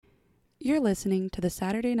You're listening to the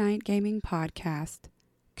Saturday Night Gaming Podcast,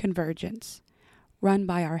 Convergence, run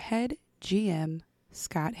by our head GM,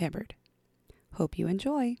 Scott Hibbard. Hope you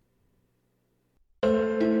enjoy.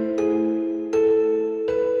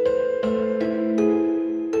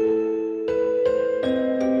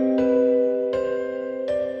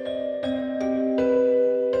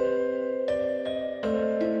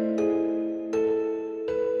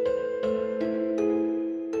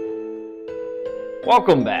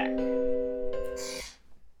 Welcome back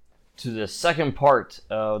to the second part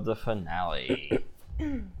of the finale.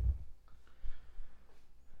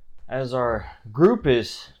 As our group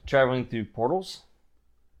is traveling through portals.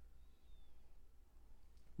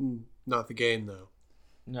 Not the game, though.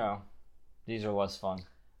 No, these are less fun.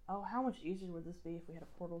 Oh, how much easier would this be if we had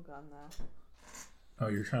a portal gun, though? Oh,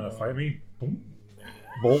 you're trying to fight me? Boom.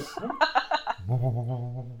 Bolt.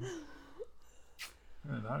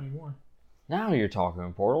 Not anymore. Now you're talking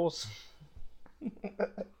in portals.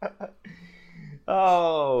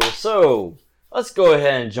 Oh, so let's go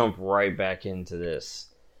ahead and jump right back into this.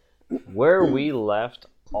 Where we left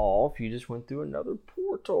off, you just went through another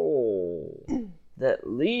portal that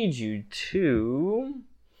leads you to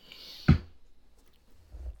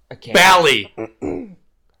a canyon. Bally!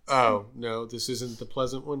 Oh, no, this isn't the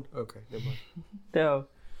pleasant one? Okay, never mind. No.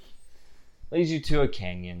 Leads you to a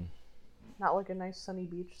canyon. Not like a nice sunny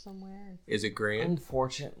beach somewhere? Is it grand?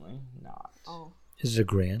 Unfortunately, not. Oh. Is it a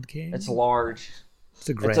Grand Canyon? It's large. It's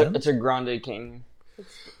a Grand? It's a grande canyon.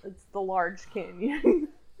 It's the large canyon.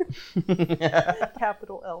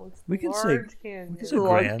 Capital L. It's the large canyon. We can say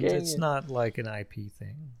Large Grand. Canyon. It's not like an IP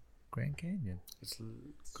thing. Grand Canyon. It's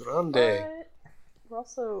grande. But we're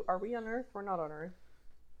also, are we on Earth? We're not on Earth.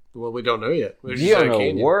 Well, we don't know yet. We're You just don't at a know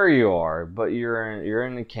canyon. where you are, but you're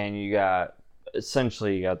in the canyon. You got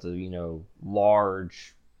the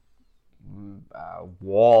large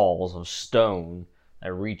walls of stone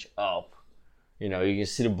that reach up. You can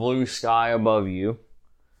see the blue sky above you.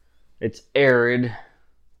 It's arid,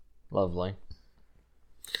 lovely.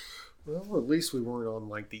 Well, at least we weren't on,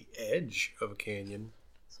 the edge of a canyon.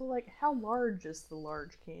 So, how large is the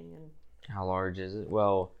large canyon? How large is it?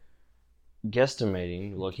 Well,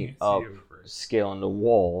 guesstimating, looking can't see up, over it. scaling the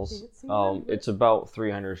walls, Can't see over it. it's about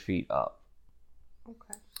 300 feet up.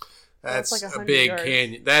 Okay. That's like a 100 big yards.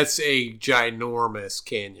 canyon. That's a ginormous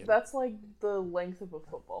canyon. That's like the length of a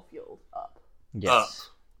football field up. Yes.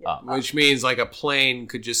 Yeah. Up. Which means a plane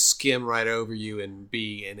could just skim right over you and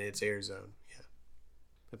be in its air zone. Yeah.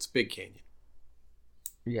 That's a big canyon.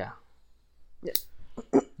 Yeah. Yeah.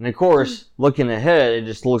 And of course, looking ahead, it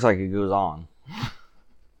just looks like it goes on.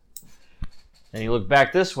 And you look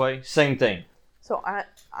back this way, same thing. So I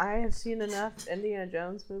have seen enough Indiana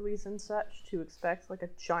Jones movies and such to expect a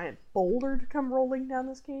giant boulder to come rolling down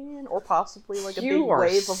this canyon, or possibly a big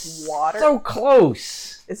wave of water. So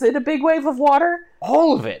close. Is it a big wave of water?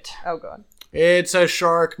 All of it. Oh god. It's a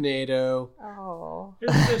Sharknado. Oh.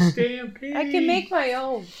 It's a stampede. I can make my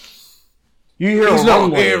own. You hear He's a not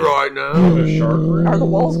rumbling. here right now. A shark ring? Are the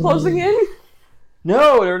walls closing in?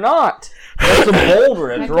 No, they're not. That's a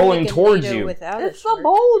boulder I that's can rolling make a towards NATO you. without It's a the shark.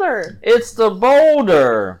 boulder. It's the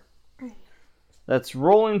boulder that's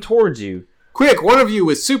rolling towards you. Quick, one of you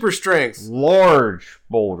with super strength. Large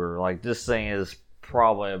boulder. This thing is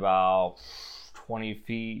probably about 20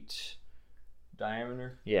 feet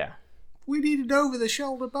diameter. Yeah. We need an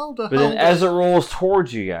over-the-shoulder boulder. But then holder. as it rolls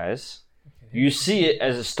towards you guys, you see it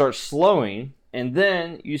as it starts slowing, and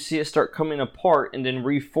then you see it start coming apart and then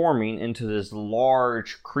reforming into this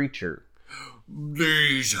large creature.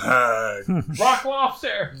 These hands. Rock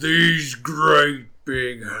lobster. These great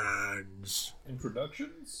big hands.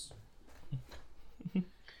 Introductions?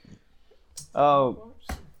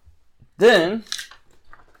 Then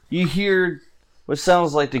you hear what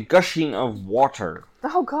sounds like the gushing of water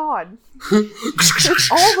Oh god. It's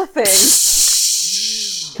all the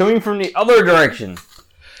things. coming from the other direction.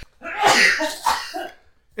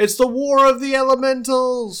 It's the War of the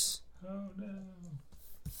Elementals. Oh no.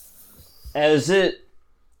 As it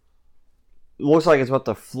looks like it's about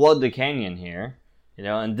to flood the canyon here,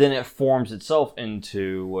 and then it forms itself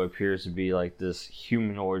into what appears to be this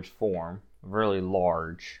humanoid form, really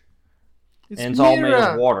large. And it's all made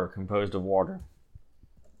of water, composed of water.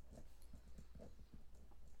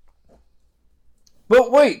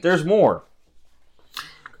 But wait, there's more.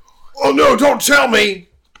 Oh no, don't tell me!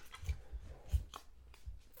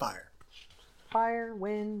 Fire. Fire,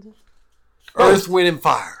 wind, Earth, wind, and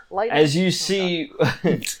fire. lightning. As you see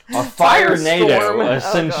a fire NATO Firestorm.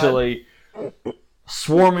 essentially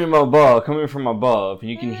swarming coming from above, and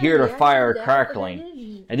you can hear the fire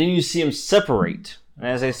crackling. And then you see them separate And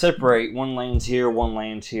as they separate, one lands here, one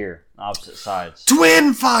lands here. Opposite sides.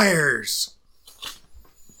 Twin fires!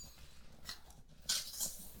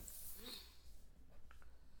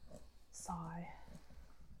 Sigh.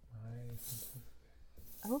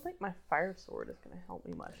 I don't think my fire sword is going to help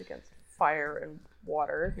me much against fire and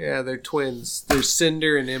water. Yeah, they're twins. They're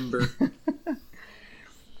Cinder and Ember.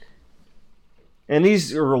 And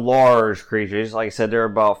these are large creatures. Like I said, they're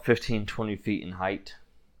about 15, 20 feet in height.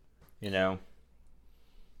 You know,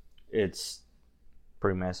 it's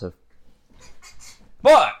pretty massive.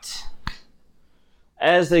 But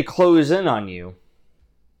as they close in on you,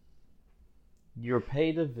 you're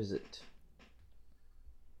paid a visit.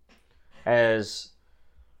 As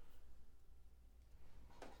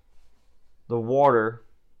the water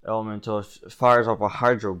elemental fires off a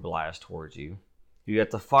hydroblast towards you. You got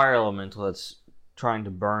the fire elemental that's trying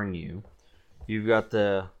to burn you. You've got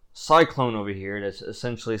the cyclone over here that's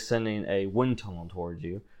essentially sending a wind tunnel towards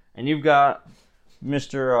you. And you've got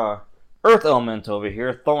Mr. Earth Elemental over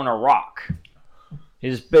here throwing a rock. He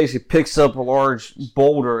just basically picks up a large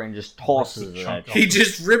boulder and just tosses it at you. He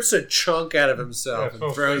just rips a chunk out of himself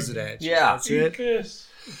and throws it at you. Yeah. That's it.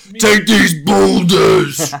 Take these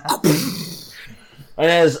boulders! And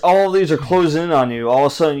as all of these are closing in on you, all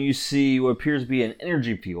of a sudden you see what appears to be an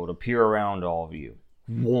energy field appear around all of you.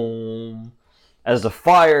 Boom. As the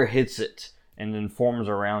fire hits it and then forms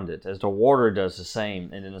around it. As the water does the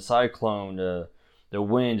same. And then the cyclone, the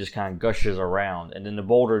wind just kind of gushes around. And then the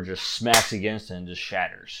boulder just smacks against it and just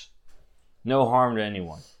shatters. No harm to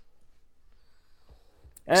anyone.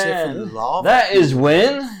 Except for the And lava. that is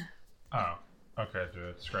when Oh, okay.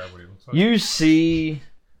 To describe what he looks like. you see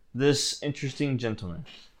this interesting gentleman.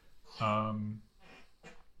 Kind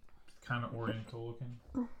of oriental looking.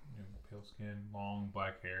 You know, pale skin, long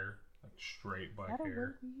black hair, like straight Is black that a hair.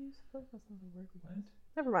 word we use? I feel like that's not a word we use.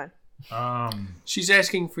 Never mind. She's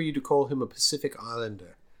asking for you to call him a Pacific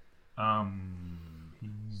Islander.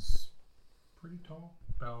 He's pretty tall,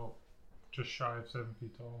 about just shy of 7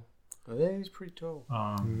 feet tall. Oh, yeah, he's pretty tall.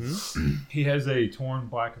 He has a torn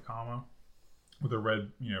black akama with a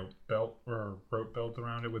red, belt or rope belt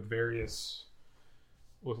around it with various,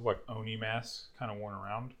 look like Oni masks kind of worn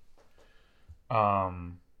around.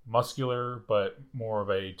 Muscular, but more of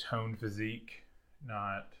a toned physique,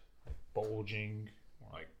 not bulging, more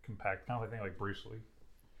like compact, kind of like Bruce Lee.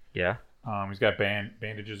 Yeah. He's got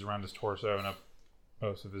bandages around his torso and up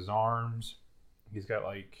most of his arms. He's got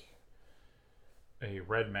like a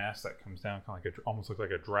red mask that comes down, kind of like almost looks like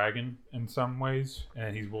a dragon in some ways,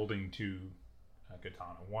 and he's wielding two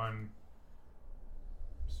katana. One,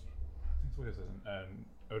 I think what is this? An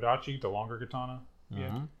Odachi, the longer katana.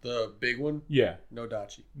 Yeah. The big one? Yeah.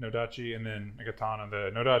 Nodachi. And then a katana.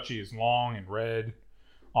 The Nodachi is long and red,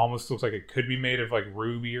 almost looks like it could be made of like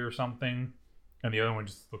ruby or something, and the other one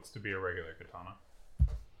just looks to be a regular katana.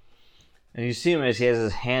 And you see him as he has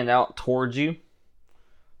his hand out towards you,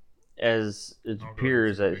 as it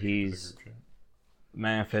appears that he's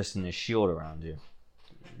manifesting a shield around you.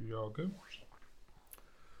 You all good?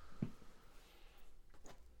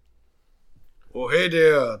 Oh, hey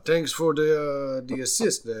there. Thanks for the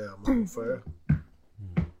assist there, motherfucker.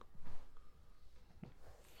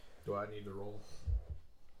 Do I need to roll?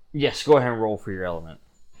 Yes, go ahead and roll for your element.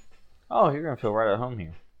 Oh, you're going to feel right at home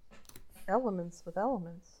here. Elements with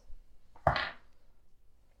elements.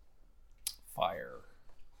 Fire.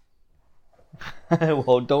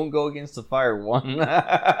 Well, don't go against the fire one.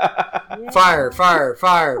 Fire.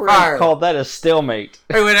 We're gonna call that a stalemate.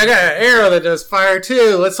 Hey, wait, I got an arrow that does fire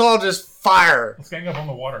too. Let's all just fire. Let's gang up on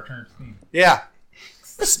the water, turn steam. Yeah.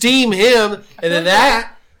 Steam him, and then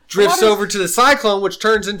that drifts over to the cyclone, which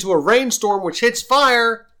turns into a rainstorm, which hits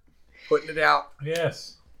fire, putting it out.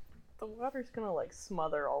 Yes. The water's gonna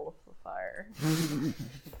smother all of the fire.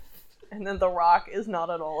 And then the rock is not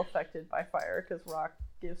at all affected by fire because rock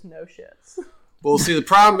gives no shits. Well, see, the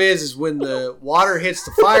problem is when the water hits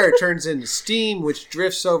the fire, it turns into steam, which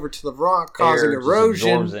drifts over to the rock, causing Air just erosion.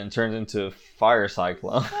 absorbs it and turns into a fire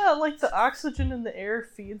cyclone. Yeah, the oxygen in the air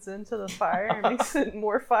feeds into the fire and makes it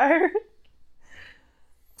more fire.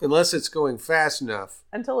 Unless it's going fast enough.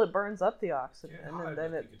 Until it burns up the oxygen, Yeah, and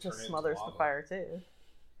then you it could just turn it smothers into the lava. fire too.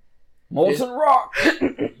 Molten rock!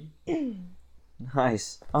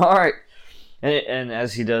 Nice. Alright. And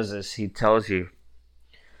as he does this, he tells you,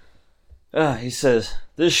 he says,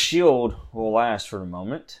 this shield will last for a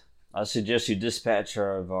moment. I suggest you dispatch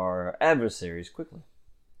of our adversaries quickly.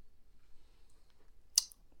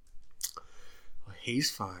 He's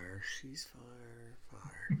fire, she's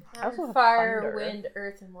fire. Also Fire, thunder. wind,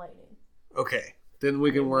 earth, and lightning. Okay, then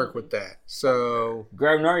we can work with that. So,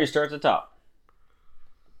 Gravnar, you start at the top.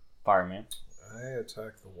 Fireman. I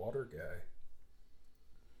attack the water guy.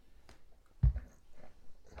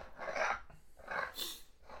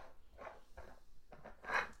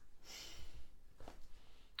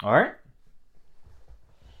 All right.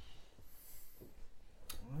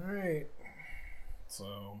 Alright.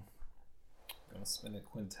 So, I'm going to spin a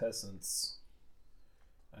quintessence.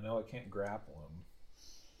 I know I can't grapple him.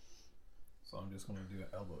 So I'm just going to do an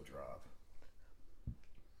elbow drop.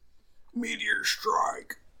 Meteor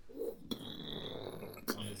strike.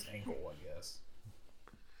 On his ankle, I guess.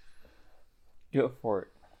 Go for it.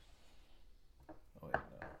 Oh, wait, no.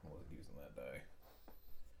 I wasn't using that die.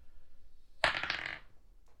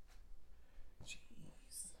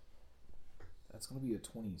 Jeez. That's going to be a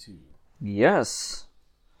 22. Yes.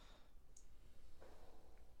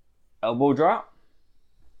 Elbow drop.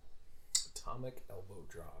 Atomic elbow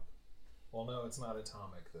drop. Well, no, it's not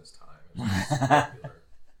atomic this time. It's just regular.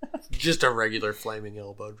 Just a regular flaming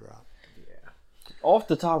elbow drop. Yeah. Off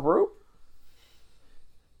the top rope.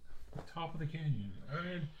 Top of the canyon.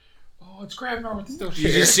 And, oh, it's Gravenar with the still You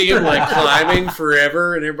just see him like climbing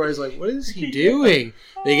forever, and everybody's like, "What is he doing?"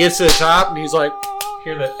 And he gets to the top, and he's like,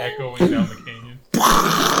 Hear that echoing down the canyon.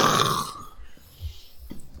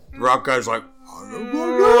 "Rock guy's like,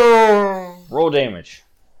 Roll damage.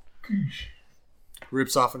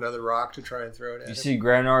 rips off another rock to try and throw it at You him." see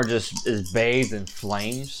Gravenar just is bathed in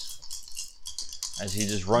flames as he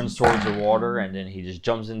just runs towards the water, and then he just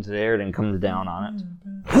jumps into the air and then comes down on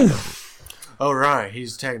it. Oh right,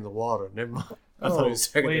 he's attacking the water. Never mind. I thought he was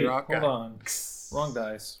attacking wait, the rock guy. hold on. Wrong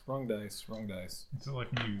dice. Wrong dice. Wrong dice. It's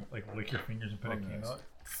like when you lick your fingers and put a Wrong candle.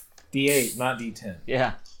 dice. D8, not D10.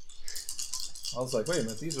 Yeah. I was like, wait a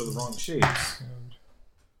minute, these are the wrong shades.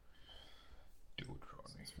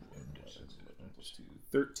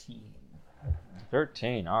 13.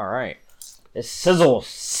 13. All right. It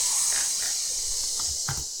sizzles.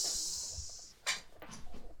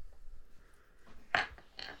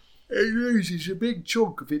 It loses a big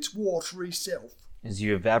chunk of its watery self. As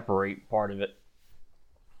you evaporate part of it.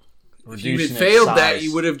 If you had Reducing its failed that, size.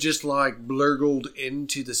 you would have just like blurgled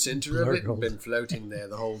into the center of it and Blurgled. been floating there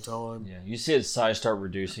the whole time. Yeah, you see its size start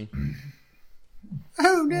reducing.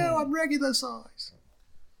 Oh no, I'm regular size.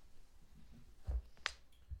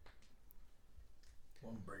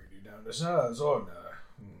 I'm bringing you down to size, aren't I?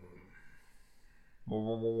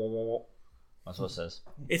 That's what it says.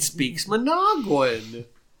 It speaks Managua.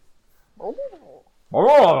 Oh.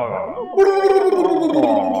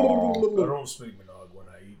 I don't speak Managua when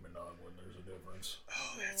I eat Managua. There's a difference.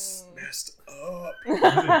 Oh, that's messed up.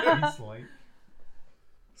 He's like,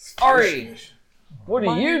 Ari, what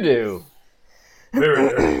do you do? Very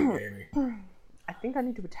dirty, Amy. I think I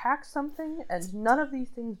need to attack something, and none of these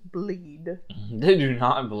things bleed. They do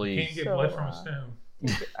not can't bleed. get So, blood from a stone.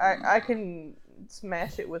 I can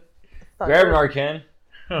smash it with Grab an thunder, arcane.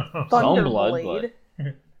 thunder Some blood, blade.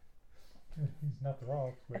 He's not the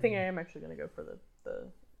rock. I think I am actually going to go for the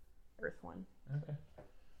earth one. Okay.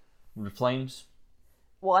 With flames.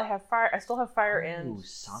 Well, I have fire. I still have fire and Ooh,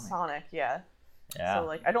 Sonic. Sonic. Yeah. Yeah. So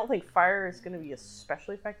like, I don't think fire is going to be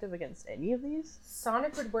especially effective against any of these.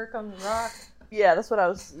 Sonic would work on the rock. Yeah, that's what I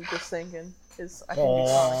was just thinking. Is I can do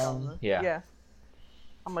Sonic on the Yeah.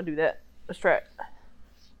 I'm gonna do that. Let's try it.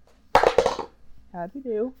 How'd we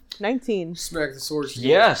do? 19. Smack the swords together.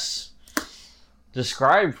 Yes.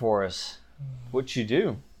 Describe for us what you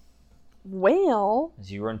do Well,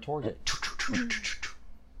 as you run towards it.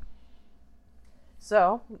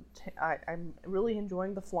 so I'm really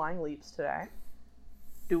enjoying the flying leaps today.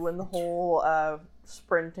 Doing the whole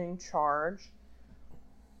sprinting charge.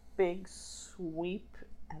 Big sweep.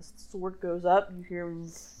 As the sword goes up, you hear,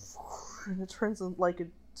 and it turns like it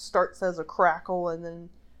starts as a crackle, and then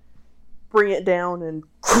bring it down, and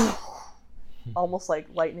almost like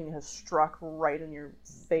lightning has struck right in your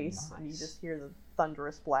face, and you just hear the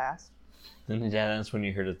thunderous blast. Then that's when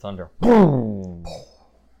you hear the thunder. Boom.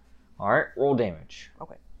 All right, roll damage.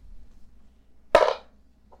 Okay.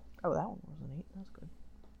 Oh, that one was an 8. That's good.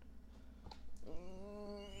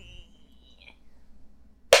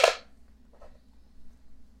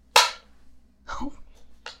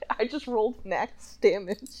 I just rolled max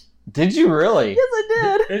damage. Did you really? Yes, I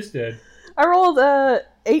did. It's dead. I rolled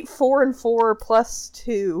 8, 4, and 4 plus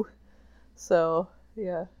 2. So,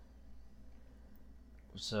 yeah.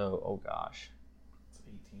 So, oh gosh. It's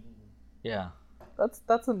 18. Yeah.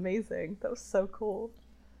 That's amazing. That was so cool.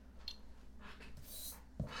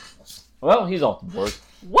 Well, he's off the board.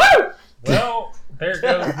 Woo! Well, there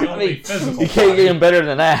goes the only physical. You can't get body. him better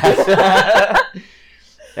than that.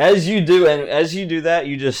 As you do that,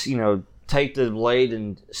 you just, take the blade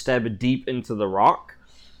and stab it deep into the rock,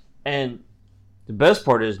 and The best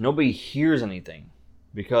part is nobody hears anything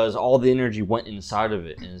because all the energy went inside of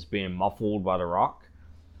it and is being muffled by the rock.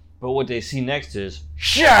 But what they see next is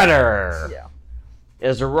shatter! Yeah.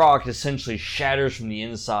 As the rock essentially shatters from the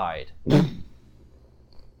inside.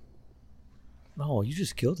 Oh, you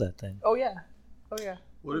just killed that thing. Oh yeah. Oh yeah.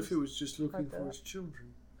 What if it was just looking Like for that. its children?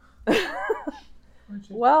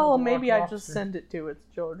 Well, maybe I just send it to its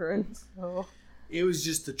children. So It was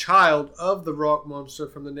just the child of the rock monster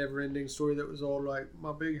from the never-ending story that was all like,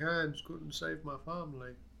 my big hands couldn't save my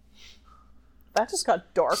family. that just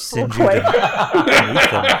got dark real Send you quick.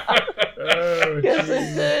 Oh, Yes,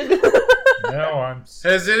 geez. it did. Now I'm.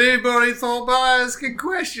 Has anybody thought about asking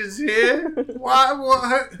questions here?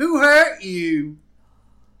 Who hurt you?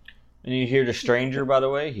 And you hear the stranger, by the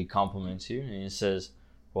way, he compliments you and he says,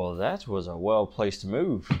 well, that was a well placed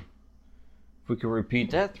move. If we could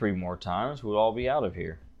repeat that 3 more times, we'll all be out of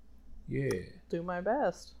here. Yeah. Do my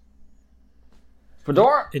best.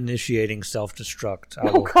 Fedora! Initiating self-destruct. I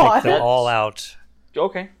Oh, will God. kick them all out.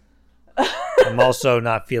 Okay. I'm also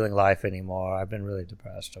not feeling life anymore. I've been really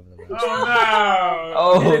depressed over the last. Oh no!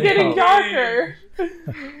 Oh, It's getting no. darker.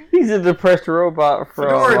 He's a depressed robot from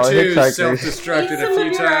Fedora 2 Hitchhikers. self-destructed Eat a some few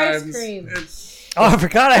of your ice times. cream. Oh, I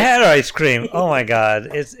forgot I had ice cream. Oh my god,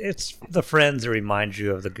 it's the friends that remind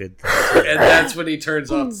you of the good things. And that's when he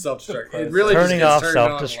turns off the self-destruct. It really Turning just off gets turned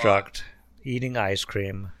on a lot. self-destruct, eating ice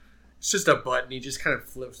cream. It's just a button. He just kind of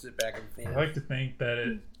flips it back and I forth. like to think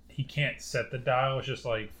that he can't set the dial. It's just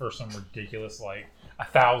like for some ridiculous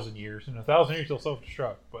 1,000 years. In 1,000 years, he'll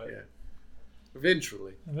self-destruct. But Yeah.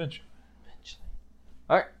 Eventually. eventually,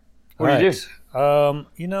 All right. What do you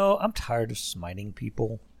do? I'm tired of smiting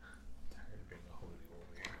people.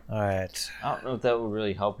 All right. I don't know if that would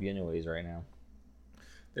really help you anyways right now.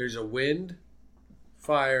 There's a wind,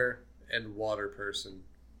 fire, and water person.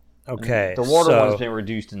 Okay. The water so, one's been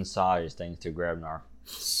reduced in size thanks to Grabnar.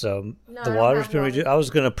 So No, the I don't water's have been water. reduced. I was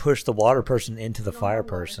going to push the water person into the don't fire have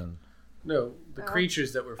water. person. No, the Oh.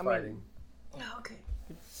 creatures that we're mean- fighting. Oh, okay.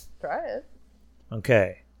 Try it.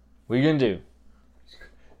 Okay. What are you going to do?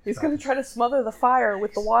 He's gonna try to smother the fire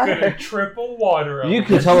with the gonna water. triple water. You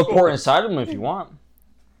can teleport inside them if you want.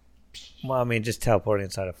 Well, I mean, just teleporting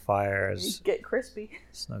inside a fire You is get crispy.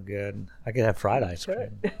 it's no good. I could have fried ice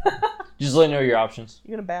cream. Just let me know your options. You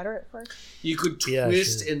gonna batter it first? You could Yeah,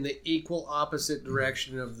 twist sure. in the equal opposite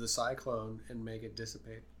direction of the cyclone and make it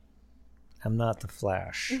dissipate. I'm not the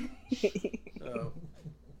Flash. Oh.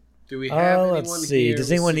 Do we have anyone Let's see. here Does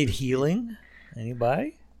with anyone need super speed? healing?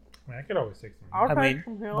 Anybody? I mean, I could always take some. I'll I try mean,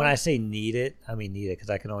 some healing. when I say need it, I mean need it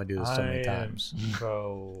because I can only do this so many times.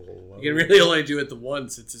 So You can really only do it the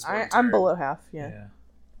once. It's his one I'm turn. below half. Yeah. yeah.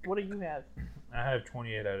 What do you have? I have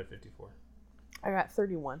 28 out of 54. I got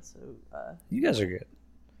 31. So. You guys are good.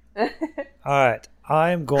 All right.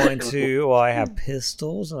 I'm going to. Well, I have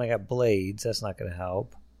pistols and I got blades. That's not going to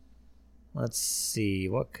help. Let's see.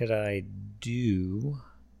 What could I do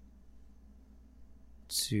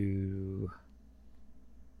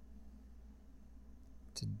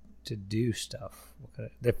to do stuff? What could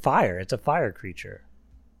the fire. It's a fire creature.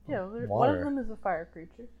 Yeah, one Water. of them is a fire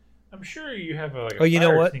creature. I'm sure you have a Oh, you know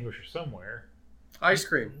fire what? extinguisher somewhere. Ice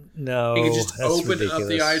cream. No, You can just that's open ridiculous. up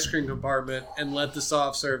the ice cream compartment and let the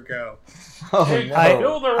soft serve go. Oh, Hey, no.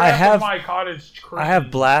 fill the I wrap have- of my cottage cream. I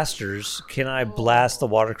have blasters. Can I blast the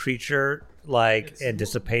water creature and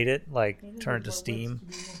dissipate it, turn it to steam?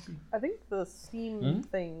 I think the steam Hmm?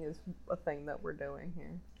 thing is a thing that we're doing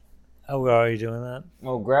here. Oh, we're already doing that?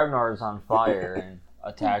 Well, Grabnar is on fire and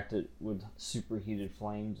attacked it with superheated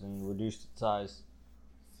flames and reduced its size.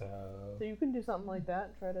 So you can do something like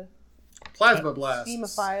that. Try to Plasma blast.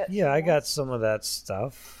 steamify it. Yeah, I got some of that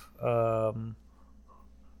stuff.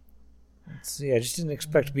 Let's see. I just didn't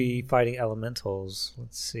expect to be fighting elementals.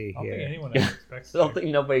 Let's see I don't think here. anyone ever expects I don't it.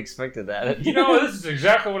 think nobody expected that. You know, this is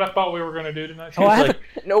exactly what I thought we were going to do tonight. Oh, I It's have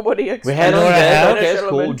like, Nobody we expects. had You know what I have? undead. Okay, that's cool.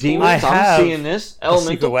 Elemental. Demons, I I'm have seeing this. a Elemental.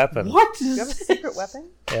 secret weapon. What? Do you have a secret weapon?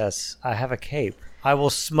 Yes, I have a cape. I will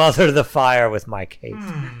smother the fire with my cape.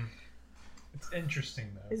 It's interesting,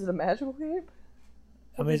 though. Is it a magical cape?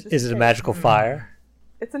 I What mean, does this is it a say? magical fire?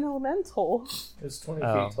 It's an elemental. It's 20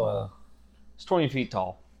 Oh, feet tall. wow. It's 20 feet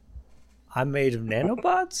tall. I'm made of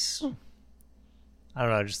nanobots? I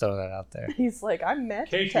don't know, just throw that out there. He's like, I'm In magic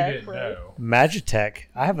case you tech, didn't right? know. Magitech.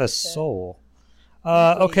 I have a soul.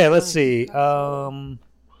 Okay, let's see.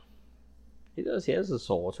 He does. He has a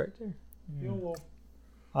soul. It's right there. You'll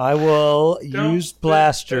I will don't use take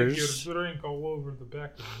blasters your drink all over the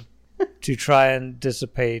back of me. to try and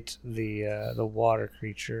dissipate the water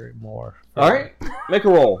creature more. All right. Make a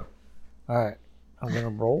roll. All right. I'm gonna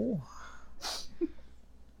roll.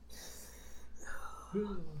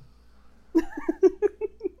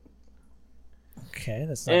 Okay,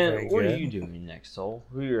 that's not And very what good. are you doing next, Soul?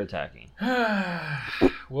 Who you're attacking?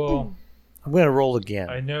 Well, I'm going to roll again.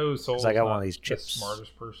 I know Soul's I got not one of these the chips.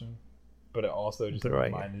 smartest person, but it also just Put it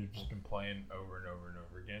right mine has just been playing over and over and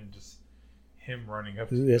over again. Just him running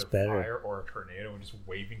up Ooh, to that's either better. fire or a tornado and just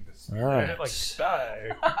waving the spear All at right. it like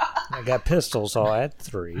die. I got pistols, so I had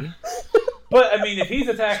 3. But I mean, if he's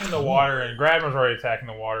attacking the water and Gradmer's already attacking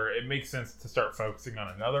the water, it makes sense to start focusing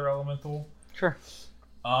on another elemental. Sure.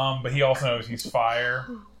 But he also knows he's fire.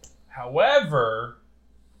 However,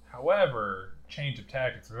 change of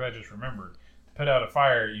tactics. Because I just remembered, to put out a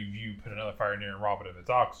fire, you put another fire near and rob it of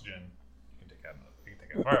its oxygen. You can take out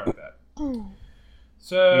a fire like that.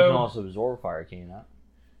 So You can also absorb fire, can you not?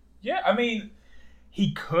 yeah, I mean,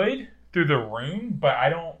 he could through the rune, but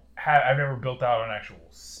I've never built out an actual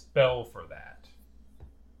spell for that.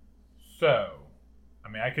 So, I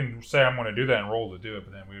mean, I can say I'm going to do that and roll to do it,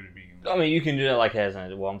 but then we would be. I mean, you can do that like as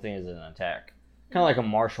an. Well, I'm thinking as an attack, kind of like a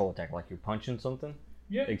martial attack, like you're punching something.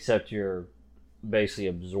 Yeah. Except you're basically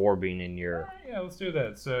absorbing in your. Yeah, let's do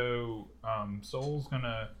that. So, Soul's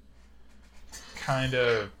gonna kind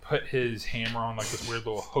of put his hammer on like this weird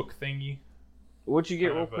little hook thingy. What'd you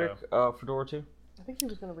get Kind real of, quick, Fedora 2? I think he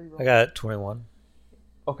was going to reroll. I got 21.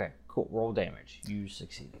 Okay, cool. Roll damage. You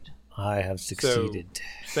succeeded. I have succeeded.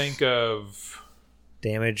 Think of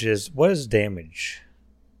Damage is... What is damage?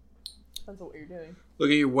 Depends on what you're doing. Look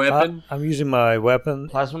at your weapon. I'm using my weapon.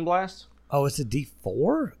 Plasma blast. Oh, it's a D4?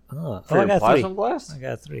 For I your got plasma 3. blast. I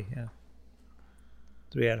got 3, yeah.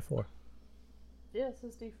 3 out of 4. Yeah, it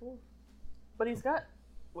says D4. But he's got...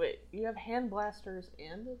 Wait, you have hand blasters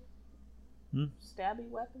and stabby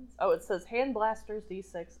weapons? Oh, it says hand blasters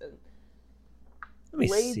D6 and Let me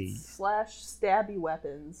blades see. / stabby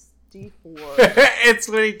weapons D4. It's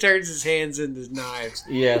when he turns his hands into knives.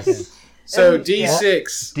 Yes. So And-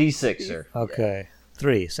 D6. D6, sir. Okay.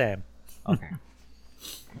 3, Sam. Okay.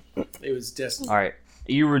 It was destined. All right.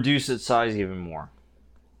 You reduce its size even more.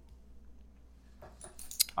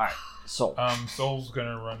 All right. Soul. Soul's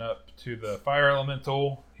gonna run up to the fire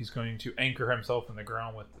elemental. He's going to anchor himself in the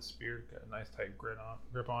ground with the spear. Got a nice tight grip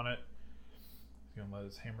on it. He's gonna let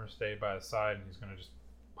his hammer stay by his side, and he's gonna just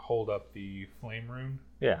hold up the flame rune.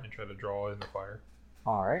 Yeah. And try to draw in the fire.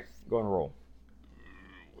 All right. Go and roll.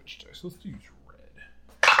 Which dice? Let's use red.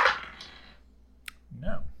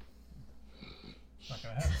 No. It's not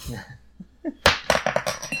gonna happen.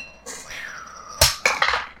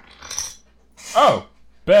 Oh,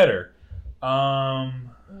 better.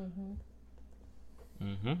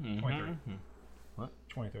 23. What?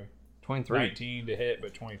 23. 23. 19 to hit,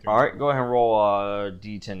 but 23. All right. Go ahead and roll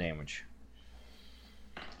D10 damage.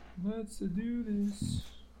 Let's do this.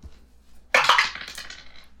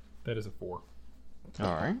 That is a 4.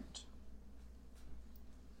 All right.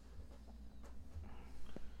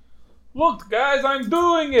 Look, guys, I'm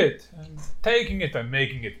doing it. I'm taking it. I'm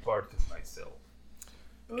making it part of myself.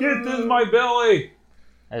 Get in my belly.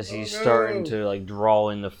 As he's starting to like draw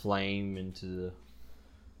in the flame into the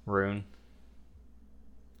rune.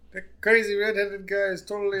 The crazy red-headed guy is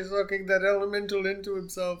totally sucking that elemental into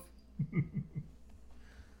himself.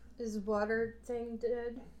 Is water thing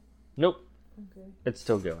dead? Nope. Okay. It's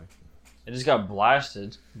still going. It just got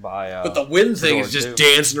blasted by. But the wind thing Fedora is just 2.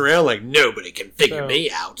 dancing around like nobody can figure So- me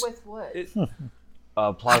out. With what?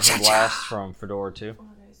 Plasma blast from Fedora 2. Okay,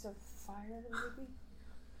 so fire maybe?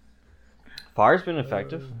 Fire's been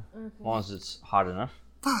effective Okay. as long as it's hot enough.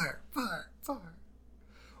 Fire, fire, fire.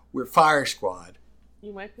 We're Fire Squad.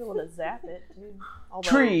 You might be able to zap it, too. Although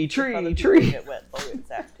Tree, if other tree, people tree. Get wet, they'll get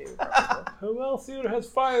zapped, too. Probably. Who else here has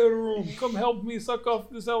fire in the room? Come help me suck off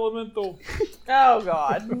this elemental. Oh,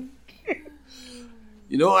 God.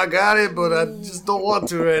 You know I got it, but I just don't want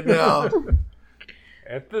to right now. It's the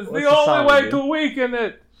What's the only sound way again? to weaken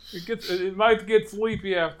it. It might get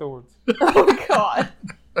sleepy afterwards. Oh, God.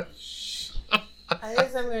 I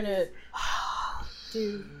guess I'm gonna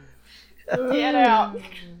do Get out.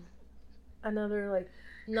 another, like,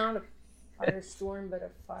 not a firestorm, but a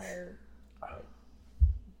fire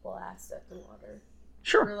blast at the water.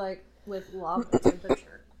 Sure. Or, like, with lava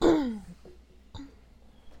temperature. All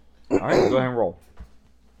right, go ahead and roll.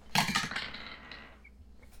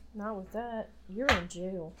 Not with that. You're in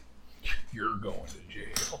jail. You're going to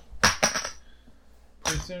jail.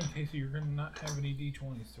 Pretty soon, Casey, you're going to not have any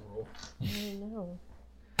d20s to roll. I know.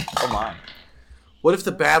 Oh my. What if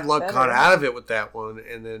the bad luck Better. caught out of it with that one,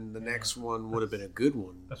 and then the next one would have been a good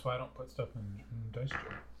one? That's why I don't put stuff in dice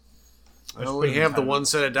jar. I only have the one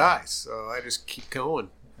set of dice, so I just keep going.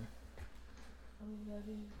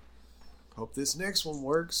 11, Hope this next one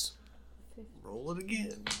works. Roll it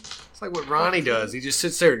again. It's like what Ronnie does. He just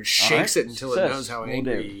sits there and shakes it until it Success. knows how Will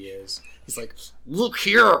angry do. he is. He's like, look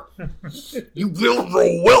here. You will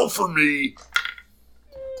roll well for me.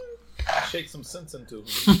 Shake some sense into him.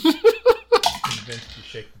 Convinced you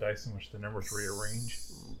shake the dice in which the numbers rearrange.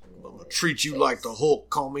 I'm going to treat you like the Hulk.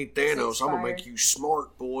 Call me Thanos. 6 I'm going to fire. make you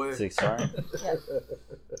smart, boy. 6 fire. Yeah.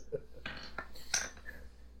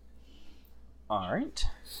 All right.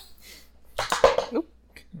 Nope.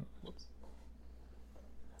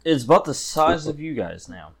 It's about the size of you guys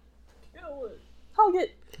now. I'll get.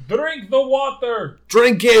 Drink the water!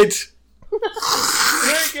 Drink it.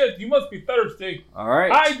 Drink it! You must be thirsty. All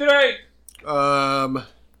right. Hydrate!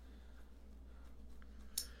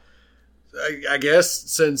 I guess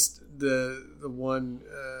since the one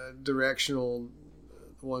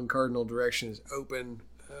one cardinal direction is open,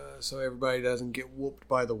 so everybody doesn't get whooped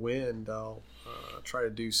by the wind, I'll try to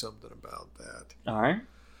do something about that. All right.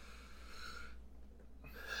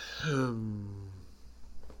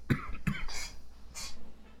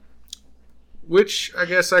 Which I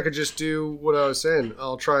guess I could just do what I was saying.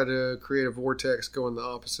 I'll try to create a vortex go in the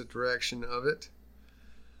opposite direction of it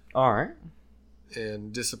All right.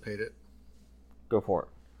 and dissipate it. Go for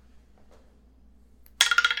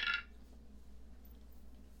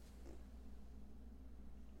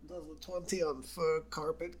Does the 20 on fur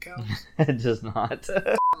carpet count? it. It does not.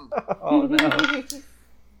 Oh no.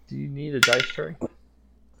 Do you need a dice tray?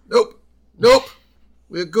 Nope.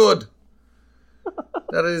 We're good.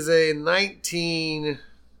 That is a 19.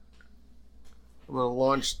 I'm gonna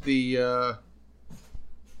launch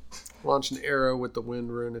launch an arrow with the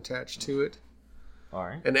wind rune attached to it. All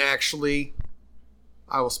right. And actually,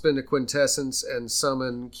 I will spend a quintessence and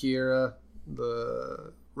summon Kiera,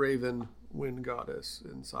 the Raven Wind Goddess,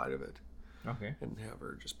 inside of it. Okay. And have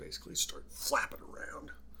her just basically start flapping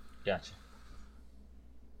around. Gotcha.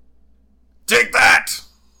 Take that!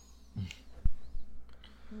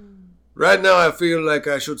 Right now I feel like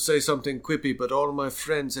I should say something quippy, but all my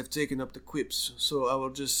friends have taken up the quips, so I will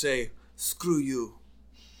just say, screw you.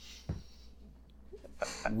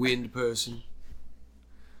 Wind person.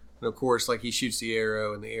 And of course, like, he shoots the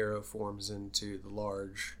arrow, and the arrow forms into the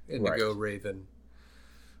large indigo raven,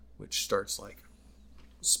 which starts, like,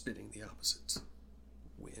 spitting the opposite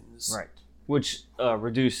winds. Right. Which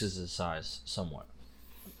reduces the size somewhat.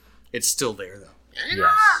 It's still there, though.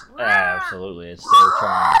 Yes. Absolutely. It's still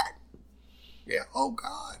trying. Yeah, oh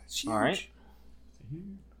god, it's huge. All right.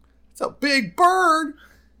 It's a big bird!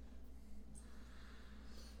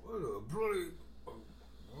 What a bloody...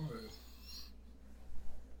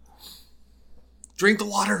 Drink the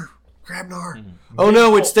water, Grabnar. Mm-hmm. Oh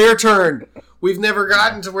no, it's their turn. We've never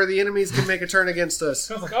gotten to where the enemies can make a turn against us.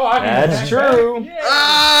 Sounds like, oh, I can That's attack that. true. Yeah.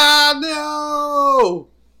 Ah, no!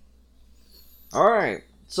 All right.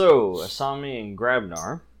 So, Asami and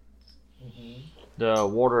Grabnar. The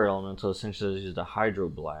water elemental essentially uses the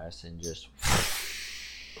hydroblast and just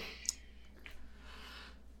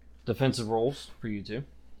defensive rolls for you two.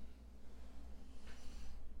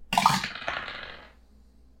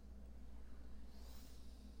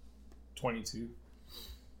 $22.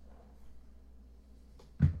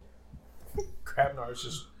 Crabnar's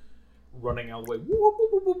just running out of the way.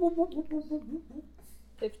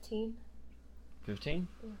 15. 15?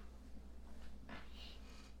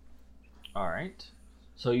 Alright.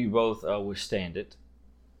 So you both withstand it.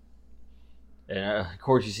 And of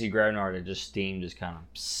course you see Grabnar that just steam just kind of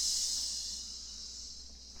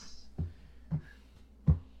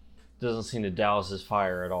doesn't seem to douse his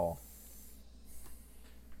fire at all.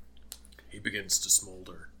 He begins to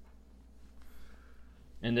smolder.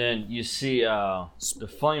 And then you see the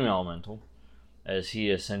flame elemental as he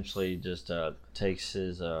essentially just takes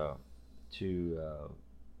his two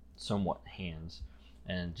somewhat hands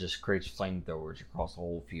and just creates flamethrowers across the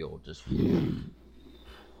whole field, just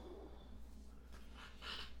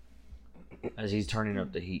as he's turning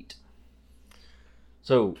up the heat.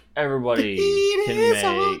 So everybody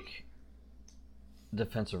can make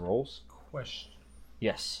defensive rolls. Question.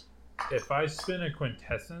 Yes. If I spin a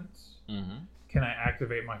quintessence, Mm-hmm. can I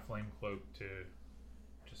activate my flame cloak to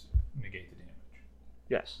just negate the damage?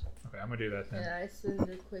 Yes. Okay, I'm gonna do that then. And I send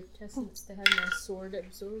the quintessence to have my sword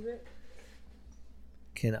absorb it.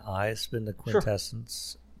 Can I spin the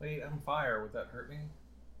quintessence? Wait, I'm fire. Would that hurt me?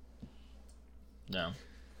 No.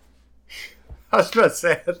 I was about to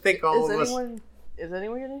say, I think all of us... Is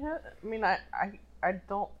anyone getting hit? I mean, I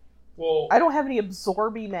don't... Well, I don't have any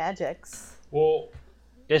absorby magics. well,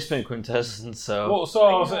 It's been quintessence, so... well.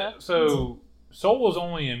 So Soul is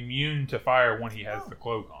only immune to fire when he has the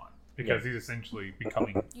cloak on, because he's essentially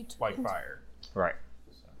becoming like fire. Right.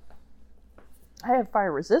 I have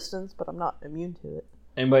fire resistance, but I'm not immune to it.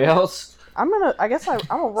 Anybody else? I guess I'm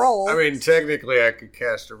a roll. I mean, technically, I could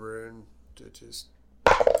cast a rune to just,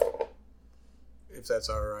 if that's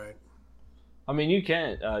all right. I mean, you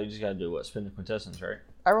can. You just gotta do what? Spin the quintessence, right?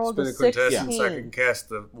 I rolled Spin a a quintessence, 16. I can cast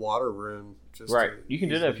the water rune. Just Right. to You can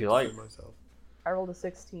do that if you easily like. defend myself. I rolled a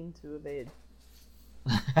 16 to evade.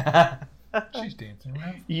 She's dancing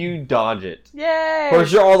around. You dodge it. Yay! Of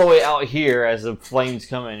course, you're all the way out here as the flames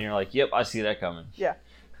come in. And you're like, "Yep, I see that coming." Yeah.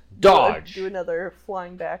 Dodge. Do another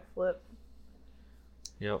flying backflip.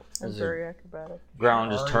 Yep. I'm As very acrobatic. the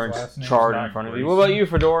ground just Char's turns last name's charred not in front of you. Grayson. What about you,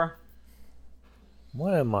 Fedora?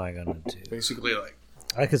 What am I gonna do? Basically, like,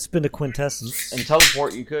 I could spin a quintessence. And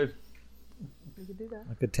teleport, you could. You could do that.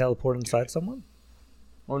 I could teleport inside someone.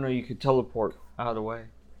 Oh no, you could teleport out of the way.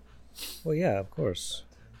 Well, yeah, of course.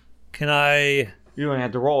 Can I You don't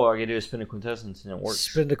have to roll. All you do is spin a quintessence, and it works.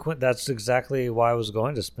 spin a quint? That's exactly why I was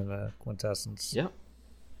going to spin a quintessence. Yep.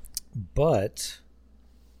 But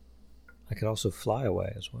I could also fly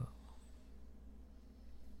away as well.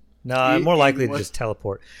 No, I'm more likely to just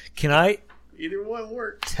teleport. Can I either one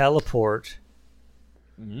works. teleport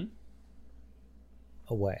Mm-hmm.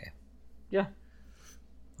 away? Yeah.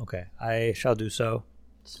 Okay, I shall do so.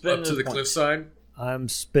 Spin Up to the point. cliffside. I'm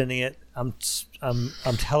spinning it. I'm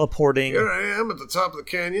teleporting Here I am at the top of the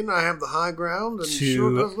canyon. I have the high ground, and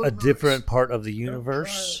sure does to look a nice. different part of the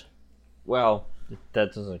universe. Well,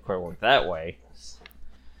 that doesn't quite work that way.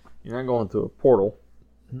 You're not going through a portal.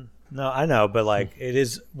 No, I know, but like it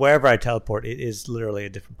is wherever I teleport, it is literally a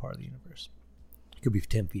different part of the universe. It could be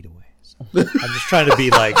 10 feet away. So I'm just trying to be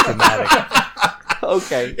like dramatic.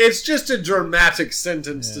 Okay. It's just a dramatic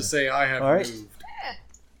sentence to say I have All right. moved.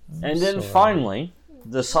 And then sorry. finally,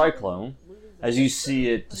 the cyclone, as you see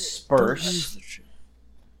it disperse,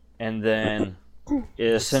 and then it No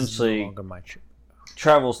essentially longer my chip.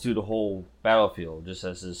 travels through the whole battlefield, just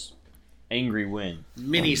as this angry wind.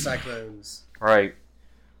 Mini cyclones. Right.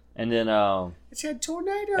 And then It's had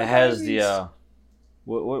tornado. it has babies. the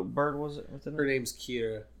what bird was it? What's the Her name? name's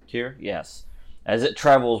Kira. Here, yes. As it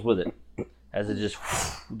travels with it, as it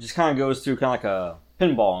just kind of goes through, kind of like a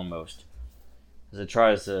pinball almost, as it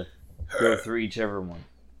tries to go through each every one.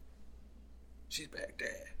 She's back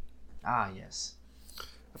there. Ah, yes.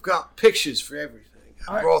 I've got pictures for everything. I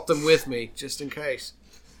Alright. brought them with me just in case.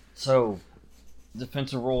 So,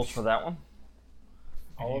 defensive rolls for that one.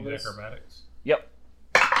 All of this? acrobatics. Yep.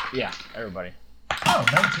 Yeah, everybody. Oh,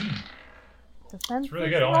 19. Defense It's really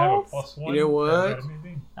good. I only have a +1. You know what? That had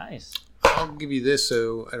anything. Nice. I'll give you this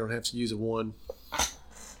so I don't have to use a 1.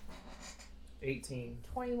 18.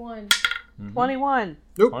 21. 21.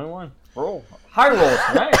 21. Roll. High rolls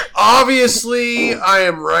tonight. Obviously, I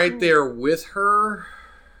am right there with her.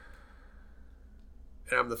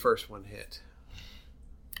 And I'm the first one hit.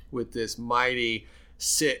 With this mighty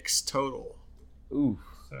 6 total. Ooh.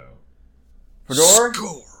 So, Fedora,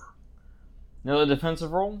 Score! another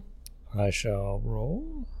defensive roll. I shall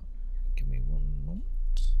roll. Give me one moment.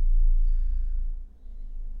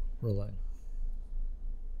 Rolling.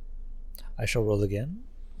 I shall roll again.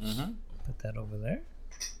 Mm-hmm. Put that over there.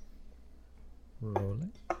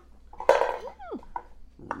 Rolling.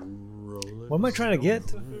 Rolling. What am I trying to get?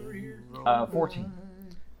 14.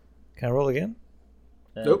 Can I roll again?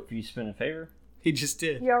 Nope. If you spin a favor, He just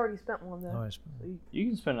did. He already spent one Oh, though. I spent- you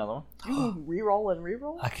can spin another one. You can re-roll and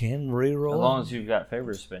re-roll? I can re-roll. As long as you've got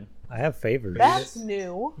favor to spin. I have favors. That's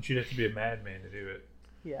new. but you'd have to be a madman to do it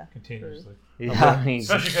Yeah. continuously. Yeah, I mean,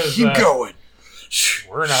 Especially because Keep going.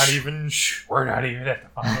 we're not even at the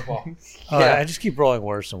final boss. Oh, Yeah. I just keep rolling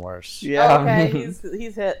worse and worse. yeah. Okay, he's hit.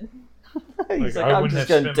 He's Like, like, I I'm wouldn't just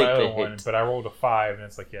have gonna spent take my the other one, hit. but I rolled a 5, and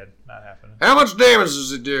it's like, yeah, not happening. How much damage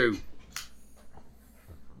does it do?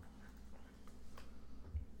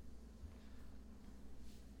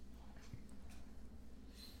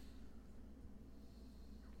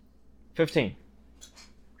 $15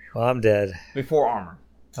 Well, I'm dead. before armor.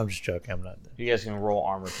 I'm just joking. I'm not dead. You guys can roll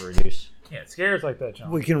armor to reduce. Yeah, it scares like that,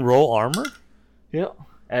 John. We can roll armor? Yep.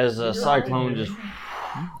 As a cyclone just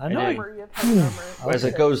I know. Armor, you have heavy armor. as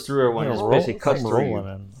it goes through everyone, I'm it gonna basically cuts I'm through you.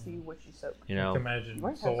 rolling in. See what you soak. You know. Imagine Might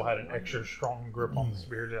have Soul had an something. extra strong grip on the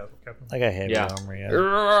spear. That kept him. I got heavy Yeah. armor,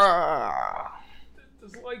 yeah.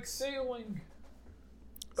 It's like sailing,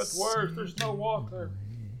 but worse. There's no water.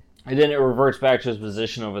 And then it reverts back to his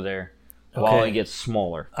position over there while Okay. it gets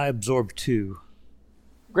smaller. I absorbed 2.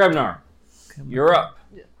 Grebnar, you're up.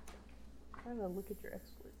 I'm trying to look at your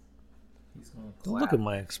exploits. He's going to Don't look at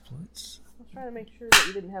my exploits. I was trying to make sure that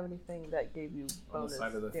you didn't have anything that gave you On the bonus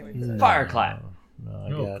side of the damage. thing. to that. Fire clap. No,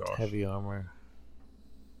 I Oh, got gosh. heavy armor.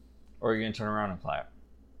 Or you're going to turn around and clap.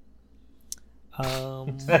 I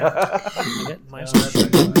get my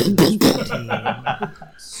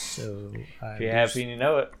So I If you're happy and you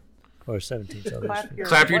know it. or 17. So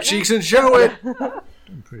Clap your cheeks and show it.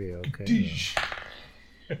 I'm pretty okay.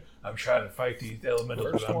 I'm trying to fight these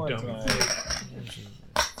elementals, First but I'm one dumb. tonight.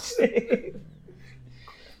 My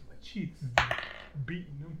cheeks is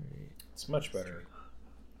beating them. It's much better.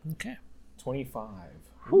 Okay. 25.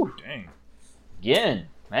 Ooh, dang. Again,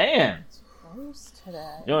 man. Close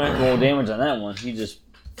today. You don't have to roll damage on that one. He just,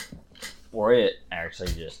 or it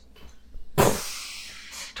actually just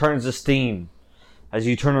turns to steam as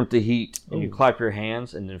you turn up the heat and you clap your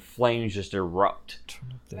hands, and then flames just erupt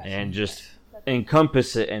and just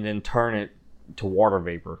encompass it, and then turn it to water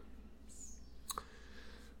vapor.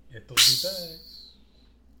 It'll be back.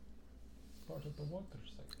 Part of the water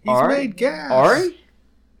cycle. He's All right. made gas. Ari,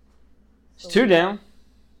 it's 2 down.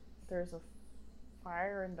 There's a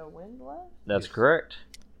fire and a wind left? That's correct.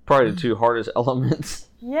 Probably the 2 hardest elements.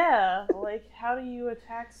 Yeah, like how do you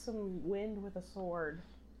attack some wind with a sword?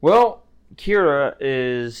 Well, Kira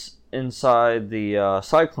is inside the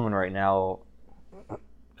cyclone right now,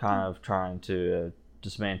 kind of trying to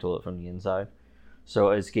dismantle it from the inside.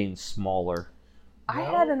 So it's getting smaller. I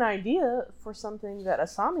had an idea for something that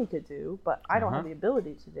Asami could do, but I don't have the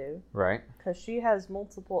ability to do. Right. Because she has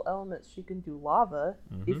multiple elements. She can do lava.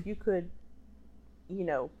 If you could,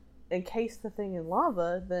 encase the thing in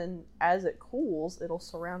lava, then as it cools, it'll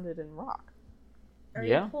surround it in rock. Are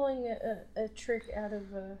Yeah. you pulling a trick out of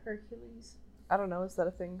Hercules? I don't know. Is that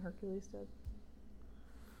a thing Hercules did?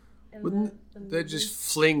 In Wouldn't the they movie?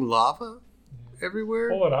 just fling lava everywhere?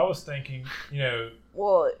 Well, what I was thinking,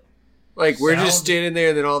 Well, Like we're just Sound- standing there,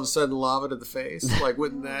 and then all of a sudden lava to the face. Like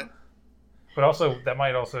wouldn't that? but also that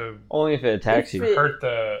might also Only if it attacks you. If it- hurt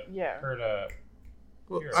the yeah.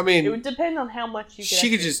 Well, Here. I It mean, would depend on how much you could she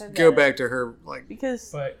could actually just send go at it. back to her like.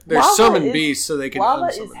 Because But They're lava summoned is- beasts, so they can lava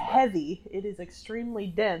unsummon is them. heavy. It is extremely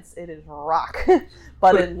dense. It is rock,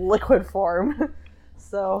 but in liquid form.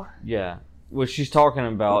 So Yeah. What she's talking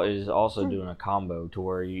about is also doing a combo to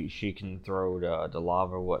where she can throw the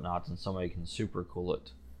lava or whatnot, and somebody can super cool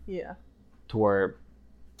it yeah, to where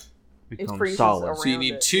it becomes freezes solid. around. So you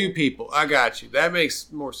need it, 2 yeah. people. I got you. That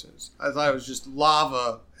makes more sense. I thought it was just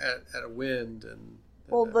lava at a wind and.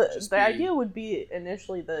 Well, that would the just the be- idea would be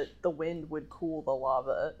initially that the wind would cool the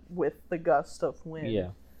lava with the gust of wind. Yeah.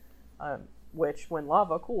 Which, when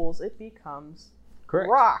lava cools, it becomes Correct.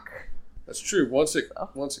 rock. That's true. Once it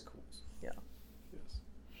cools. Yeah. Yes.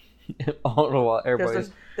 I don't know why Because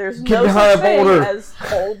everybody's. there's Get no behind such a thing boulder. as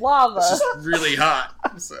cold lava. It's just really hot,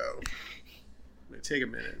 so it may take a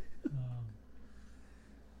minute.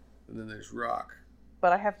 And then there's rock.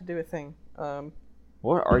 But I have to do a thing.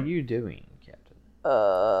 What are you doing, Captain?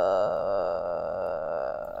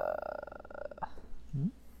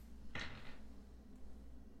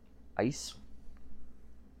 Ice?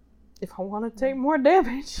 If I want to take more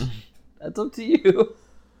damage. That's up to you.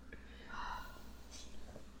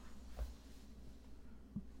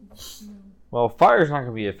 Well, fire's not going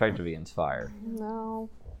to be effective against fire. No,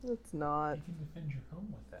 it's not. you can defend your home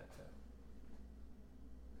with that, though.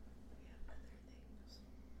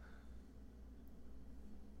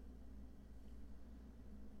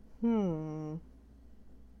 Hmm. You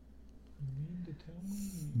mean to tell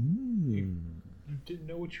me you didn't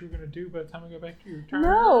know what you were going to do by the time I got back to your turn?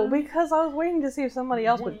 No, because I was waiting to see if somebody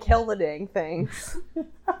else would kill the dang things.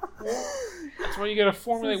 That's why you got to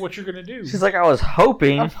formulate what you're going to do. She's like, I was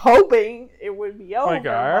hoping. I'm hoping it would be over. Like,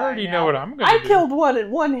 I already by know now. what I'm going to I do. killed one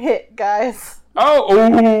in one hit, guys.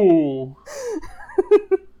 Oh!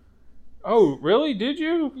 Oh, really? Did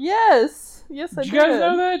you? Yes, I Did did. you guys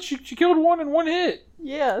know that? She killed one in one hit.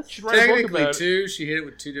 Yes. She should write a book Technically, about it. 2. She hit it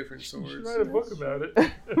with 2 different She swords. should write a book about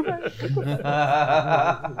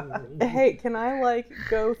it. Hey, can I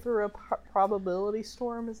go through a probability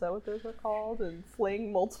storm? Is that what those are called? And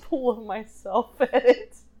fling multiple of myself at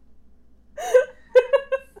it.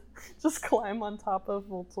 Just climb on top of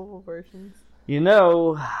multiple versions. You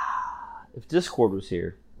know, if Discord was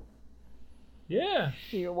here. Yeah.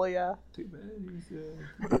 Yeah, well, yeah. Too bad he's too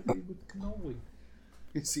busy with cannoli.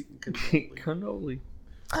 He's eating cannoli. Cannoli.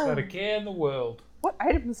 Got a care in the world. What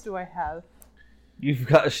items do I have? You've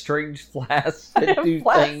got a strange flask I that have do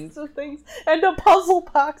flasks things. of things and a puzzle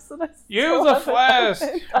box that I still Use a haven't flask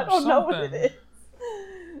opened. I or don't know what something. it is.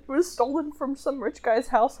 It was stolen from some rich guy's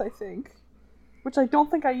house, I think. Which I don't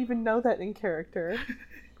think I even know that in character.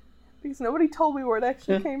 Because nobody told me where it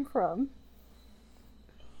actually came from.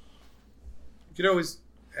 You could always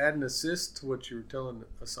add an assist to what you were telling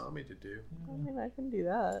Asami to do. I mean, I can do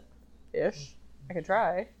that. Ish. I can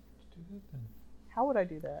try. How would I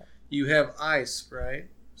do that? You have ice, right?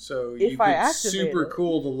 So If you I could activate super it.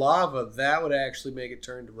 cool the lava. That would actually make it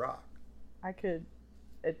turn to rock. I could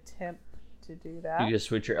attempt to do that. You just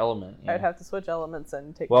switch your element. Yeah. I'd have to switch elements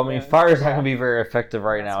and take. Well, I mean, damage. fire's not gonna be very effective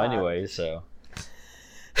right That's now, fine. anyway. So.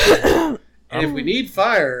 And if we need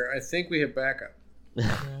fire, I think we have backup.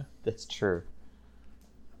 That's true.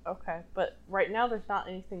 Okay, but right now there's not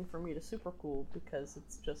anything for me to super cool because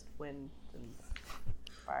it's just wind and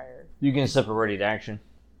fire. You can step a ready to action.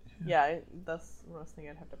 Yeah, that's the most thing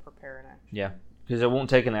I'd have to prepare an action. Yeah, because it won't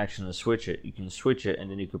take an action to switch it. You can switch it, and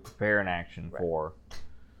then you could prepare an action Right. for.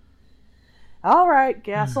 All right,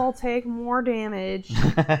 guess I'll take more damage.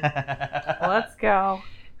 Let's go.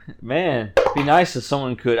 Man, it'd be nice if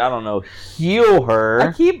someone could, I don't know, heal her.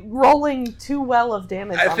 I keep rolling too well of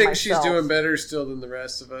damage I on think myself. she's doing better still than the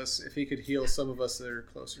rest of us. If he could heal some of us that are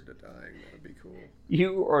closer to dying, that would be cool.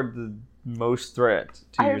 You are the most threat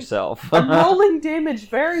to yourself. I'm rolling damage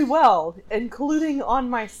very well, including on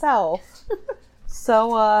myself.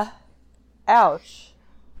 So, ouch.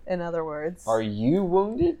 In other words. Are you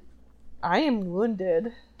wounded? I am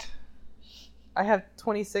wounded. I have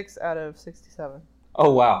 26 out of 67.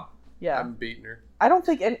 Oh, wow. Yeah. I'm beating her. I don't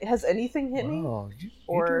think has anything hit me. Oh,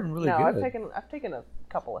 Or you're doing really no, good. I've taken a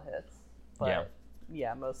couple of hits. But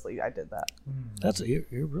yeah, mostly I did that.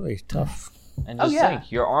 You're really tough. And just yeah. think,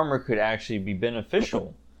 your armor could actually be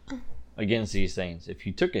beneficial against these things if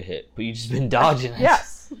you took a hit, but you just been dodging it.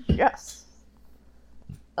 Yes. Yes.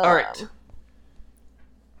 All right.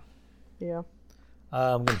 Yeah.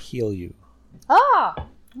 I'm gonna heal you. Ah!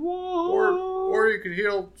 Or you could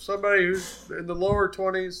heal somebody who's in the lower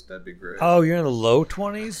 20s. That'd be great. Oh, you're in the low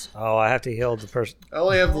 20s? Oh, I have to heal the person. I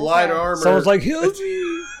only have the light Okay. armor. Someone's like, heal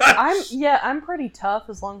me! I'm pretty tough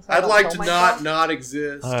as long as I I'd don't like kill to myself. not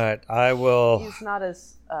exist. All right, I will. He's not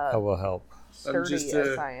as I will help. sturdy just,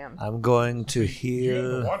 as I am. I'm going to You're in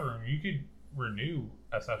the heal. water room. You could renew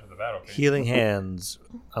us after the battle. can't you? Healing hands.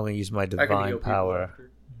 I'm going to use my I can heal divine people power.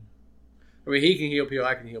 after. I mean, he can heal people.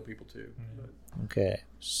 I can heal people too. Okay,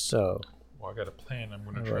 so Well, I got a plan. I'm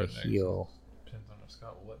going how to do try I it next. heal? Depends on if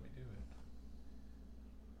Scott will let me do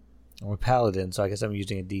it. I'm a paladin, so I guess I'm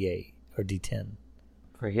using a D8 or D10.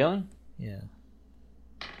 For healing? Yeah.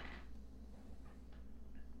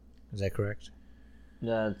 Is that correct?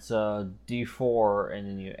 That's D4, and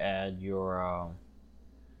then you add your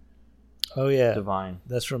Oh yeah, divine,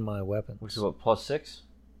 that's from my weapons. which is what, +6?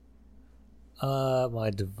 My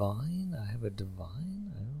divine. I have a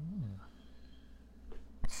divine. I don't know.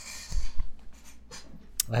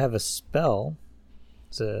 I have a spell.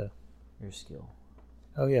 It's a. Your skill.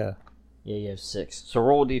 Oh yeah. Yeah, you have 6. So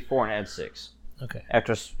roll a D4 and add 6. Okay.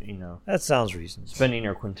 After, That sounds reasonable. spending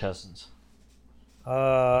your quintessence.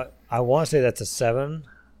 I want to say that's a 7,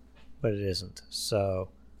 but it isn't. So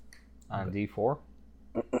On D4?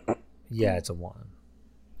 yeah, it's a 1.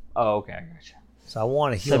 Oh, okay, I gotcha. So I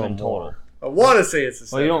want to heal 7 him total. more. I want to say it's a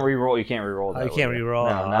 7. Well, you don't re-roll. You can't re-roll that. I can't way. re-roll.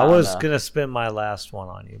 No, I was no. gonna spend my last one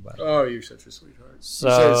on you, but Oh, you're such a sweetheart. So-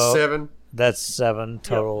 you said 7. that's 7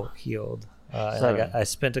 total healed. And 7. I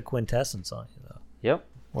spent a quintessence on you though. Yep.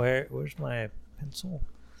 Where's my pencil?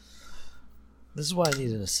 This is why I need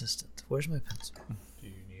an assistant. Where's my pencil? Do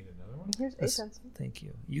you need another one? Here's a That's- pencil. Thank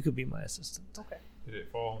you. You could be my assistant. Okay. Did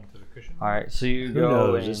it fall into the cushion? All right, so you Who go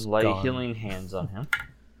knows? and It's lay gone. healing hands on him,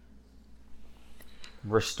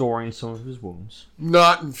 restoring some of his wounds.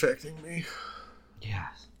 Not infecting me.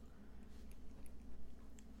 Yes.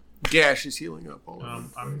 Gash is healing up all over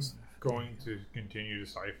the I'm place. going to continue to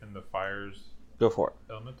siphon the fire's Go for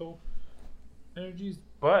it. elemental energies,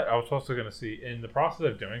 but I was also going to see, in the process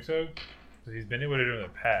of doing so, because he's been able to do it in the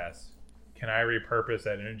past, can I repurpose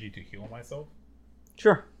that energy to heal myself?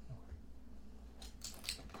 Sure.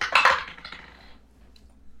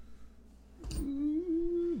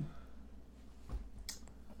 Mm.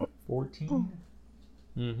 14?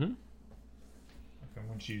 Mm-hmm. If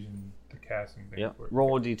I'm just using the casting thing Yep. for it.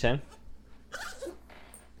 Roll a D10.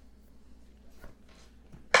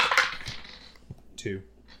 2.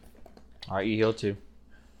 All right, you heal 2.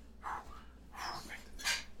 I'm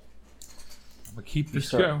going to keep this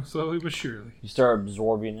start- going slowly but surely. You start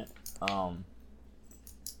absorbing it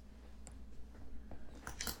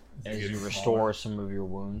as you getting restore some of your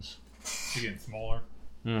wounds. He's getting smaller.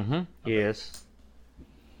 Mm-hmm. Yes.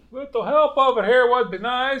 Little help over here would be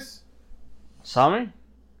nice. Sami,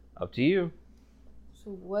 up to you.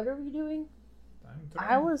 So what are we doing?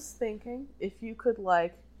 I was thinking if you could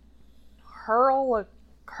like hurl a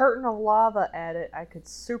curtain of lava at it, I could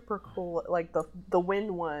super cool it, like the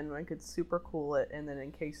wind one. I could super cool it and then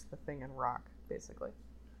encase the thing in rock, basically.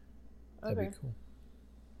 That'd Okay. be cool.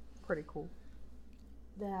 Pretty cool.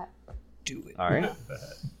 That. Do it. All right.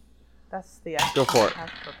 That's the Go for it. I have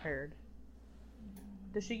prepared.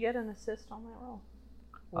 Did she get an assist on that roll?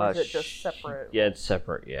 Or is it just separate? Yeah, it's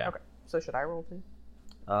separate, yeah. Okay. So should I roll too?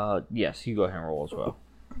 Yes, you go ahead and roll as well.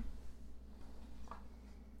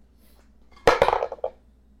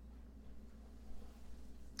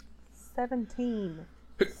 17.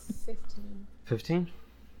 15. 15?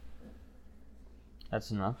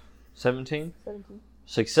 That's enough. 17? 17.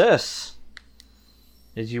 Success!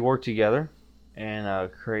 As you work together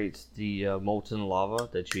and create the molten lava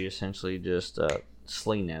that you essentially just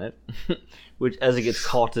sling at it, which as it gets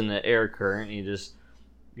caught in the air current, you just,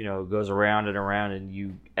 goes around and around and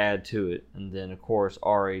you add to it. And then, of course,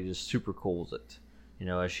 Ari just super cools it,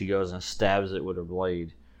 as she goes and stabs it with her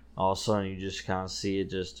blade. All of a sudden, you just kind of see it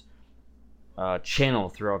just channel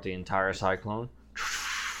throughout the entire cyclone.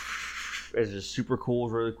 It just super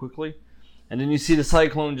cools really quickly. And then you see the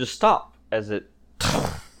cyclone just stop as it...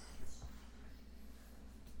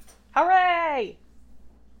 Hooray!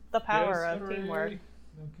 The power of teamwork.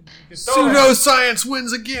 Pseudoscience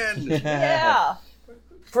wins again! Yeah!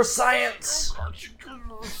 For science!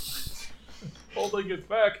 Holding it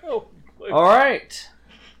back. Help me, please. Alright.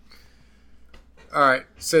 Alright,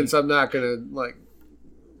 since I'm not going to,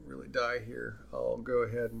 really die here, I'll go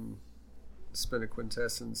ahead and spin a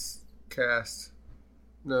quintessence cast.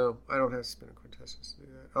 No, I don't have to spin a quintessence to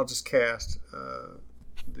do that. I'll just cast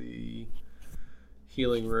the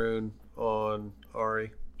healing rune on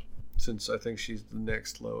Ari, since I think she's the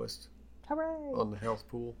next lowest Hooray! on the health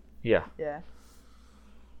pool. Yeah. Yeah.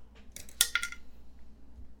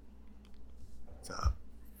 It's a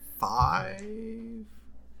 5. You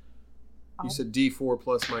said D4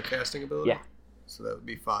 plus my casting ability? Yeah. So that would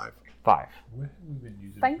be 5. 5. What have we been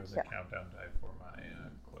using Thank for the you. countdown die for my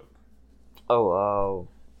cloak? Oh,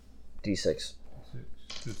 D6.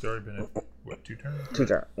 It's already been, 2 turns? 2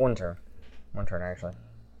 turn. 1 turn. 1 turn, actually.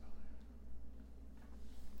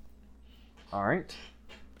 Alright.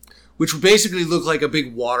 Which would basically look like a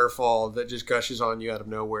big waterfall that just gushes on you out of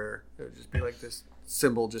nowhere. It would just be like this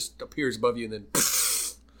symbol just appears above you and then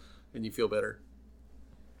and you feel better.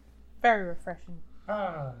 Very refreshing.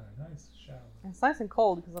 Ah, nice shower. It's nice and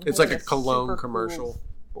cold because It's like a cologne commercial.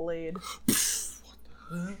 Blade.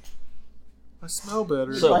 I smell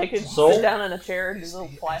better. So- I could Soul? sit down in a chair and do little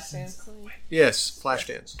flash dance. Yes, flash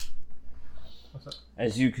dance. What's up?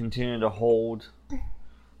 As you continue to hold,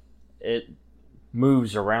 it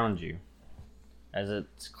moves around you, as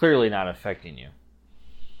it's clearly not affecting you.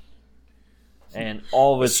 And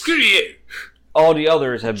all of its, Screw you! all the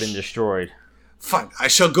others have been destroyed. Fine, I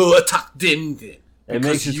shall go attack them then. It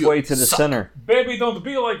makes its you way to the suck. center. Baby, don't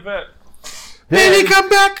be like that. Baby, come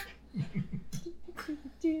back!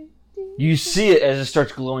 You see it as it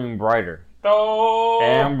starts glowing brighter Oh,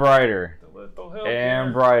 and brighter the little help and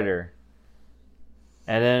here. brighter.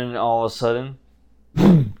 And then all of a sudden,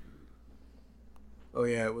 Oh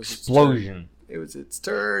yeah, it was explosion. It was its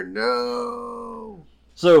turn. No.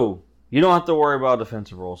 So, you don't have to worry about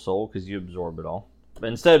defensive roll, Soul, because you absorb it all. But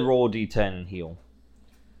instead, roll a d10 and heal.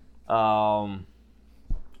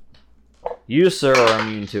 You, sir, are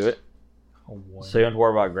immune to it. Oh, boy. So you don't have to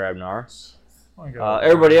worry about Grabnar. Oh, my God.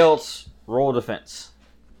 Everybody else, roll defense.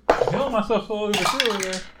 I'm healing myself slowly but surely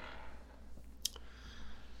there.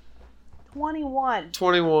 21.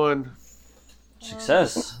 21.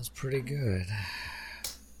 Success. That's pretty good.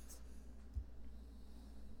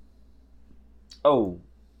 Oh.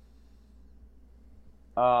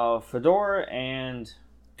 Fedora and...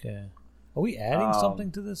 Okay. Are we adding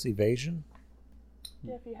something to this evasion?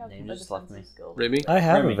 Yeah, if you have Name a just left defensive me. skill. Remy? I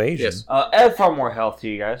have Remy, evasion. yes. add 5 more health to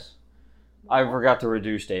you guys. I forgot to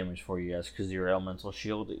reduce damage for you guys because of your elemental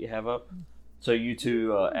shield that you have up. So you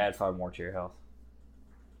two add 5 more to your health.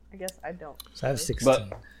 I guess I don't. So I have 16.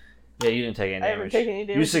 But- Yeah, you didn't take any I damage. haven't taken any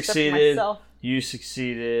damage You except for succeeded. myself. You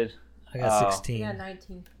succeeded. I got Oh. 16. Yeah,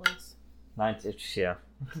 19 points. 19, yeah.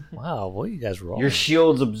 Wow, what you guys roll? Your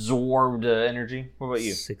shields absorbed energy. What about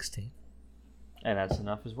you? 16. And that's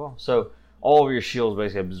enough as well. So all of your shields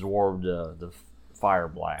basically absorbed the fire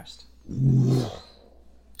blast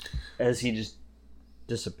as he just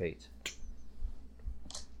dissipates.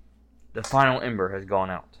 The final ember has gone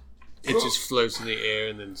out. It just floats in the air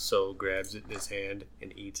and then Soul grabs it in his hand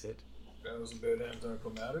and eats it. That was a bit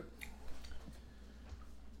anticlimactic.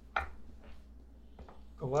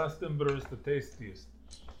 The last ember is the tastiest.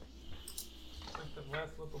 Like the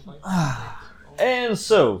last little bite. And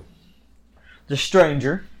so, the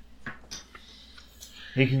stranger,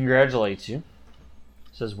 he congratulates you.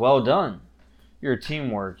 Says, well done. Your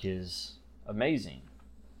teamwork is amazing.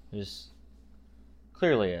 It's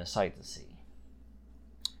clearly a sight to see.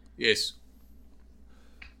 Yes.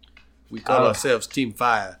 We call ourselves Team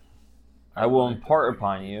Fire. I will impart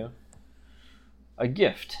upon you a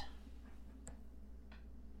gift.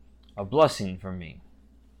 a blessing from me.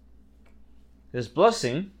 This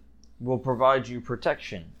blessing will provide you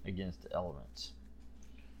protection against the elements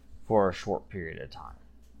for a short period of time.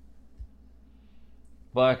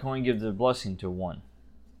 But I can only give the blessing to one.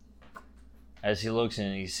 As he looks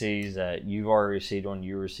and he sees that you've already received one,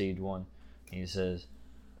 you received one, he says,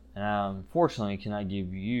 and unfortunately cannot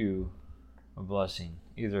give you a blessing,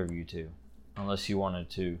 either of you two, unless you wanted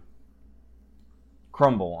to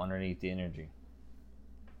crumble underneath the energy.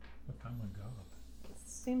 Oh my god.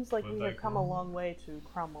 Seems like Would we they have come a crumble? long way to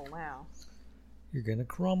crumble now. You're gonna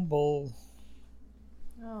crumble.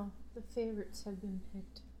 Oh, the favorites have been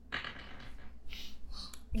picked.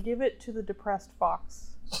 Give it to the depressed fox.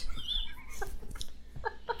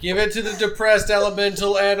 Give it to the depressed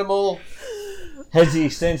elemental animal. As he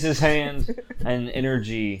extends his hand, and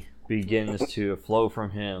energy begins to flow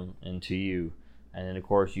from him into you. And then, of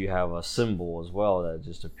course, you have a symbol as well that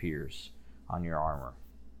just appears on your armor.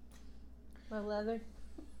 My leather.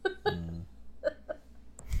 Mm.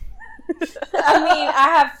 I mean, I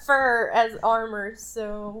have fur as armor,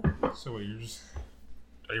 so So wait,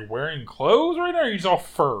 are you wearing clothes right now, or are you just all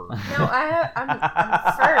fur? no, I'm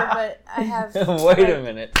fur, but I have. Wait a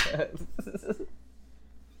minute.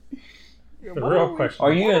 The real question.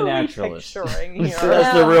 Are you What a are we naturalist? picturing here?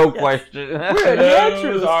 That's the No. real Yes. question. We're a Those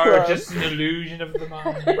naturalist are club. just an illusion of the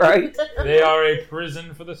mind. Right? They are a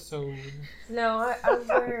prison for the soul. No, I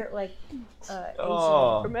wear like Asian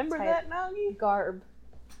Oh. Remember type that, Nagi? garb,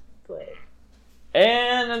 but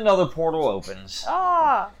And another portal opens.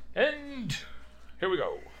 Ah! And here we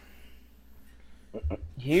go.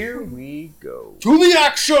 Here we go. To the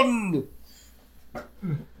action!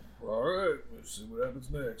 Alright, let's see what happens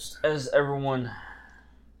next. As everyone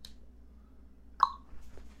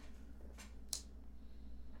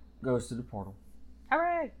goes to the portal.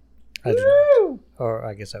 Hooray! I do not. Or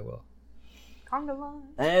I guess I will. Conga line.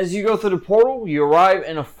 As you go through the portal, you arrive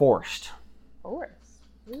in a forest. Forest.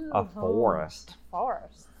 A forest.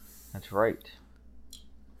 Forest. That's right.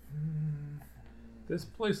 This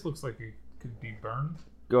place looks like it could be burned.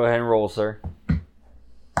 Go ahead and roll, sir.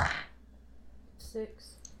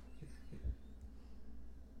 6.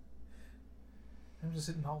 I'm just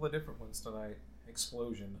hitting all the different ones tonight.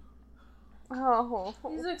 Explosion. Oh.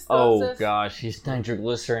 He's Oh explosive. gosh, he's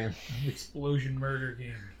nitroglycerin. Explosion murder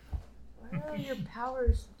game. Wow, your power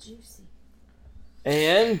is juicy.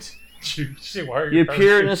 And Juicy. Why are you your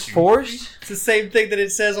appear in powers this so forest. It's the same thing that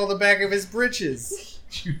it says on the back of his britches.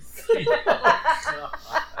 juicy?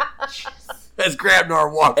 As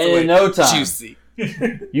Grabnar walks And away. in no time, Juicy.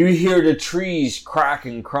 you hear the trees crack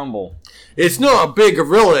and crumble. It's not a big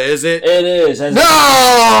gorilla, is it? It is as it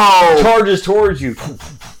No! charges towards you.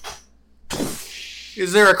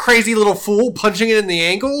 Is there a crazy little fool punching it in the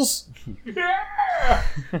ankles? Yeah!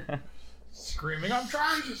 Screaming, I'm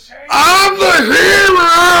trying to save I'm the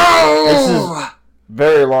hero! This is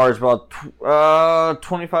very large, about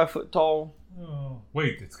 25 foot tall. Oh,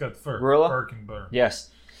 wait, it's got fur. Gorilla? Fur can burn.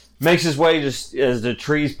 Yes. Makes his way just as the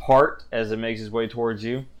trees part, as it makes his way towards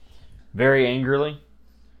you. Very angrily.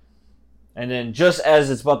 And then just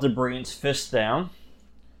as it's about to bring its fist down,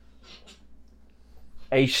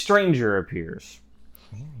 a stranger appears.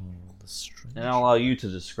 And I'll allow you to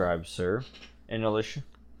describe, sir. And Alicia.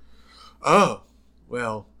 Oh,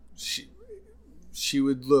 well, she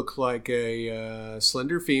would look like a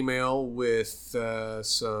slender female with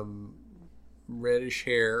some reddish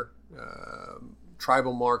hair,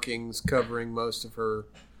 tribal markings covering most of her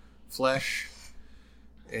flesh,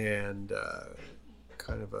 and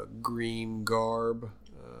kind of a green garb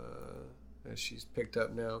as she's picked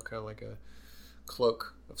up now, kind of like a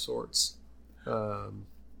cloak of sorts.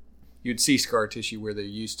 You'd see scar tissue where there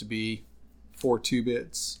used to be 4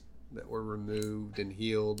 2-bits that were removed and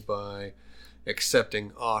healed by accepting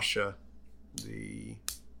Asha, the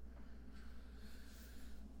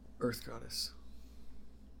earth goddess.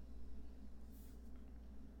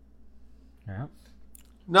 Yeah.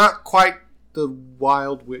 Not quite the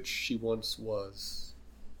wild witch she once was.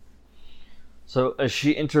 So as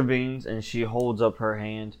she intervenes and she holds up her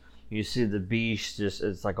hand, you see the beast just,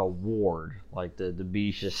 it's like a ward. Like the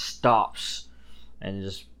beast just stops and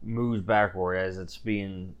just moves backward as it's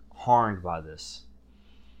being harmed by this.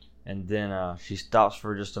 And then she stops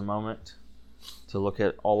for just a moment to look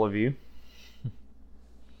at all of you.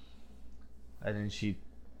 And then she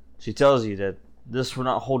tells you that this will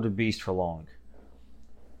not hold the beast for long.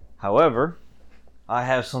 However, I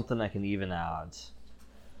have something that can even the odds.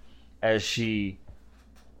 As she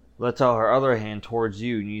lets out her other hand towards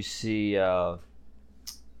you, and you see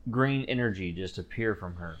green energy just appear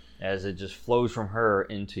from her as it just flows from her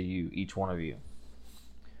into you, each one of you.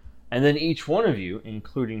 And then each one of you,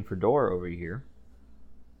 including Fedora over here,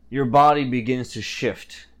 your body begins to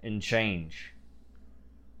shift and change.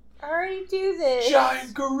 I already do this.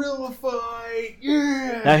 Giant gorilla fight!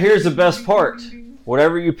 Yeah! Now here's the best part.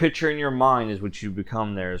 Whatever you picture in your mind is what you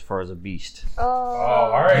become there as far as a beast. Oh,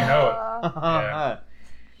 I already know it. Yeah.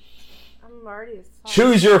 I'm already a fox.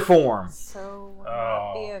 Choose your form. So will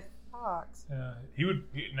not be a fox. Yeah,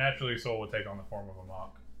 naturally Soul would take on the form of a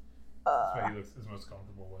mock. That's what he looks is most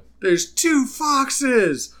comfortable with. There's 2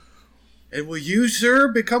 foxes! And will you, sir,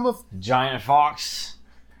 become a... Giant fox.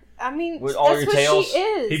 I mean, With all that's your what tails? she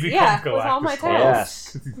is. He becomes Yeah, Galactus with all my Soul. tails.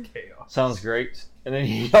 Yes. He's chaos. Sounds great. And then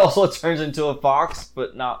he also turns into a fox,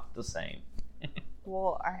 but not the same.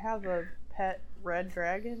 Well, I have a pet red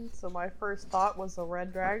dragon, so my first thought was a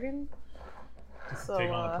red dragon. So,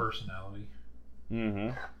 Take on a personality. Mm-hmm.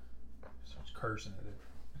 Starts cursing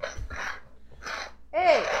at it.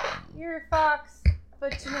 Hey, you're a fox,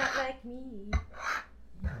 but you're not like me.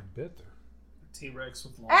 I bet there. T-Rex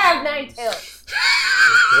with long I have 9 arms. tails.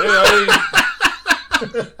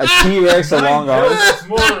 A T-Rex with long arms. There's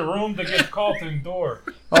more room to get caught indoor.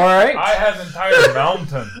 All right. I have entire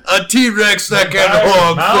mountain. A T-Rex that can Entire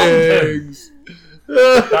hog mountain. things!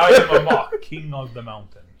 I am a mock, king of the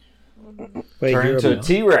mountain. Wait, Turn you're into a about-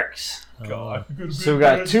 T-Rex. God. So we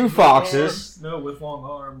got 2 foxes, No, with long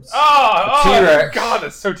arms. Oh, T-Rex. God,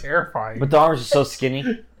 that's so terrifying. but the arms are so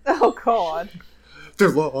skinny. oh god. They're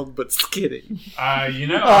long but skinny. I'm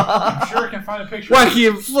sure I can find a picture. Wacky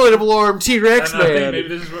inflatable arm T-Rex And I think man. maybe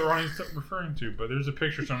this is what Ronnie's referring to, but there's a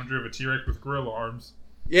picture someone drew of a T-Rex with gorilla arms.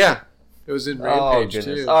 Yeah. It was in Oh, Rampage,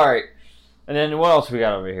 goodness. too. All right. And then what else we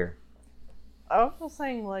got over here? I was just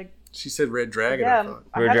saying, like, She said red dragon, I yeah, thought.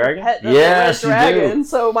 I Red have dragon? a pet that's Yes, a you red do. dragon,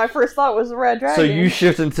 so my first thought was a red dragon. So you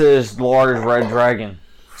shift into this large red dragon.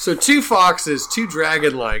 So 2 foxes, 2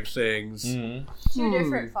 dragon-like things. Mm-hmm. 2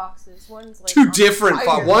 different foxes. One's like 2 on different fire.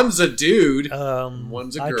 foxes. One's a dude. I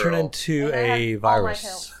One's a turn girl. into And I a have all my virus.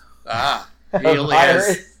 tails. Ah. He only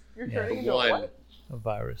has You're Yeah. turning into a one. what? A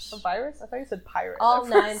virus. A virus? I thought you said pirate. All at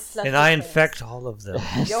 9 first. fluffy And I tails. infect all of them.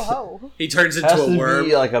 Yo ho. He turns Has into to a worm.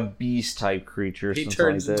 be like a beast type creature. Or He something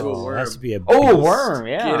turns like into this. a It worm. has to be a beast. Oh, a worm!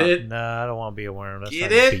 Yeah. Get it? Nah, I don't want to be a worm. That's Get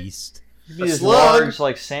not it? a beast. It'd be A this slug. large,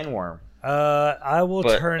 like sandworm. I will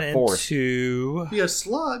But turn a forest. into... Be a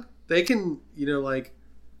slug. They can, like,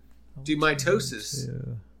 do mitosis.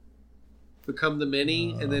 into- Become the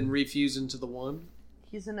many and then refuse into the one.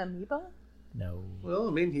 He's an amoeba? No. Well,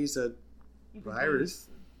 I mean, he's a You could virus.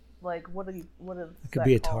 Be, like, what is It could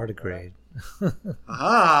be a tardigrade.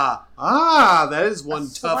 That is one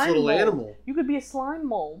tough little animal. You could be a slime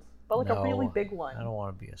mold, but like a really big one. I don't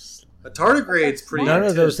want to be a slime. A tardigrade's pretty None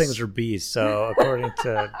of those intense. things are beasts, so according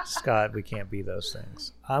to Scott, we can't be those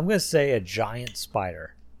things. I'm going to say a giant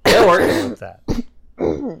spider. That works. With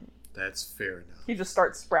that. That's fair enough. He just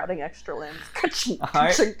starts sprouting extra limbs. All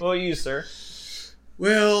right. Well, you, sir.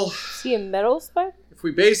 Well, Is he a metal spider? if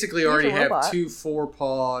we basically already a have robot. 2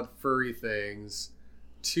 4-pawed furry things,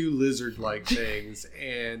 2 lizard-like things,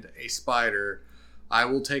 and a spider, I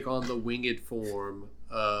will take on the winged form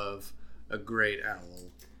of a great owl.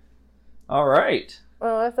 All right.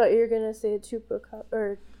 Oh, I thought you were gonna say a chupacabra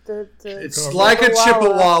or the. It's like a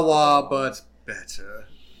Chippewa, but better.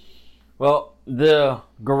 Well, the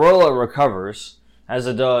gorilla recovers. As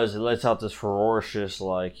it does, it lets out this ferocious,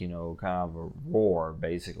 kind of a roar,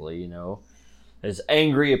 basically, It's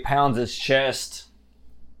angry, it pounds its chest.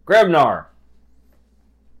 Grebnar.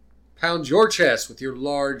 Pound your chest with your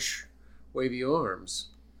large, wavy arms.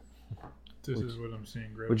 This is what I'm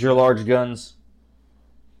seeing, Greg. With your large guns.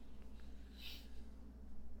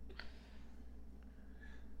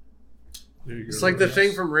 There you go, It's like the Ronnie.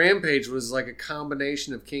 thing from Rampage was like a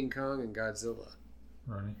combination of King Kong and Godzilla.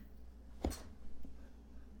 Ronnie.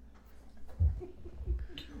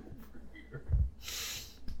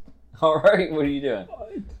 All right, what are you doing?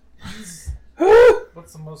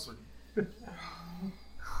 What's the most...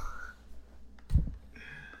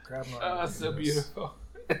 Grab my Oh, that's so beautiful.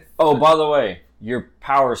 Oh, by the way, your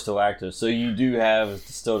power's still active, so you do have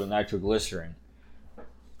still the nitroglycerin.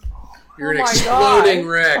 You're Oh an my exploding God.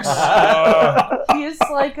 Rex. He is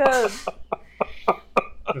like a.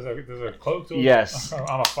 There's a cloak to Yes.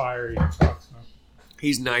 I'm a fiery fox now.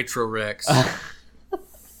 He's Nitro Rex.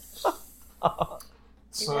 He's like a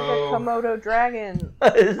So, Komodo dragon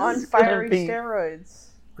This on is gonna fiery be- steroids.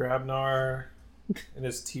 Grabnar and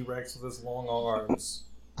his T-Rex with his long arms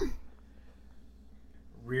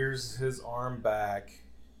rears his arm back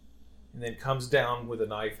and then comes down with a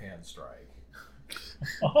knife hand strike.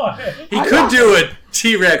 He could do a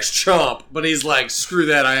T-Rex chomp, but he's like, screw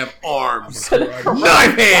that, I have arms.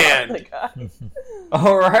 Knife hand!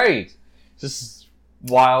 All right. Just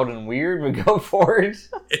wild and weird, but go for it.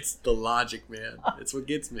 It's the logic, man. It's what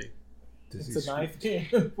gets me. It's a knife game.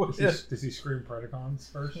 Does he scream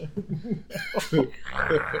Predacons first?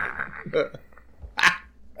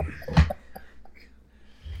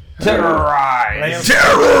 Terrorize!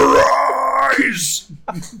 Terrorize!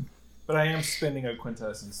 But I am spending a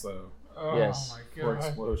quintessence, though, Oh Yes. my for god.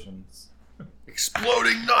 explosions.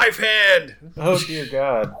 Exploding knife hand! Oh, dear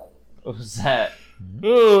God. What was that?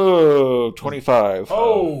 Oh, 25.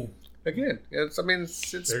 Oh! Again, it's There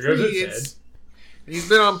pretty, goes its he's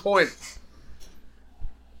been on point.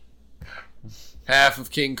 Half of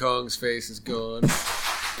King Kong's face is gone.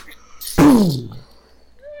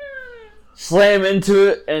 Slam into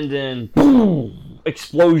it, and then boom!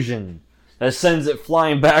 Explosion that sends it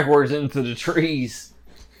flying backwards into the trees.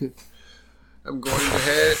 I'm going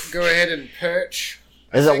to go ahead and perch.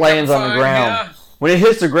 As I it think lands I'm on the fine ground. here. When it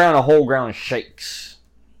hits the ground, the whole ground shakes.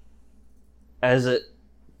 As it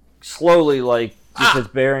slowly, gets its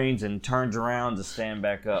bearings and turns around to stand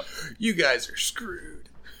back up. You guys are screwed.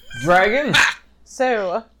 Dragon?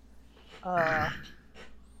 So, Oh,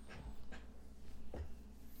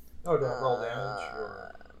 do I roll damage?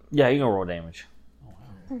 Or... Yeah, you can roll damage.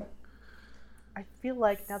 I feel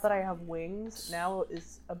like now that I have wings, now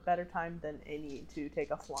is a better time than any to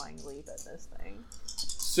take a flying leap at this thing.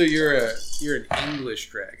 So you're an English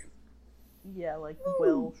dragon. Yeah, like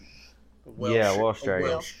Welsh. A Welsh, Yeah, Welsh a dragon.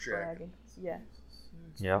 Welsh dragon. Dragon. Yeah.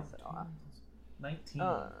 Yep. So, 19.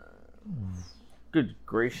 Good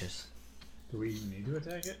gracious. Do we need to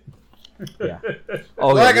attack it? Yeah. Oh,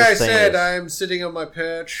 Like yeah, I this thing said, is I'm sitting on my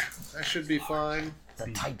perch. I should be fine.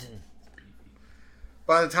 the Titan.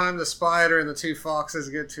 By the time the spider and the two foxes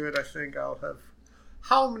get to it, I think I'll have...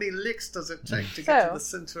 How many licks does it take to get to So- the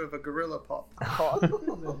center of a gorilla pop?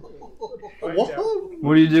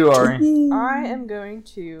 What do you do, Ari? I am going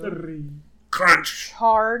to Crunch!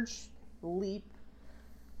 charge, leap,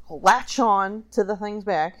 latch on to the thing's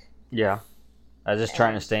back. Yeah. I was just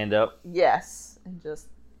trying to stand up. Yes. And just,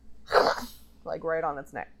 like, right on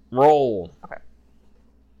its neck. Roll.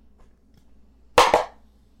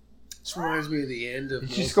 This reminds me of the end of... Did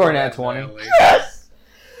you Mortal score an Kombat at 20? Annihilation. Yes!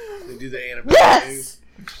 They do the animation. Yes!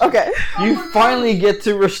 Okay. You finally get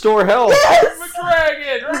to restore health. Yes!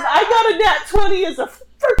 Dragon! I got a nat 20 as a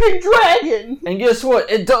freaking dragon! And guess what?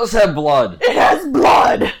 It does have blood. It has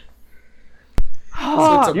blood!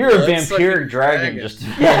 So it's a You're a blood-sucking vampiric dragon just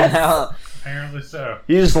Yes. now. Apparently so.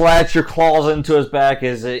 You just latch your claws into his back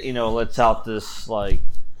as it, lets out this,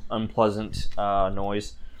 unpleasant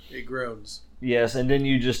noise. It groans. Yes, and then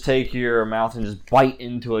you just take your mouth and just bite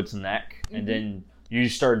into its neck, and then you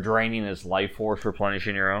start draining its life force,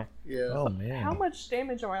 replenishing your own. Yeah. Oh, man. How much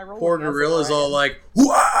damage am I rolling? Poor as a gorilla's dragon? all like,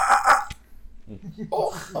 "Wah!"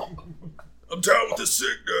 I'm down with the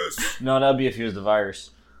sickness. No, that'd be if he was the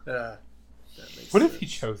virus. That makes What sense. if he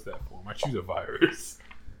chose that form? I choose a virus.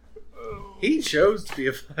 He chose to be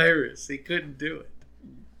a virus. He couldn't do it.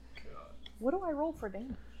 What do I roll for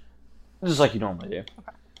damage? Just like you normally do.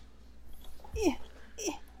 Get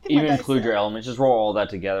my Even dice include out. your elements. Just roll all that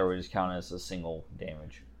together. We just count it as a single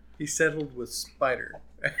damage. He settled with spider.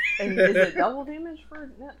 And is it double damage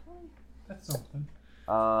for net 20? That's something.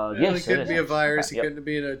 He Yes, it couldn't is. be a virus. He Yep. couldn't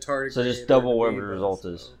be in a tardigrade. So just or double an whatever the amoeba, result so-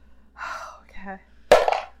 is. Okay.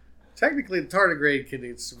 Technically, the tardigrade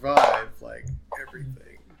can survive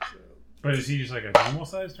everything. So. But is he just like a normal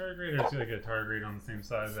sized tardigrade, or is he like a tardigrade on the same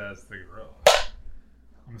size as the gorilla?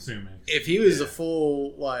 I'm assuming. If he was a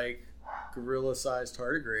full gorilla-sized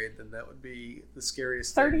tardigrade, then that would be the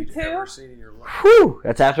scariest thing you've 32? ever seen in your life. Whew!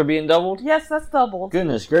 That's after being doubled? Yes, that's doubled.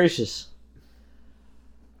 Goodness gracious.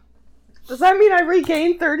 Does that mean I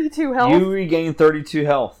regain 32 health? You regain 32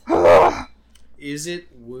 health. Is it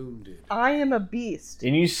wounded? I am a beast.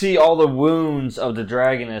 And you see all the wounds of the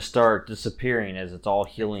dragon start disappearing as it's all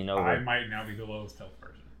healing I over. might now be the lowest health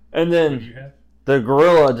person. And What do then you have? the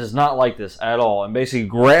gorilla does not like this at all and basically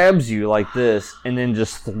grabs you like this and then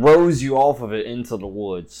just throws you off of it into the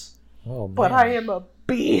woods. Oh, man. But I am a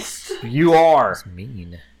beast. You are That's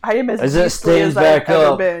mean. I am as As it beastly stands as I've back ever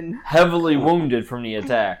up, been. heavily wounded from the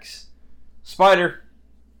attacks. Spider.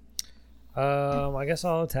 I guess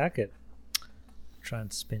I'll attack it. Try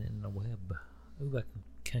and spin it in a web. Ooh,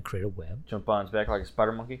 can I create a web? Jump on its back like a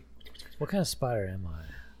spider monkey. What kind of spider am I?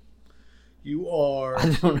 You are. I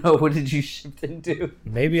don't know. What did you shift into?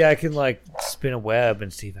 Maybe I can spin a web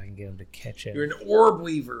and see if I can get him to catch it. You're an orb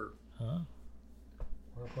weaver. Huh?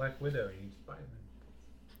 Or a Black Widow. You Spider-Man.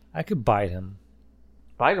 I could bite him.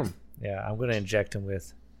 Bite him. Yeah, I'm gonna inject him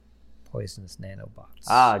with poisonous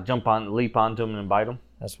nanobots. Leap onto him and bite him.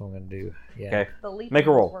 That's what I'm gonna do. Yeah. Okay. The leap Make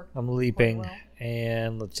a roll. worked I'm leaping, quite well.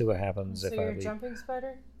 and let's see what happens So if I you're a leap. jumping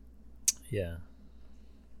spider? Yeah.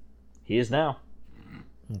 He is now.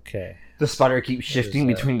 Okay. The spider keeps shifting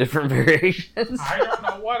between different variations. I don't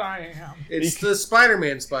know what I am. It's the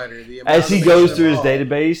Spider-Man spider. The As he amalgamation goes of through his all.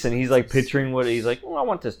 database and he's like picturing what he's like, oh, I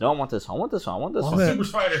want this. No, I want this. I want this. I want this I'm one. gonna- Super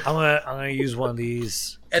spider. I'm gonna use one of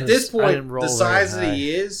these. At this 'cause I didn't point, roll the very size that high.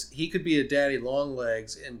 he is, he could be a daddy long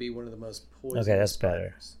legs and be one of the most poisonous. Okay, that's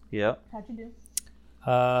better. spiders. Yeah. How'd you do?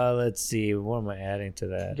 Let's see. What am I adding to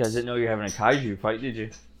that? You guys didn't know you were having a kaiju fight, did you?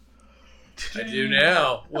 I do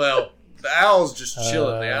now. Well, the owl's just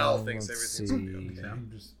chilling. The owl thinks let's everything's see. okay. I'm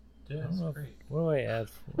just. Yeah, I don't it's know if- great. what do I add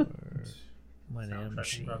for my Soundtrack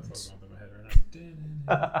nanomachines? that's going through my head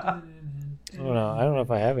right now. I don't know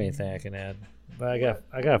if I have anything I can add, but I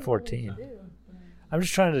got a 14. I'm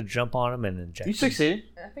just trying to jump on him and inject. You him. succeeded.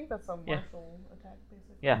 I think that's a Yeah. martial attack,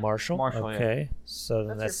 basically. Yeah. Marshall. Marshall, yeah. Okay, so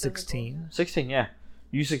then That's that's your physical 16. 16, yeah.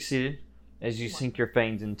 You succeeded as you sink your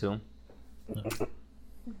fangs into him.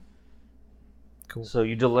 Cool. So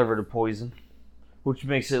you deliver the poison, which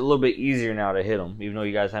makes it a little bit easier now to hit him, even though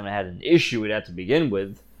you guys haven't had an issue with that to begin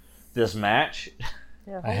with this match.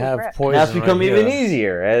 Yeah, I holy have crap. poison. Now it's become right even here.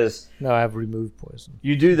 easier as No, I have removed poison.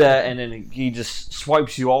 you do that, and then he just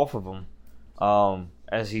swipes you off of him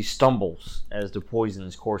as he stumbles as the poison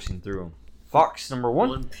is coursing through him. Fox number one.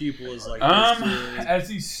 One pupil is like As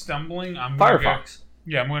he's stumbling, I'm gonna go, Firefox.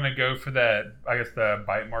 Yeah, I'm gonna go for that. I guess the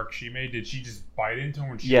bite mark she made. Did she just bite into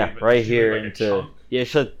him? Or she Yeah, leave it- right she here leave, like, a into chunk yeah,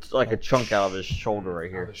 shut like a chunk out of his shoulder right out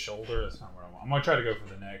of here. the shoulder. That's not what I want. I'm gonna try to go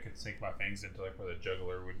for the neck and sink my fangs into like where the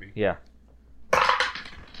jugular would be. Yeah.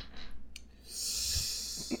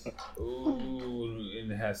 Ooh,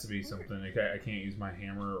 and it has to be something. I can't use my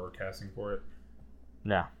hammer or casting for it.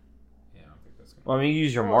 No. Yeah, I don't think that's gonna. Well, I mean, you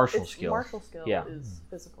use your Well, martial it's- skill. Martial skill Yeah. is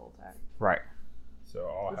physical attack, Right. So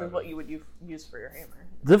I'll which have is what you would use for your hammer.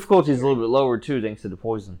 Difficulty is a little bit lower too, thanks to the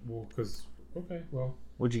poison. Well, because okay, well.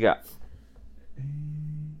 What'd you got?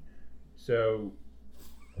 So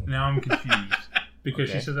now I'm confused because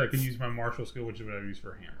Okay. she says I can use my martial skill, which is what I use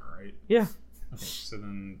for a hammer, right? Yeah. Okay, so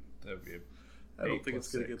then that would be a I don't 8 think plus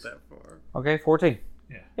it's going to 6. get that far. Okay, 14.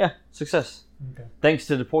 Yeah. Yeah, success. Okay. Thanks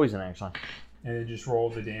to the poison, actually. And then just roll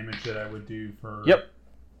the damage that I would do for. Yep.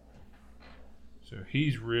 So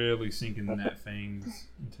he's really sinking the net fangs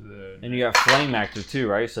into the. And you got flame active too,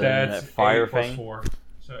 right? So then That's that fire 8 plus fang. 4.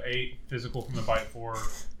 So 8 physical from the bite, 4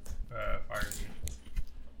 fire.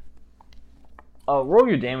 Roll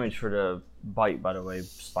your damage for the bite, by the way,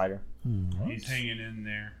 spider. He's hanging in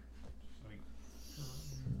there.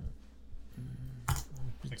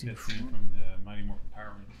 Like that scene from the Mighty Morphin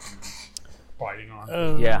Power Rangers, biting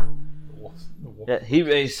on Yeah. the wolf. Yeah, he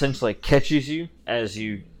essentially catches you as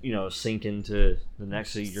you sink into the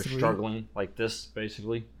next. So you're 3. struggling like this,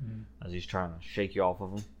 basically, as he's trying to shake you off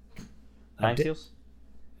of him. Nine did- Tails?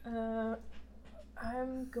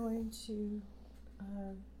 I'm going to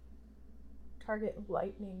target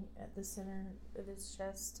lightning at the center of his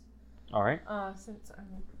chest. All right. Since I'm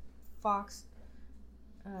a fox,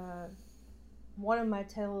 one of my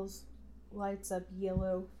tails lights up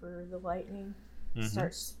yellow for the lightning,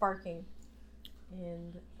 starts sparking,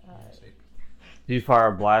 and Do you fire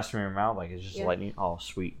a blast from your mouth like it's just Yeah. lightning? Oh,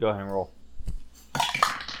 sweet. Go ahead and roll.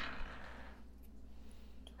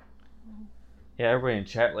 Yeah, everybody in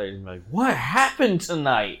chat later is like, "What happened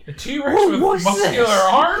tonight?" A T-Rex What with was muscular this?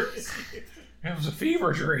 arms? It was a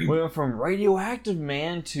fever dream. We went from radioactive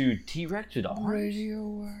man to T-Rex to the arms.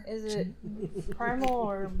 is it primal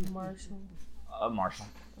or martial? Marshall.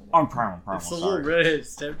 I'm primal. It's a Sorry. little redheaded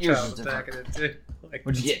Yours stepchild is attacking it too. Like,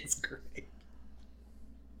 What'd you get? It's great.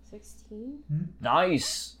 16?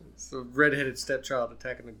 Nice. It's a redheaded stepchild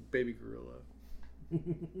attacking a baby gorilla.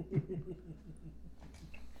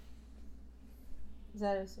 Is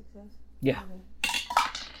that a success? Yeah. Okay.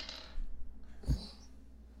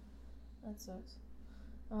 That sucks.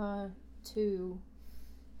 2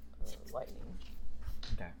 lightning.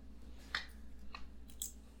 Okay.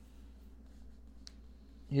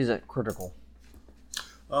 He's at critical.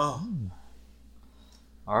 Oh,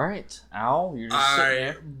 All right, Owl, you're just sitting I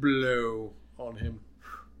there. blow on him.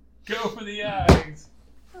 Go for the eyes.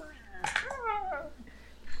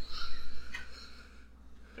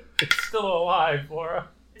 It's still alive, Laura.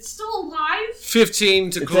 It's still alive?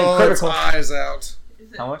 15 to It's claw in its critical. eyes out.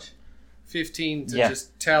 Is it? How much? 15 to Yeah.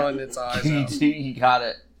 just talon its eyes out. You got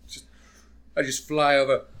it. I just fly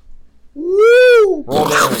over. Woo! Roll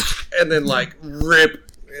damage. And then like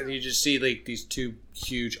rip, and you just see like these two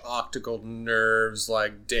huge optical nerves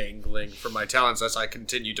like dangling from my talons as I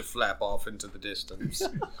continue to flap off into the distance.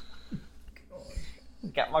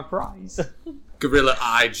 Got my prize. Gorilla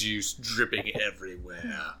eye juice dripping everywhere.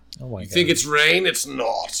 Oh my You god. think it's rain? It's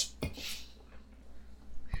not.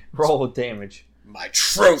 Roll damage. My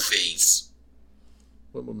trophies.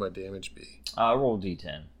 What would my damage be? Roll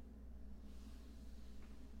d10.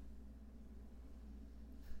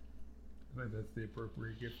 I think that's the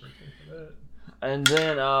appropriate gift right there for that. And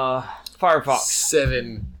then, Firefox.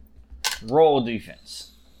 7. Roll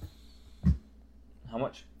defense. How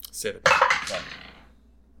much? 7. 7.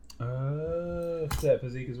 Is that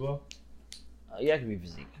physique as well? Yeah, it can be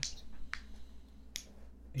physique.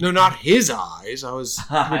 No, not his eyes. I was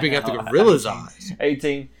ripping at the gorilla's eyes.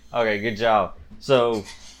 18. Okay, good job. So,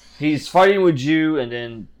 he's fighting with you and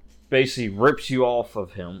then basically rips you off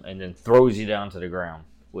of him and then throws you down to the ground,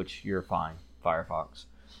 which you're fine, Firefox.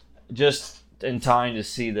 Just in time to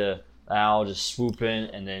see the owl just swoop in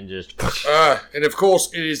and then just... And of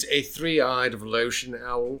course, it is a 3-eyed lotion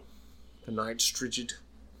owl. The night strigid.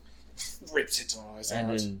 Rips its eyes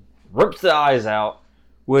and out. then rips the eyes out,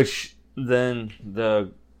 which then the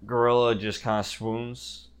gorilla just kind of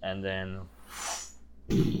swoons and then...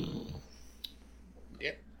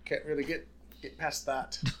 Yep, can't really get past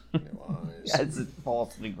that. No eyes. as it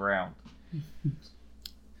falls to the ground.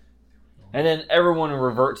 And then everyone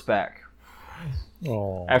reverts back.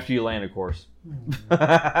 Oh. After you land, of course.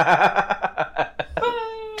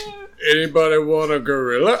 Anybody want a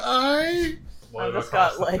gorilla eye? I Blood just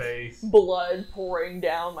across got the like face. blood pouring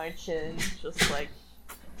down my chin, just like.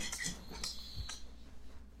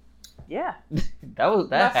 Yeah. that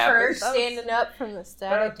My happened. fur standing up from the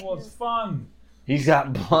static. That was fun. He's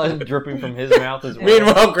got blood dripping from his mouth as well.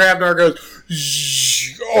 Meanwhile, Grabnar goes,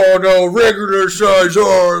 "Shh, oh no, regular size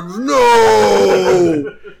arms,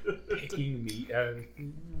 no!" Picking me out.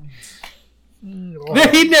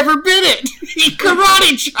 He never bit it. He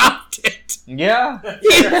karate chopped it. Yeah.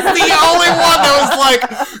 He's the only one that was like,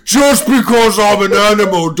 just because I'm an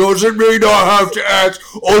animal doesn't mean I have to act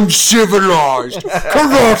uncivilized.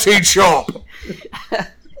 Karate chop.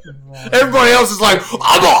 Everybody else is like,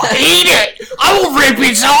 I'm gonna eat it. I will rip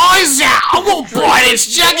its eyes out. I'm gonna bite its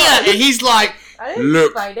jugular. And he's like, I didn't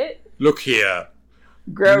look, fight it. look here.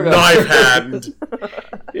 Grab it. Knife hand.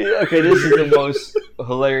 Okay, this is the most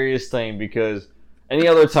hilarious thing because any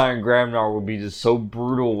other time Grabnar would be just so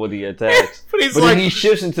brutal with the attacks. But he's then like, he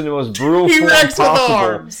shifts into the most brutal form T-Rex with possible.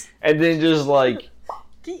 arms. And then just like,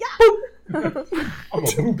 I'm gonna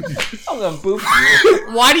boop you.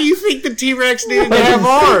 Why do you think the T-Rex needed to have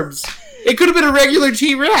arms? It could have been a regular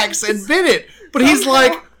T-Rex and bit it. But he's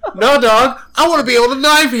like, no, dog, I want to be able to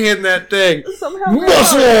knife hand that thing. Somehow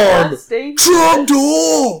Muscle arm! Stay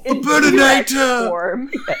Trogdor! in T-Rex Abedinator! form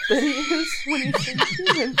than he is when he's in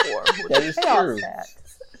human form with That the is chaos true. hat.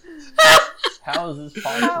 How is this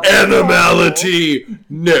possible? Animality!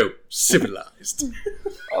 No, civilized.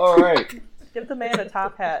 Alright. Give the man a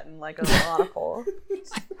top hat and like a monocle.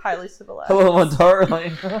 Highly civilized. Hello, my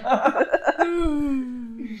darling.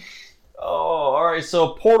 Oh, alright,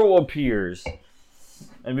 so a portal appears.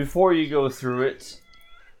 And before you go through it,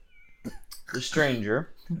 the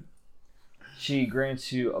stranger, she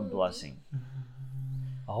grants you a blessing.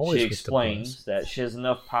 Always She get the explains that she has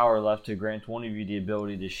enough power left to grant one of you the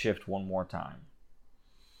ability to shift one more time.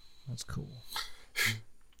 That's cool.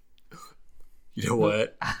 You know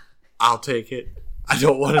what? I'll take it. I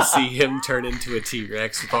don't want to see him turn into a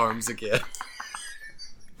T-Rex with arms again.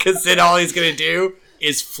 Because then all he's going to do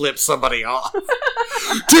is flip somebody off.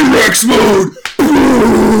 T-Rex mode!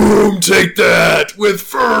 Boom! Take that with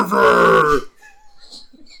fervor!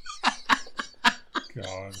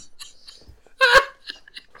 God.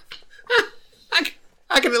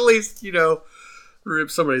 I can at least, rip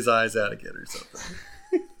somebody's eyes out again or something.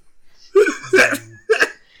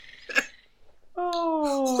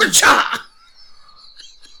 Oh.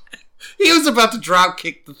 He was about to drop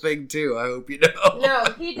kick the thing too, I hope you know. No,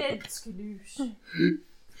 he did skadoosh.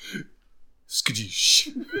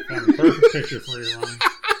 Skadoosh. Found a perfect picture for you, Ryan.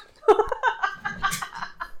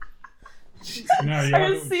 No, you I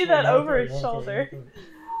can see that over his okay. shoulder.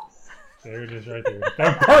 There it is right there.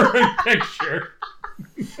 That perfect picture.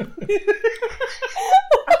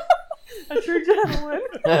 A true gentleman.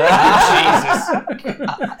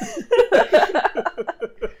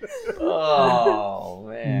 Oh,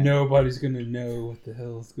 man. Nobody's gonna know what the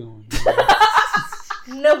hell's going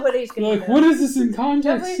on. Nobody's gonna Like, know. what is this in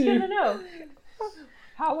context Nobody's to? gonna know.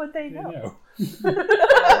 How would they They know? know.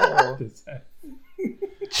 Oh.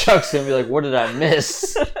 Chuck's gonna be like, what did I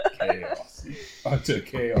miss? Chaos. Utter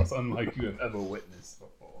chaos, unlike you have ever witnessed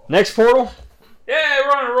before. Next portal. Yeah,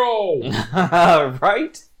 we're on a roll.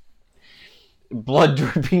 Right? Blood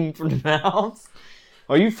dripping from the mouth.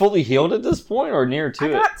 Are you fully healed at this point or near to I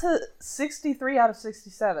it? got to 63 out of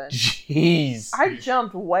 67. Jeez. I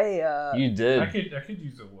jumped way up. You did. I could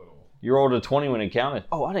use a little. You rolled a 20 when it counted.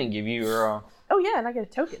 Oh, I didn't give you your... Oh yeah, and I get a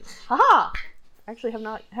token. Haha! Actually have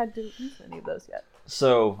not had to use any of those yet.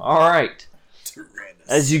 So, alright.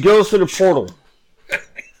 As you go through the portal...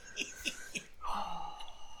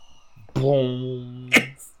 Boom.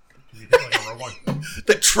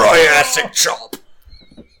 The Triassic chop.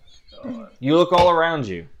 You look all around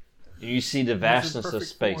you. And you see the vastness of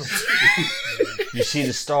space. You see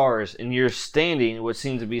the stars. And you're standing in what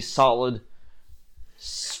seems to be solid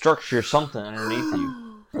structure, something underneath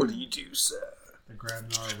you. What do you do, sir? The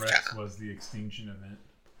Grabnar Rex was the extinction event.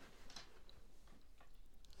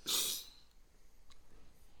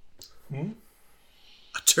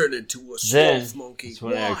 I turn into a Then, sloth monkey. that's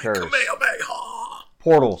when it occurs. Kamehameha.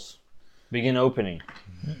 Portals begin opening.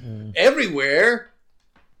 Everywhere.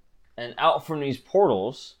 And out from these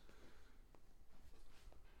portals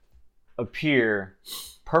appear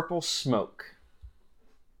purple smoke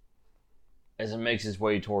as it makes its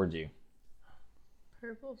way towards you.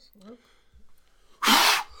 Purple smoke.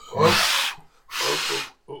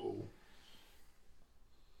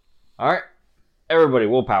 Alright. Everybody,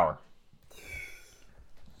 willpower.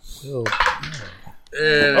 Oh,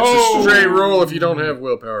 And it's a straight roll if you don't have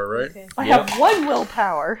willpower, right? Okay. I Yep. have 1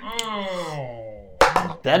 willpower. Oh.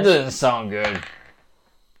 That doesn't sound good.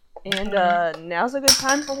 And now's a good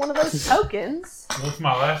time for one of those tokens. What's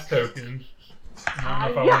my last token? I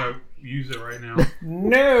don't know if I want to use it right now.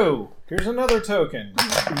 No! Here's another token.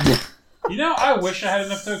 You know, I wish I had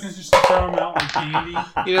enough tokens just to throw them out like candy.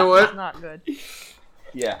 You know what? Not good.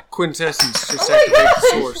 Yeah. Quintessence just Oh my activate the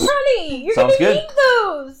gosh, source. Sonny! You're Sounds gonna good. need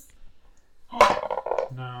those!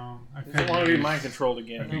 No, I I don't couldn't want to be use- mind controlled I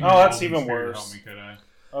again. couldn't Oh, use that's Golden even Spirit to worse. help me, could I?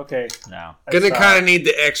 Okay. No. Gonna That's, kind of need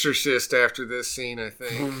the Exorcist after this scene, I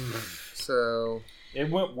think. So It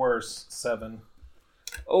went worse. 7.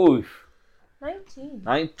 Oh, 19.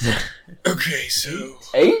 19. okay, so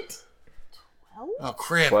 8? oh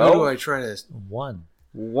crap! 12? Who do I try to? 1.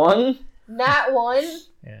 1? Nat 1.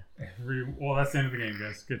 Well, that's the end of the game,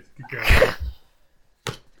 guys. Good go.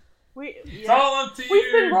 It's all up to We've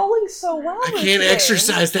you. been rolling so well. I this can't game.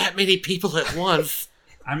 exercise that many people at once.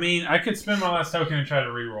 I mean, I could spend my last token and try to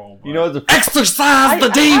reroll. But You know, the Exorcise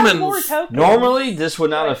the I have more demons. tokens. normally this would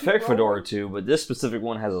not Like, affect keep Fedora 2, but this specific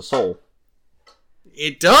one has a soul.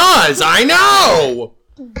 It does. I know.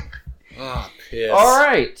 Ah, piss.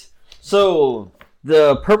 Alright. So,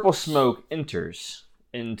 the purple smoke enters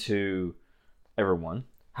into everyone.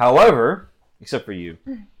 However, except for you,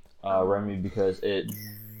 Remy, because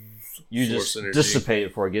you Force just energy. dissipate it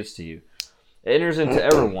before it gets to you. It enters into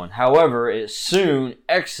everyone. However, it soon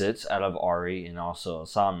exits out of Ari and also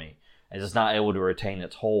Asami, as it's not able to retain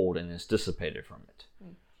its hold and is dissipated from it.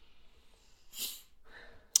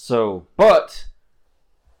 So, but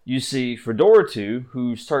you see Fedora 2,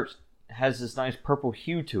 who has this nice purple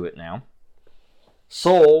hue to it now.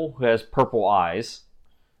 Soul, who has purple eyes,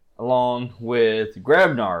 along with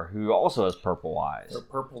Grabnar, who also has purple eyes. They're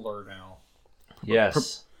purpler now.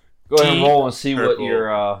 Yes. Go ahead and roll and see what Purple.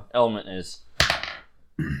 your element is.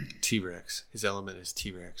 T-Rex. His element is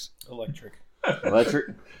T-Rex. Electric. Electric.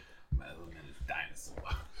 my element is dinosaur.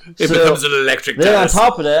 It So, becomes an electric Then on dinosaur.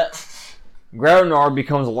 top of that, Grabnar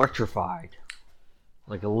becomes electrified.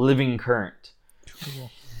 Like a living current.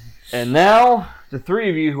 And now, the 3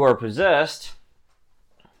 of you who are possessed,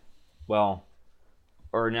 well,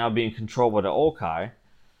 are now being controlled by the Olkai,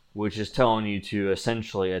 which is telling you to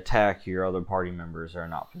essentially attack your other party members that are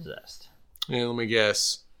not possessed. Yeah, let me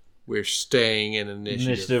guess. We're staying in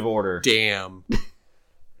initiative. order. Damn.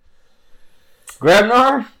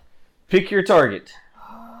 Grabnar, pick your target.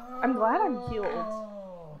 I'm glad I'm healed.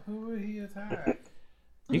 Oh, who would he attack?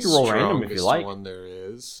 You can roll random if you Strongest like. one there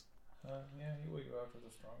is. Yeah, he would go after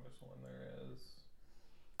the strongest one there is.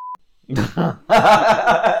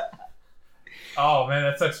 Oh man,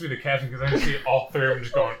 that sucks to be the captain because I can see all 3 of them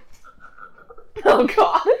just going. Oh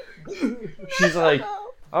god. She's like,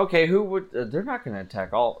 okay, who would... they're not going to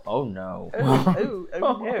attack all... Oh, no. Oh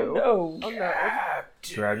no. no. Oh no.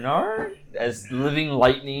 Grabnar, as living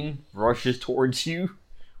lightning rushes towards you.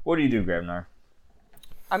 What do you do, Grabnar?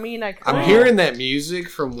 I mean, I could. I'm hearing that music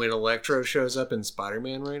from when Electro shows up in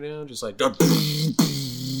Spider-Man right now. Just like...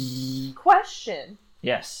 Question.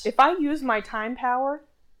 Yes. If I use my time power,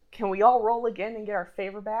 can we all roll again and get our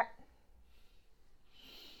favor back?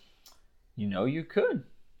 You know you could.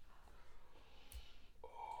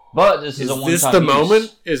 But this is a one-time Is this the use.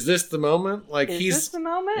 moment? Is this the moment? Like Is this the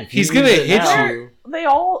moment? If he's you gonna use it hit now- you.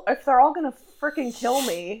 If they're all gonna freaking kill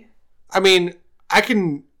me. I mean, I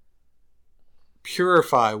can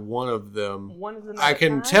purify one of them. One is I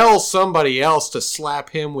can tell somebody else to slap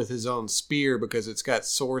him with his own spear because it's got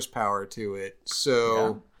source power to it.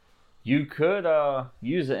 So You could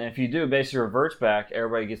use it, and if you do, it basically reverts back.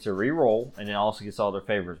 Everybody gets a re-roll, and then also gets all their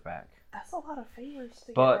favors back. That's a lot of favors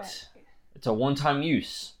to But get. it's a one-time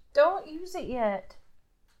use. Don't use it yet.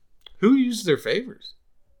 who used their favors?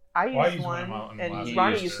 I Well, I used used one, one on the and last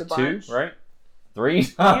Ronnie one. used a 2, bunch. right?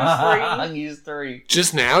 3? I used 3.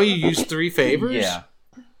 Just now you used 3 favors? Yeah.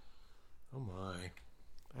 Oh my.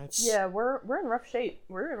 That's Yeah, we're in rough shape.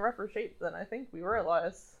 We're in rougher shape than I think we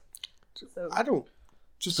realized. So I don't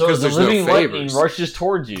just So because the there's living no lightning favors. rushes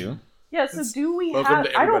towards you. yeah. So do we welcome have?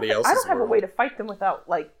 to I don't. everybody I else's don't have a world. way to fight them without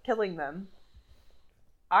like killing them.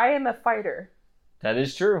 I am a fighter, That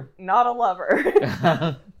is true. not a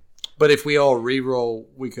lover. But if we all re-roll,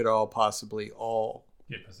 we could all possibly all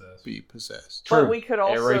Get possessed. be possessed. True. But we could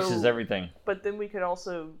also It erases everything. But then we could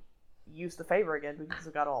also use the favor again because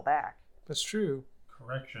we got all back. That's true.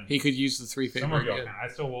 Correction. He could use the 3 Some favor of y'all again. can. I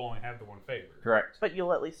still will only have the one favor. Correct. But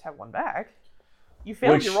you'll at least have one back. You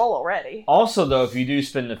failed Which- your roll already. Also, though, if you do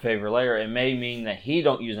spend the favor later, it may mean that he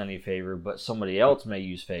don't use any favor, but somebody else may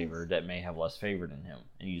use favor that may have less favor than him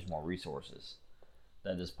and use more resources.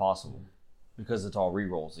 That is possible because it's all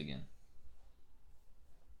re-rolls again.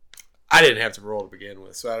 I didn't have to roll to begin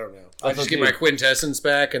with, so I don't know. I That's just okay. get my quintessence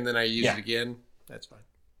back and then I use Yeah. it again. That's fine.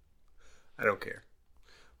 I don't care.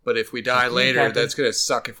 But if we die Captain, later, Captain. that's gonna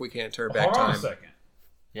suck if we can't turn back Hold on a time. second.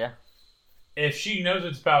 Yeah. If she knows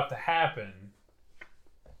it's about to happen,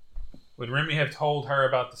 would Remy have told her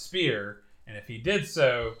about the spear? And if he did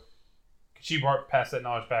so, could she pass that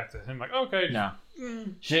knowledge back to him? Like, okay, No.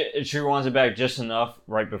 She wants it back just enough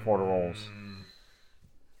right before the rolls.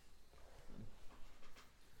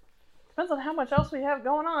 Depends on how much else we have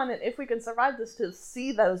going on and if we can survive this to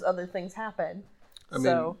see those other things happen. I mean,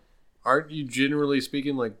 So aren't you generally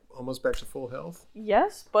speaking like almost back to full health?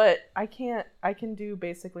 yes, but I can do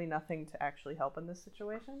basically nothing to actually help in this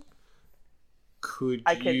situation. Could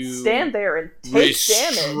I could you stand there and take damage.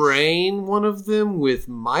 restrain one of them with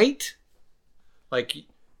might? Like,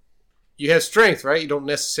 you have strength, right? You don't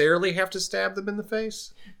necessarily have to stab them in the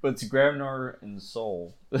face. But it's Grabnar and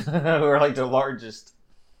Soul. We're like the largest.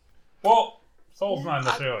 Well, Soul's not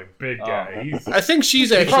necessarily a big guy. He's I think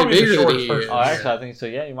she's actually probably the bigger than shortest he person. is. Oh, actually, I think so.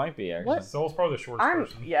 Yeah, you might be, actually. What? Soul's probably the shortest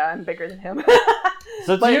person. I'm bigger than him.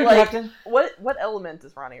 So it's But, you, like, Captain. What element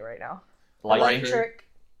is Ronnie right now? Lightning. Electric.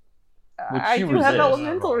 Which I you do have resist.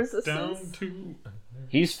 elemental Down resistance. to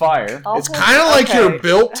He's fire. It's kind of like you're Okay.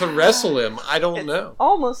 built to wrestle him. I don't It's know.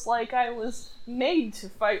 almost like I was made to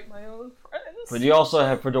fight my own friends. But you also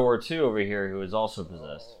have Fedora 2 over here who is also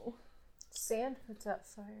possessed. Sand puts out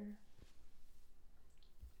fire.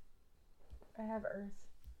 I have earth.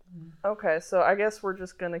 Okay, so I guess we're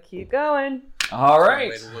just gonna keep going. All right.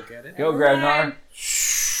 Way to look at it. Go, Grabnar.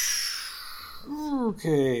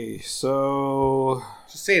 Okay, so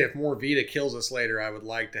Just saying, if more Vita kills us later, I would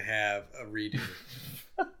like to have a redo.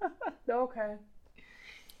 Okay.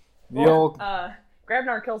 the old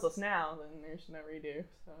Grabnar kills us now, then there's no redo.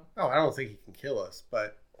 So, Oh, I don't think he can kill us,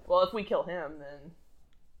 but well, if we kill him, then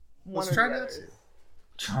one let's or try the not others.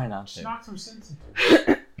 to. Try not to. knock some sense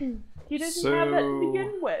into it. He didn't have that to So-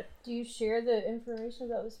 begin with. Do you share the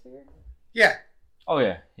information about the spear? Yeah, Oh,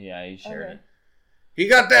 yeah. Yeah, you shared Okay. it. he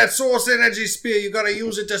got that source energy spear. You gotta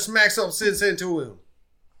use it to smack some sense into him.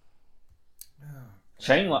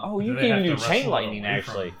 Chain light. Oh, you Do can they even have do to chain wrestle lightning, away from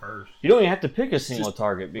actually. him first? You don't even have to pick a single Just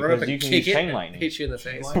target Run up because and you can kick use it chain and lightning. hit you in the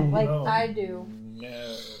face. Like No. I do.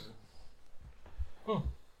 No. Oh,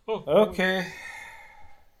 Okay.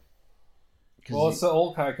 'Cause Well, you- it's the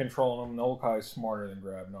old guy controlling him, and the old guy's smarter than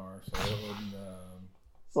Grabnar, so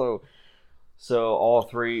it wouldn't. So all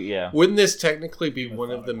three, yeah. Wouldn't this technically be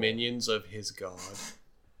one of the minions of his god?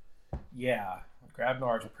 Yeah,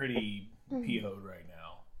 Grabnar's pretty PO'd right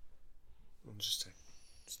now. I'm just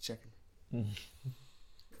checking.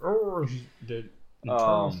 Oh, the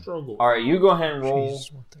internal struggle. All right, you go ahead and roll.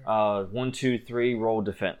 1, 2, 3. Roll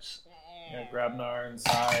defense. Yeah, Grabnar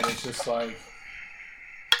inside. It's just like,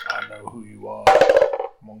 I know who you are.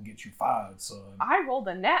 I'm gonna get you fired, son. I rolled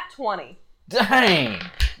a nat 20. Dang!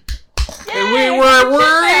 And we were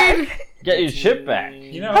worried. Get your chip back.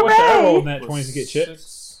 You know, I wish I Hooray! rolled that 20 to get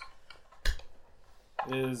chips.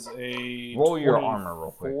 Is a Roll your armor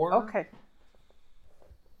real quick. 24. Okay.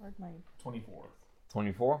 Where'd my... 24.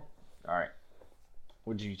 24. All right.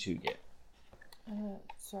 What did you two get?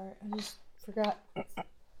 Sorry, I just forgot.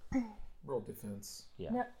 Roll defense. Yeah.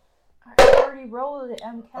 Yep. I already rolled it.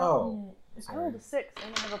 I'm counting Oh. it. I rolled a 6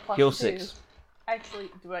 and I have a plus Heal 2. 6. Actually,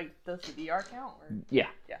 does the DR count? Or? Yeah.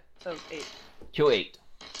 Yeah, so 8. Kill 8.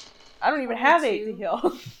 I don't even have 8 to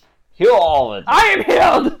heal. Heal all of it. I am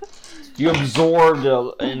healed! You absorb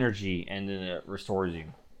the energy and then it restores you.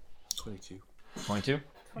 22. 22?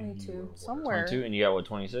 22. Somewhere 22, and you got what,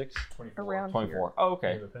 26? 24. around 24. Oh, You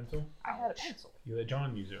okay. have a pencil? I had a pencil. You let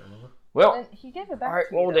John use it, remember? Well, And he gave it back alright,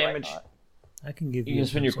 to me. roll though, I damage. thought. I can give you. You can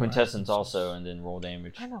spend your some quintessence items. also and then roll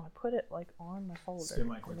damage. I know, I put it like on my folder. Spend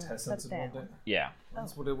my and then quintessence set in it one down. day. Yeah.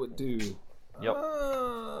 That's what it would do. Yep.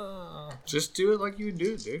 Just do it like you would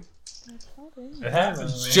do it, dude. It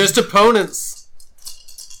happens, It's man. just opponents.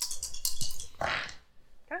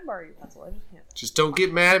 Can I borrow your pencil? I just can't. Just don't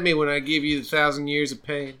get mad at me when I give you the 1,000 years of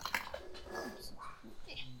pain.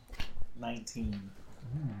 19.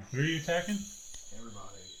 Who are you attacking? Everybody.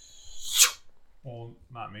 Well,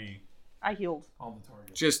 not me. I healed. All the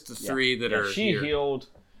targets. Just the 3 that are she here. healed.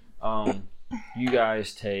 You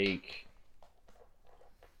guys take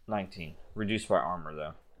 19. Reduced by armor,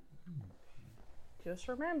 though. Just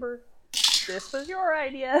remember, this was your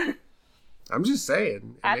idea. I'm just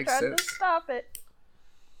saying. It I makes tried sense. to stop it.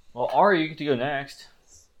 Well, Ari, you get to go next.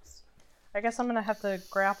 I guess I'm gonna have to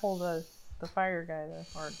grapple the fire guy, though.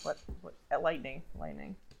 Or what? Lightning.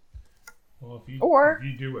 Well, if you, Or- if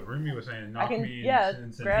you do what Rumi was saying, I knock can- me yeah,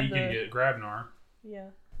 and since grab he can the- get Grabnar. Yeah,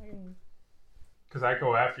 I can. Because I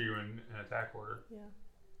go after you in attack order. Yeah.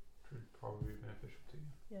 Which would probably be beneficial to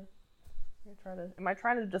you. Am I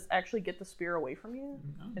trying to just actually get the spear away from you?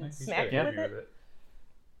 No, And he's smack gotta you hit with you it?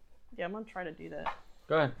 Yeah, I'm gonna try to do that.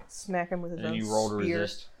 Go ahead. Smack him with his And own you roll to spear.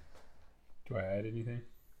 resist. Do I add anything?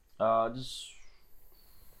 Just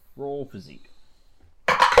roll physique.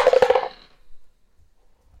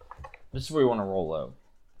 This is where you want to roll low.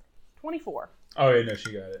 24. Oh, yeah, no,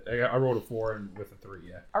 she got it. I rolled a 4 and with a 3,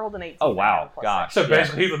 yeah. I rolled an 18. Oh, I wow. have a plus Gosh. So Yeah.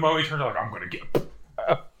 basically, the moment he turns out, like, I'm going to get...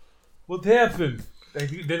 What happened?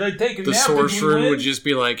 Did I take a The nap? source Did we rune win? would just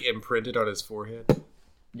be like imprinted on his forehead.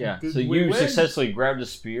 Yeah, Did so we you win? successfully grab the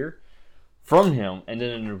spear from him, and then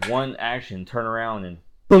in one action, turn around and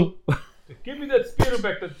boom. Give me that spear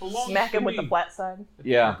back that belongs Smack to him with me. the flat side.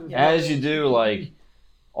 Yeah, as you do, like,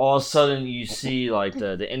 all of a sudden you see, like,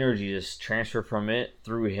 the energy just transfer from it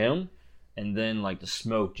through him, and then, like, the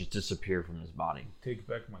smoke just disappear from his body. Take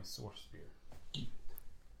back my source spear. Keep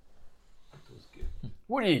it. It was good.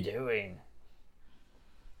 What are you doing?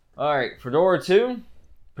 Alright, Fedora 2.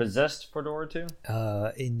 Possessed Fedora 2.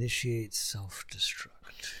 Initiate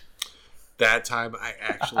self-destruct. That time, I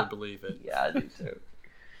actually believe it. Yeah, I do too.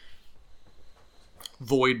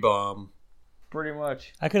 Void bomb. Pretty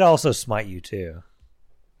much. I could also smite you too.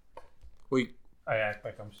 Wait, I act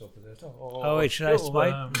like I'm still possessed. Oh, wait, should I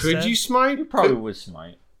smite? could you smite? You probably would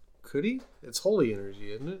smite. Could he? It's holy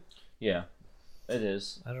energy, isn't it? Yeah, it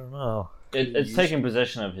is. I don't know. It's taking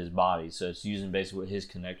possession of his body, so it's using basically his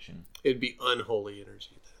connection. It'd be unholy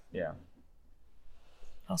energy then. Yeah.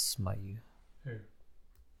 I'll smite you. Who?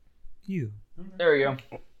 You. There you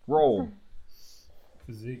go. Roll.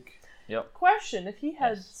 Physique. Yep. Question: if he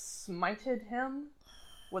had smited him,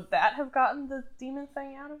 would that have gotten the demon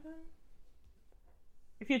thing out of him?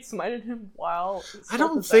 If he had smited him while I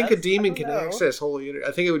don't think a possessed? demon I don't can know. access holy energy.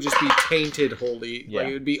 I think it would just be tainted holy. Yeah. Like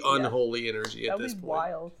it would be unholy energy at That'd this be point.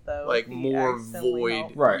 wild, though. Like if he more accidentally void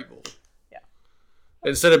helped. Right. evil. Yeah.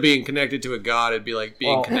 Instead of being connected to a god, it'd be like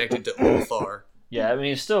being Well- connected to Ulthar. Yeah, I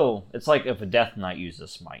mean, it's like if a Death Knight used a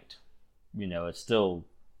smite. You know, it's still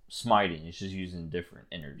smiting. It's just using different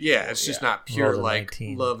energy. Yeah, it's just not pure Rolled a like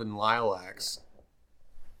 19. love and lilacs.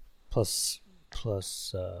 Plus,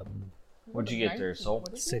 What'd you get there, Soul?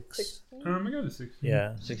 What is it? 6. 16? I got a 16.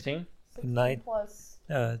 Yeah. 16? 16 Nine. plus.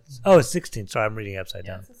 It's 16. Sorry, I'm reading upside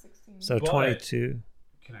Yeah, down. it's a 16. So But- 22.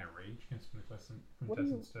 Can I rage? Can I spend a What do you-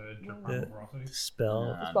 quintessence to jump what- on velocity?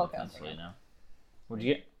 Spell. spell casting, defensively now. What'd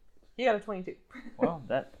you get? He got a 22. Well,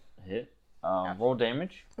 that hit. Roll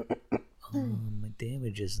damage. My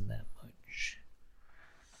damage isn't that much.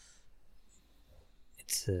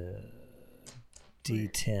 It's a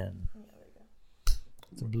D10.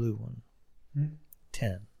 It's a blue one.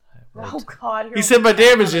 10. I Oh rolled- God! He said my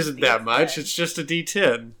damage isn't that much. It's just a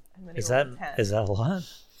D10. Is that a lot?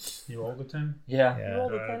 You rolled a 10? Yeah. You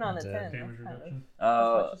rolled a 10 on a it's 10. That's Damage kind of reduction? as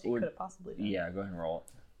much as you would- could have possibly done. Yeah, go ahead and roll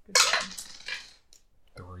it. Good job.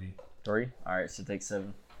 3. 3? Alright, so take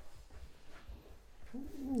 7.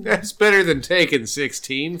 That's better than taking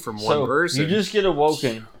 16 from one So, person. you just get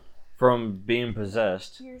awoken from being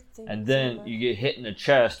possessed, You're thinking and then so you get hit in the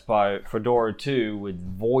chest by Fedora 2 with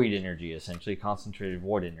void energy, essentially, concentrated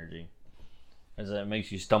void energy. As it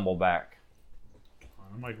makes you stumble back.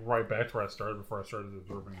 I'm like right back to where I started before I started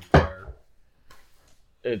absorbing fire.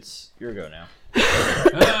 It's your go now.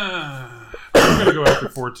 I'm gonna go after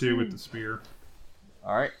 4-2 with the spear.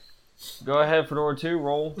 All right. Go ahead for door 2.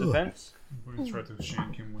 Roll defense. I'm going to try to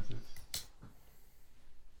shank him with it.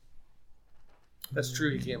 That's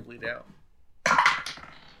true. He can't bleed out.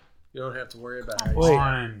 You don't have to worry about how Wait.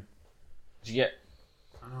 Fine. What'd you get?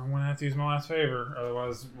 I'm going to have to use my last favor.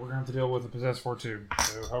 Otherwise, we're going to have to deal with a possessed 4-2.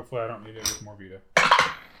 So hopefully I don't need it with more Vita.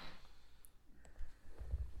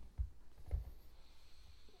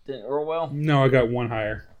 Didn't roll well. No, I got one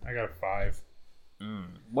higher. I got a 5.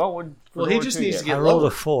 What would? Well, he just needs to I get rolled lower.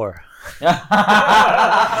 a 4. Woo!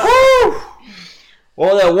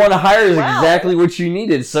 Well, that one higher is exactly what you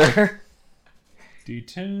needed, sir.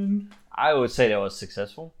 D10. I would say that was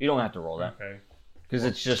successful. You don't have to roll that Okay. because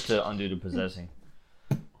it's just to undo the possessing.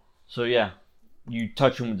 So yeah, you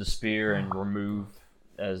touch him with the spear and remove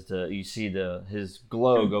as you see his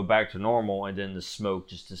glow go back to normal, and then the smoke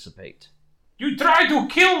just dissipate. You tried to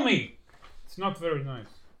kill me! It's not very nice.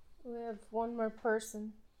 We have one more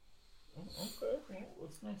person. Okay, well,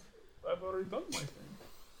 it's not. I've already done my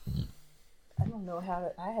thing. I don't know how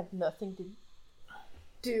to. I have nothing to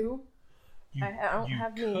do. I don't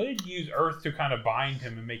have You any. could use Earth to kind of bind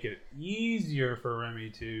him and make it easier for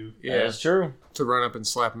Remy to. Yeah, That's true. to run up and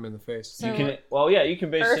slap him in the face. So You can. Well, yeah, you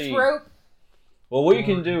can basically. Earth rope. Well, what you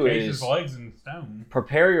can do Case is his legs in stone.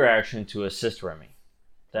 prepare your action to assist Remy.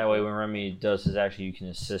 That way, when Remy does his action, you can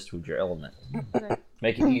assist with your element. Okay.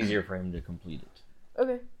 Make it easier for him to complete it.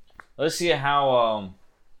 Okay. Let's see how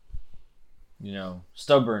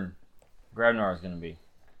stubborn Grabnar is going to be.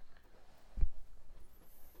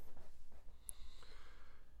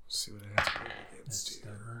 See what I have to roll against you.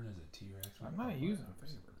 Stubborn as a T-Rex. I'm not using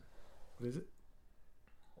favor. What is it?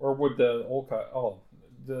 Or would the Olkai... Oh,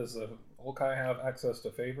 does the Olkai have access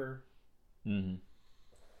to favor? Mm-hmm.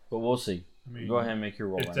 But we'll see. I mean, Go ahead and make your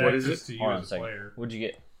roll. It's Ryan. What is access it? to you Hold on a as a second. player. What'd you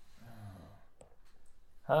get?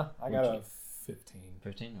 Huh? I got a 15.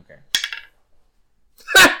 15?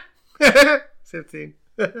 Okay. 15.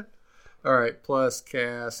 All right, plus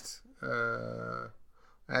cast.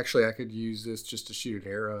 Actually, I could use this just to shoot an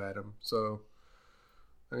arrow at him. So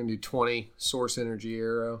I'm going to do 20 source energy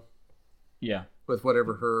arrow Yeah. with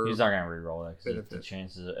whatever her... He's not going to re-roll that because the benefit.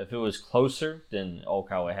 chances... If it was closer, then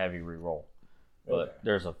Olka would have you re-roll. But Okay.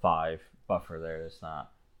 there's a 5 buffer there that's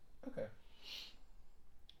not... Okay.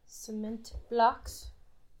 Cement blocks.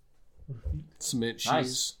 Cement shoes.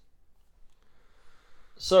 Nice.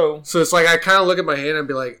 So So it's like I kind of look at my hand and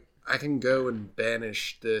be like, I can go and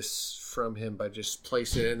banish this from him by just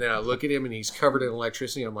placing it. And then I look at him and he's covered in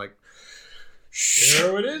electricity. I'm like,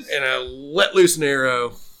 Arrow it is? and I let loose an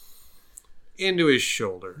arrow into his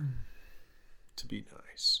shoulder to be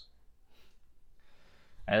nice.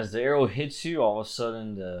 as the arrow hits you, all of a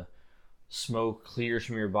sudden the smoke clears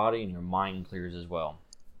from your body and your mind clears as well.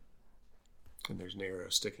 And there's an arrow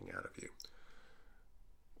sticking out of you.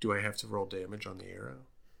 Do I have to roll damage on the arrow?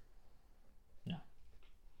 No.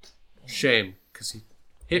 Shame, because he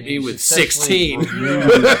hit me You with successfully 16. remove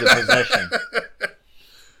the possession.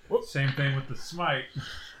 Same thing with the smite.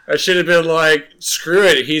 I should have been like, screw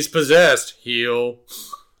it, he's possessed. Heal.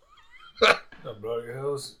 The bloody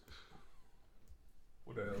hells.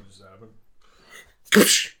 What the hell just happened?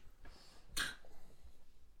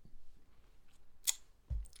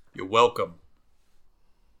 You're welcome.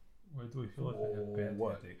 Why do we feel like I have bad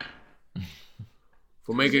What? tactic?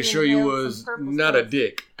 For making You sure you inhaled was some purple not a stuff.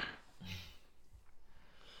 dick.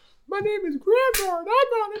 My name is Grandma and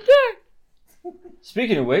I'm not a dick.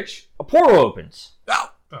 Speaking of which, a portal opens.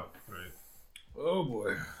 Oh, Oh, right. Oh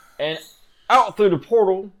boy. And out through the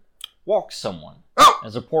portal walks someone. Oh!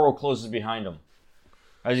 As the portal closes behind him.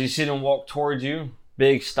 As you see them walk towards you,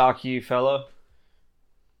 big, stocky fella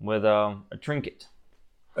with a trinket.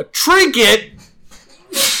 a trinket?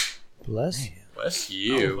 Bless you. Bless That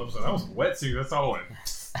you. was a wetsuit. That's all it.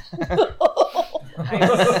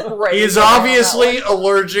 He is obviously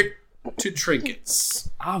allergic to trinkets.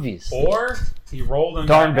 Obviously. Or he rolled in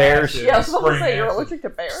Darn that bears. acid, Yeah, I was about to spraying say, you're acid. allergic to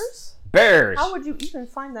bears? Bears! How would you even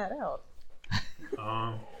find that out?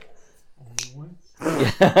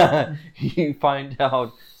 Only You find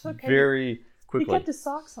out It's okay. very He quickly. kept his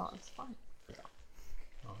socks on. It's fine.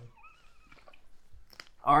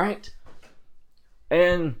 Alright.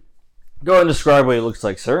 And go ahead and describe what he looks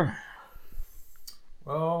like, sir.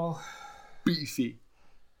 Well, Beefy.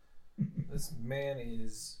 this man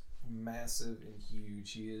is massive and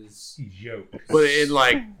huge. He is, He's yoked. But in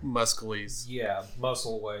like musclies. yeah,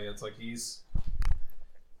 muscle way. It's like he's,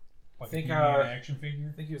 Like think, a He-Man action I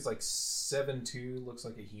figure. think he was like 7'2", looks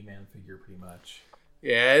like a He-Man figure pretty much.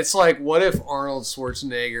 Yeah, it's like, what if Arnold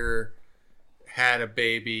Schwarzenegger had a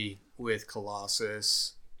baby with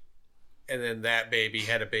Colossus, and then that baby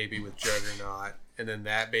had a baby with Juggernaut, and then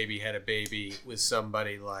that baby had a baby with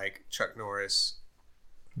somebody like Chuck Norris,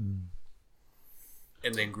 and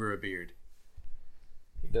then grew a beard.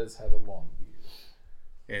 He does have a long beard.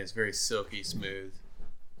 And it's very silky smooth.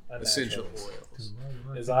 Essential oils.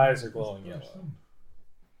 His eyes are glowing yellow.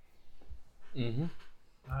 Mm-hmm.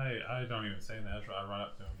 I don't even say natural. I run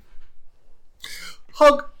up to him.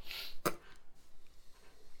 Hug!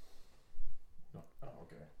 Oh,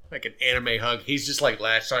 okay. Like an anime hug. He's just like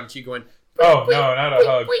latched onto you going, Oh, no, not a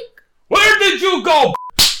hug. Where did you go?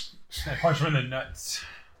 I punch him in the nuts.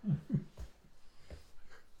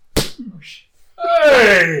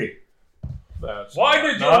 Hey! That's Why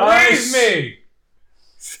did you nice. leave me?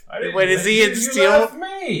 I didn't Wait, is leave he in you, you steel? left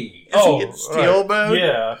me. Is he in steel mode?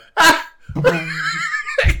 Yeah.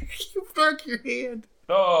 You broke your hand.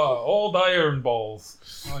 Oh, old iron balls.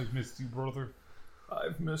 I've missed you, brother.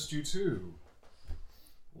 I've missed you too,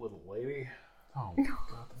 little lady. Oh, my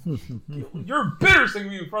God. You're embarrassing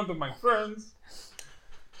me in front of my friends.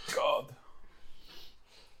 God.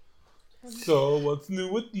 So, what's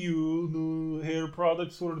new with you? New hair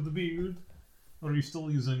products for the beard? Or are you still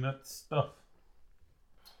using that stuff?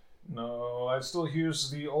 No, I still use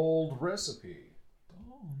the old recipe.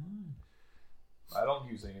 Oh, nice. I don't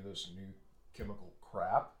use any of this new chemical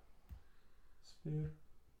crap. Fair.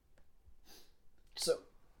 So,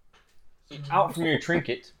 out from your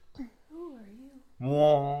trinket. Who are you?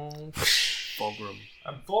 Wong. Fulgrim.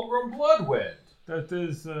 I'm Fulgrim Bloodwind. That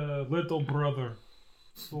is little brother.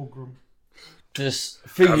 Fulgrim. This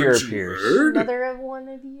figure Haven't you appears. heard? Another of one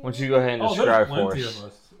of you? Why don't you go ahead and Oh, there's describe for plenty us? of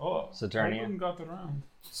us. Oh, Saturnia. I even got around.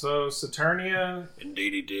 So Saturnia,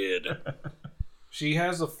 Indeed he did. she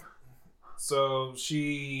has a. So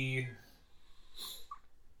she.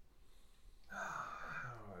 How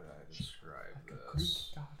would I describe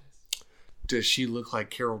this? Does she look like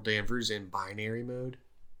Carol Danvers in binary mode?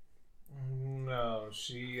 No,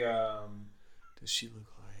 she Does she look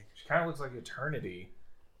like... she kind of looks like Eternity.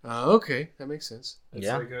 Oh, okay. That makes sense. It's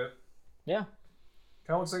Yeah. like a Yeah.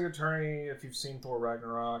 kind of looks like Eternity if you've seen Thor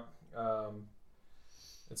Ragnarok.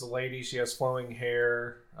 It's a lady. She has flowing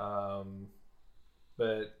hair,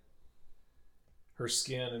 but her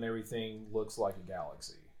skin and everything looks like a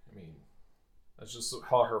galaxy. I mean, that's just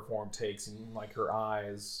how her form takes, and like her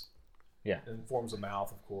eyes. Yeah. And forms a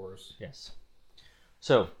mouth, of course. Yes.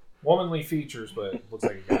 So, Womanly features, but looks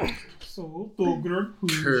like a galaxy. So, Dogger,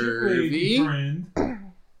 who's your lady Curvy.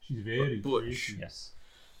 friend? She's very Butch. pretty. yes.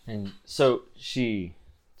 And so she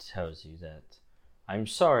tells you that, I'm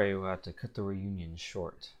sorry we'll have to cut the reunion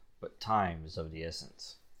short, but time is of the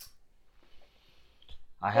essence.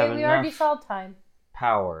 I have Hey, we already enough saw time.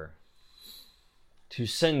 power to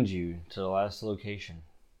send you to the last location,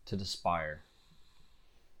 to the spire.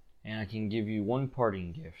 And I can give you one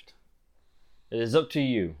parting gift. It is up to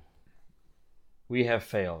you. We have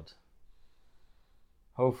failed.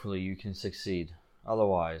 Hopefully you can succeed.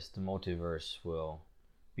 Otherwise, the multiverse will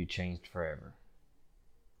be changed forever.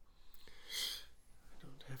 I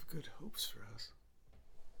don't have good hopes for us.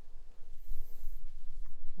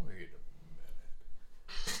 Wait a minute.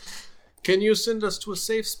 Can you send us to a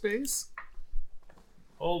safe space?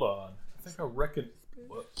 Hold on. I think I reckon.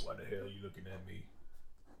 What? Why the hell are you looking at me?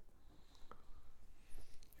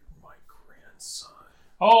 You're my grandson.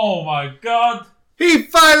 Oh my God! He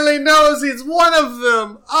finally knows he's one of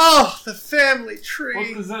them. Oh, the family tree. What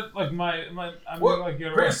is that? Like I'm What? like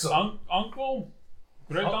your Grandson? uncle,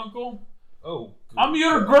 great uncle. Oh. I'm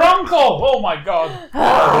your gruncle. Oh my God!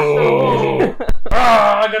 Oh.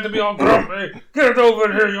 I got to be all grumpy. Get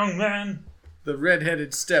over here, young man. The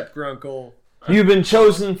red-headed step grunkle. You've been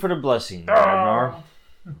chosen for the blessing, Ah. Ragnar.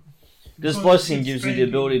 This blessing gives you the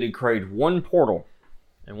ability to create one portal,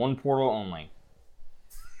 and one portal only.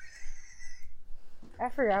 I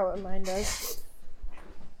forgot what mine does.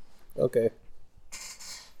 Okay.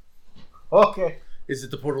 Okay. Is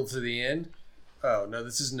it the portal to the end? Oh, no,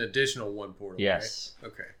 this is an additional one portal, Yes.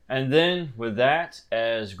 right? Okay. And then, with that,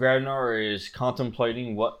 as Grabnar is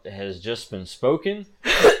contemplating what has just been spoken,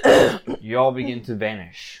 you all begin to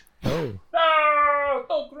vanish. Oh. Ah,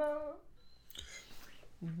 don't cry.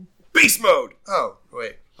 Beast mode! Oh,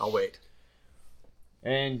 wait. I'll wait.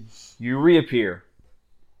 And you reappear.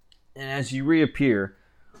 And as you reappear,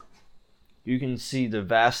 you can see the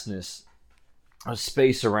vastness of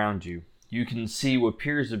space around you. You can see what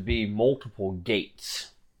appears to be multiple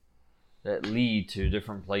gates that lead to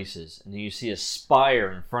different places. And then you see a spire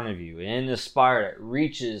in front of you. And in the spire that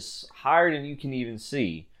reaches higher than you can even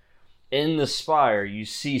see, in the spire you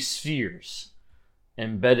see spheres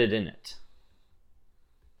embedded in it.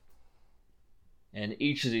 And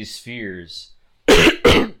each of these spheres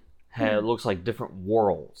looks like different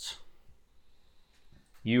worlds.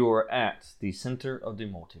 You are at the center of the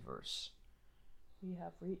multiverse. We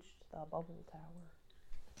have reached the bubble tower.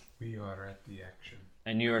 We are at the action.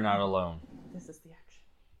 And you are not alone. This is the action.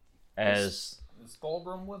 As Is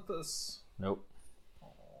Goldrum with us? Nope.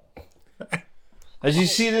 As you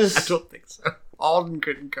see I this don't think so. Alden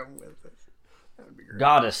couldn't come with us. That would be great.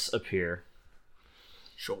 goddess appear,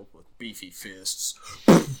 Shoulder with beefy fists.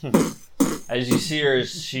 as you see her,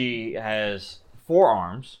 she has 4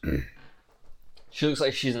 arms. She looks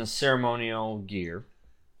like she's in ceremonial gear.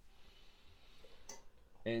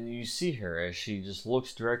 And you see her as she just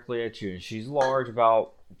looks directly at you. And she's large,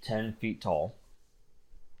 about 10 feet tall,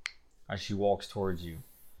 as she walks towards you.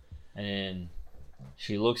 And then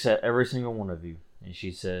she looks at every single one of you. And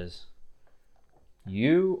she says,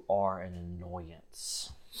 "You are an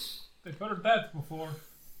annoyance." They've heard that before.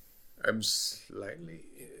 I'm slightly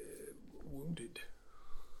wounded.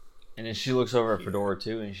 And then she looks over at Fedora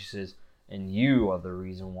too. And she says, "And you are the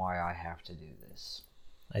reason why I have to do this."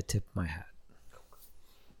 I tip my hat.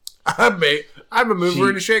 I'm a mover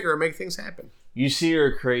and a shaker. I make things happen. You see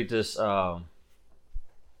her create this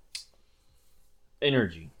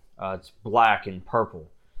energy. It's black and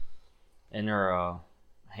purple in her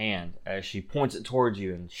hand as she points it towards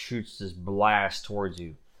you and shoots this blast towards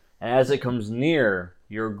you. And as it comes near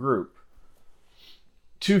your group,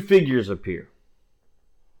 2 figures appear.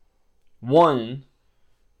 One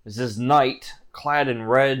is this knight clad in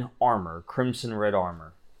red armor, crimson red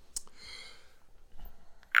armor.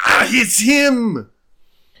 Ah, it's him!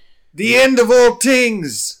 The end of all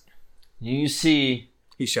things! You see,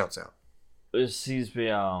 He shouts out. she's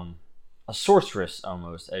a sorceress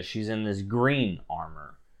almost, as she's in this green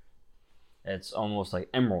armor. It's almost like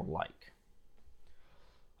emerald-like.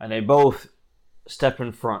 And they both step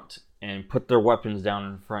in front and put their weapons down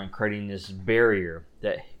in front, creating this barrier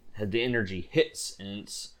that the energy hits, and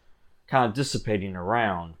it's kind of dissipating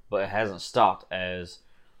around, but it hasn't stopped as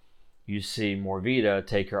you see Morvita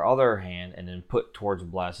take her other hand and then put towards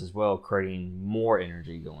Blast as well, creating more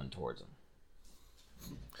energy going towards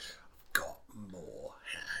him. Got more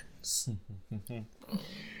hands.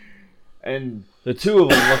 And the 2 of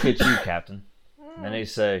them look at you, Captain, and they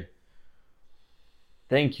say,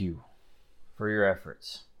 "Thank you for your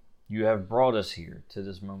efforts. You have brought us here to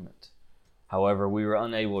this moment. However, we were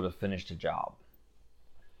unable to finish the job.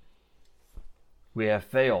 We have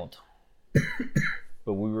failed,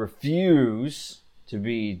 but we refuse to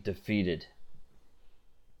be defeated."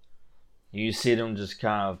 You see them just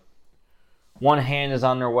kind of, one hand is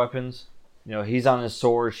on their weapons. You know, he's on his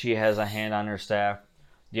sword, she has a hand on her staff.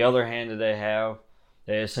 The other hand that they have,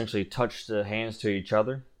 they essentially touch the hands to each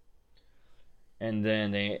other. And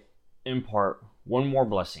then they impart one more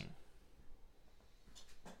blessing.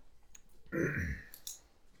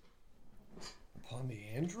 Upon the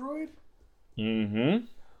android? Mm-hmm.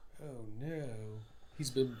 Oh no. He's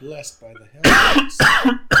been blessed by the Hells.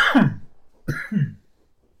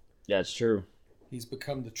 That's true. He's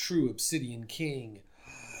become the true Obsidian King.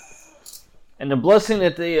 And the blessing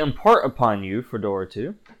that they impart upon you, Fedora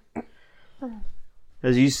 2,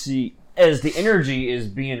 as you see, as the energy is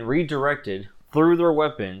being redirected through their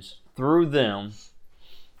weapons, through them,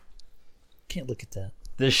 Can't look at that.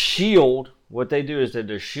 the shield, what they do is that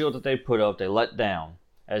the shield that they put up, they let down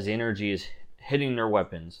as the energy is hitting their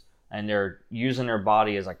weapons, and they're using their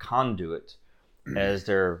body as a conduit as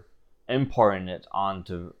they're imparting it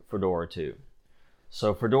onto Fedora 2.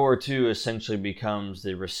 So Fedora 2 essentially becomes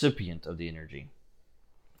the recipient of the energy.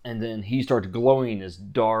 And then he starts glowing this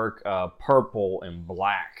dark purple and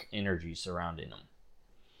black energy surrounding him.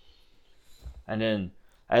 And then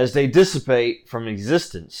as they dissipate from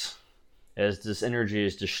existence, as this energy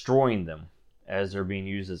is destroying them, as they're being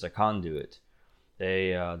used as a conduit,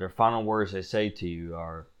 their final words they say to you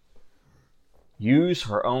are, "Use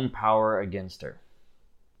her own power against her.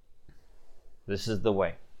 This is the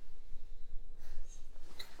way."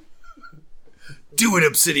 Do it,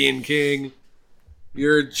 Obsidian King.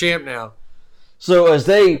 You're a champ now. So as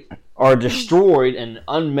they are destroyed and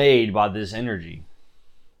unmade by this energy,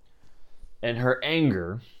 and her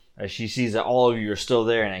anger, as she sees that all of you are still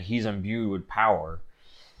there and that he's imbued with power,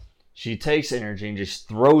 she takes energy and just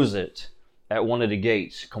throws it at one of the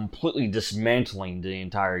gates, completely dismantling the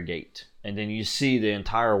entire gate. And then you see the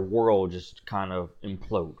entire world just kind of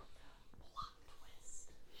implode.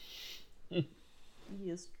 He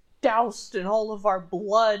is doused in all of our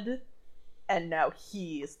blood And now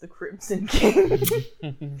he is the Crimson King.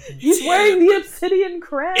 He's wearing the obsidian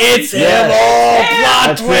crown. It's him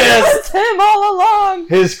That's all! Plot twist! It's him all along.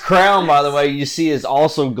 His crown, by the way, you see is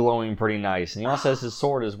also glowing pretty nice. And he also has his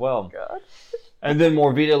sword as well. God. And then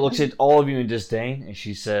Morvita looks at all of you in disdain, and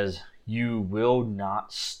she says, "You will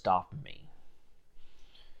not stop me."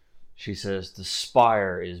 She says, "The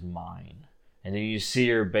spire is mine." And then you see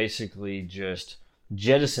her basically just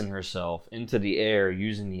jettison herself into the air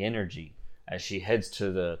using the energy as she heads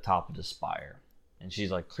to the top of the spire. And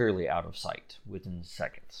she's like clearly out of sight within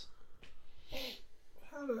seconds.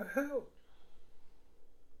 How the hell?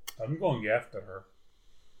 I'm going after her.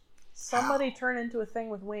 Somebody turn into a thing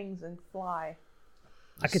with wings and fly.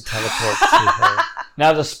 I could teleport to her.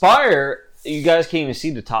 Now the spire, you guys can't even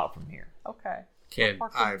see the top from here. Okay. Can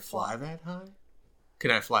What part I can fly that high?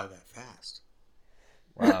 Can I fly that fast?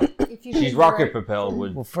 Wow. If you She's can rocket direct- propelled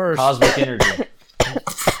with Well, first, cosmic energy.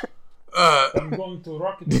 I'm going to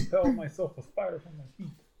rocket propel myself a spider from my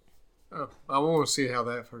feet. Oh, I want to see how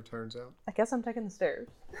that turns out. I guess I'm taking the stairs.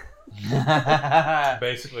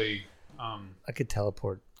 Basically, I could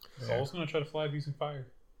teleport. Saul's going to try to fly using fire.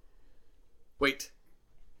 Wait.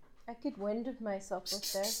 I could wind myself up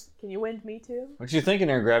there. Can you wind me too? What you thinking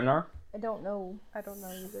there, Grabnar? I don't know. I don't know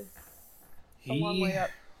either. It's a long way He, up.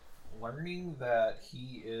 learning that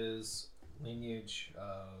he is lineage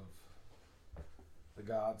of the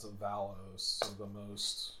gods of Valos, so the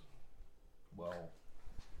most, well,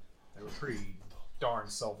 they were pretty darn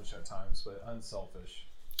selfish at times, but unselfish.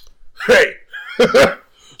 Hey!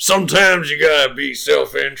 Sometimes you gotta be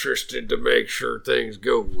self-interested to make sure things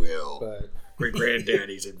go well. But Great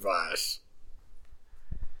granddaddy's advice.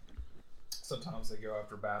 sometimes they go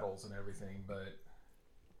after battles and everything, but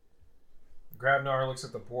Grabnar looks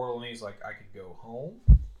at the portal and he's like, I could go home,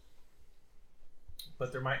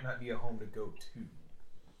 but there might not be a home to go to.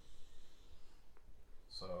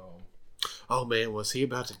 So... Oh man, was he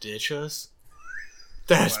about to ditch us?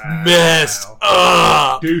 That's Wow. messed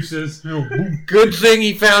up! Deuces. Good thing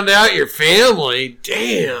he found out your family.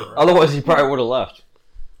 Damn! Otherwise, he probably would have left.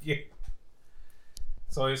 Yeah.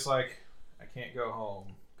 So he's like, I can't go home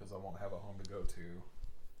because I won't have a home to go to.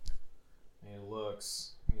 And he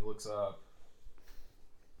looks up.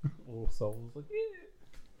 Little Saul's like,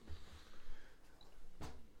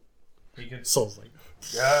 He can, Soul's like,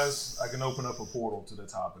 guys, I can open up a portal to the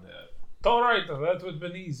top of that. all right, that would have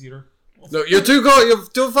been easier. no, you're too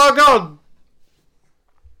far gone!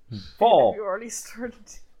 Fall. You already started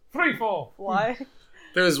to Free fall. fly.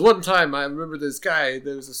 There was one time, I remember this guy,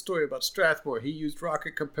 there was a story about Strathmore. He used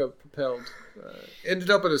rocket propelled. Ended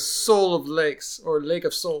up in a soul of lakes, or lake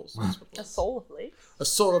of souls. That's what it A was. soul of lakes? A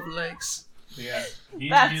soul of lakes. Yeah. He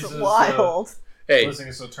That's uses, wild. Hey,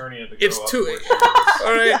 Listening to Saturnia to it's go up 2 where a.m. she is.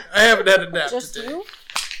 Alright, I haven't had a nap Just today. you?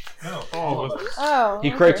 No, all of us. Oh. He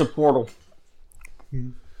okay. creates a portal.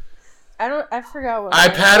 I forgot what. I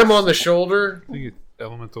mine pat him was. on the shoulder, I think it's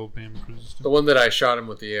elemental damage resistance. the one that I shot him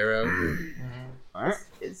with the arrow. Alright.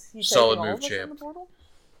 Is he Solid taking all move, of us in champ. the portal?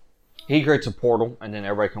 He creates a portal, and then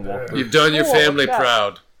everybody can walk through. You've done your Cool, family let's go.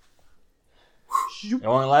 proud. It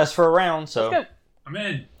only lasts for a round, so. Let's go. I'm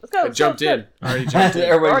in. Let's go. I let's jumped go, in. I already jumped in. We're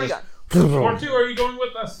Everybody already just. gone. Part 2, are you going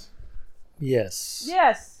with us? Yes.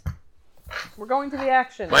 Yes. We're going to the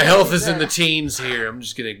action. My health is There. in the teens here. I'm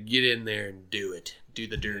just gonna get in there and do it. Do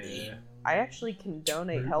the dirty. Yeah. I actually can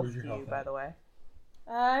donate health where's to your you, health by at? the way.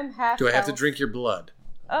 I'm half. Do I have to health. drink your blood?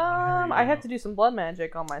 I have to do some blood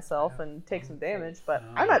magic on myself and take some damage, but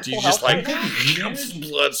I'm at Do you full just health like right now.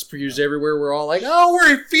 blood spews everywhere? We're all like, oh,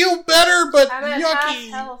 we feel better, but I'm at half yucky.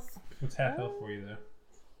 health. What's half health for you, though?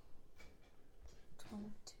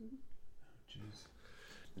 22.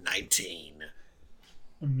 Jeez. 19.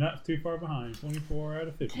 I'm not too far behind. 24 out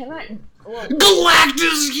of 50. Can I? Well,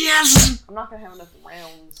 Galactus, yes. I'm not gonna have enough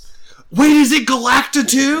rounds. Wait, is it Galacta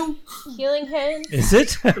 2? Healing hand. Is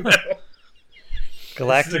it? It's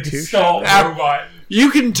Galactic like a 2 stall shot? robot.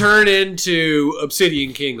 You can turn into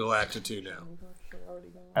Obsidian King Galacta 2 now.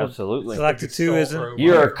 Absolutely. Galactic 2 isn't. Robot.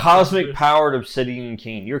 You're a cosmic powered obsidian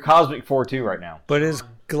king. You're cosmic 4-2 right now. But is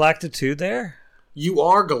Galactic 2 there? You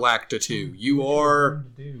are Galacta 2. You are.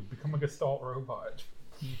 Become a Gestalt robot.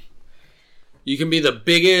 You can be the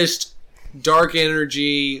biggest dark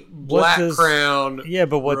energy, black does- crown. Yeah,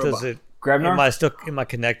 but what Robot. does it? Grabnar? Am I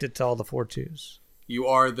connected to all the 4-2s? You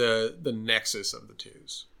are the Nexus of the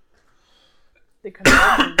twos. The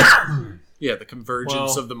convergence. Yeah, the convergence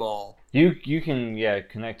Well- of them all. You can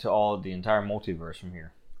connect to all the entire multiverse from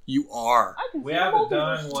here. You are. I can We see the haven't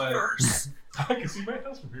done multiverse. what. I can see my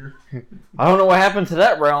house from here. I don't know what happened to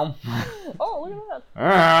that realm. Oh, look at that.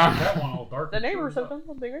 Ah. That one all dark. The and neighbors shut have up. done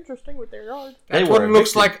something interesting with their yard. They That were one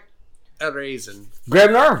looks evicted. like. a raisin. Grab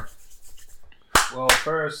an arm. Well,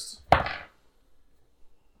 first.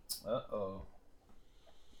 Uh-oh.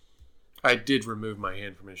 I did remove my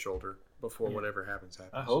hand from his shoulder before whatever happens.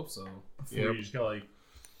 I hope so. You just got like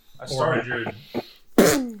I started.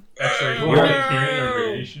 400 X-ray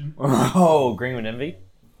radiation. Oh, green with envy.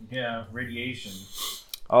 Yeah, radiation.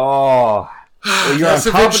 Oh, well, you're That's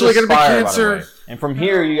on top eventually of the gonna be spire, by the cancer. way. And from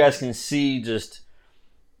here, you guys can see just,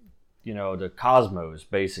 the cosmos,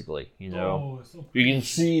 basically. It's so You can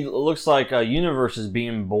see, it looks like a universe is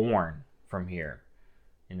being born from here.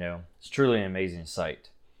 It's truly an amazing sight.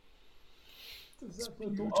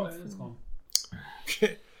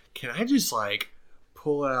 Can I just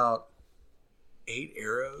pull out 8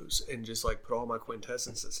 arrows and just put all my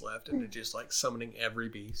quintessences left into just summoning every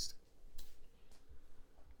beast?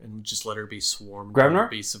 And just let her be swarmed by Grabnar?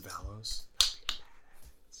 the beasts of Valos.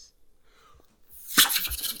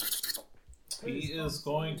 He is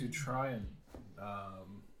going to try and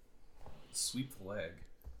sweep the leg.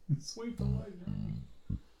 Sweep the leg.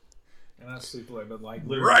 And not sweep the leg, but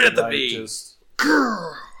literally Right at the knee. just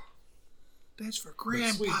Girl! That's for sweep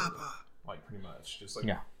Grandpapa. pretty much. Just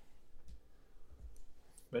Yeah.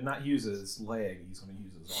 But not use his leg, he's going to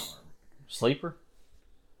use his arm. Sleeper?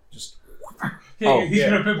 Just He's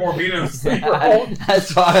gonna put Morbino sleeper.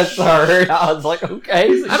 That's why I heard. I was like, okay.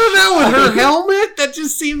 I don't know, with her helmet, that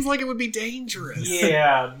just seems like it would be dangerous.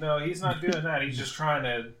 Yeah, no, he's not doing that. He's just trying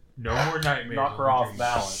to No more nightmares. knock her off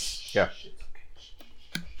balance. Yeah.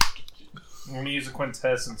 When you use a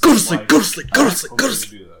quintessence, Go to it's sleep, go to sleep, go to sleep, go to okay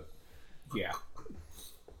sleep. do that. Yeah.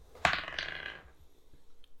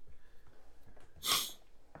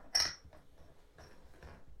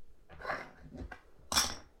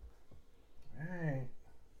 Alright.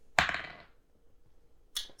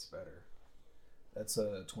 That's better. That's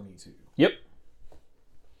a 22. Yep.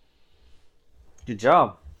 Good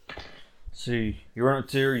job. So you run up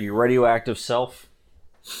to her, you radioactive self.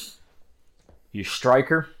 You strike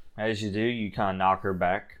her. As you do, you kind of knock her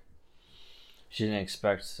back. She didn't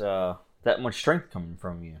expect that much strength coming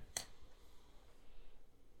from you.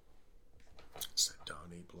 It's that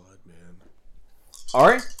Donnie blood, man.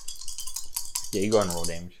 Alright. Yeah, you go ahead and roll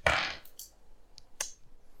damage.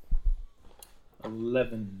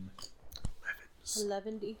 11.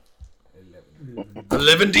 11D.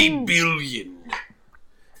 11 billion.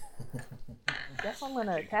 I guess I'm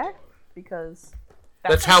gonna attack because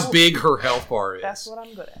That's how big her health bar is. That's what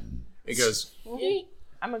I'm good at. It goes.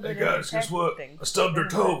 I'm a good Hey, guys, guess what? I stubbed her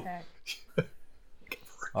toe.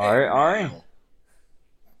 Alright.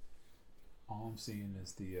 All I'm seeing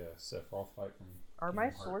is the Sephiroth fight from. Are my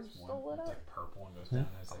Kingdom swords Hearts still 1. lit It's up? like purple and goes down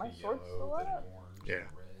as Are like my a swords yellow, still lit then up? orange, Yeah. then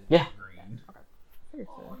red, Yeah. green.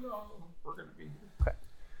 We're gonna be.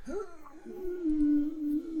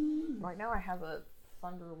 Right now I have a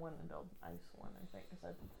thunder one and an ice one, I think, because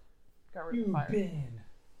I got rid of fire.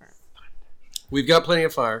 We've got plenty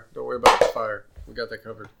of fire. Don't worry about the fire. We got that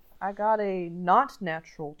covered. I got a not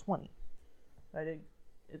natural 20.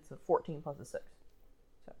 It's a 14 plus a 6.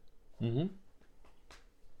 Mm-hmm.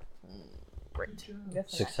 Great. I'm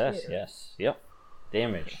guessing I Success, hit her. yes. Yep.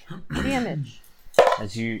 Damage. Damage.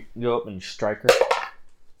 As you go up and strike her.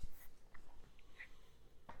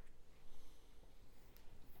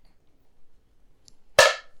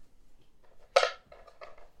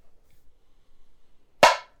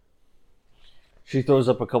 She throws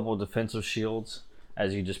up a couple of defensive shields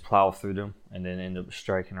as you just plow through them and then end up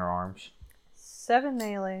striking her arms. 7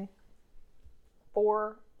 melee,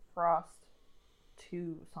 4 frost,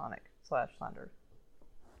 2 sonic / thunder.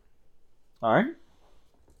 Alright.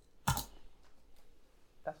 That's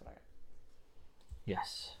what I got.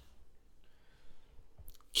 Yes.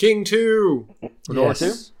 King 2. Fedora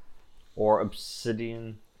 2? Or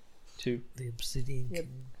Obsidian 2? The Obsidian Yep.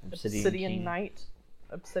 King. Obsidian King. Knight.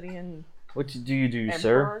 Obsidian. What do you do, Emperor?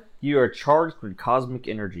 sir? You are charged with cosmic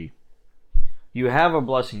energy. You have a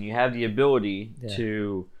blessing. You have the ability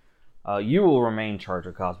to... you will remain charged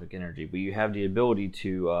with cosmic energy, but you have the ability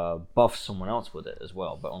to buff someone else with it as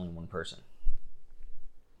well, but only one person.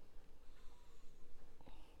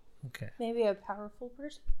 Okay. Maybe a powerful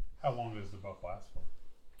person. How long does the buff last for?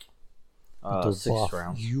 To 6 buff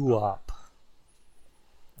rounds. you up.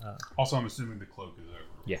 Also, I'm assuming the cloak is over.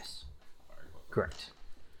 Yes. Correct.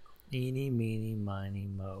 Eeny, meeny, miny,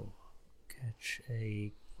 mo. Catch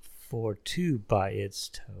a 4-2 by its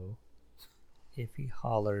toe. If he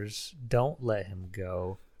hollers, don't let him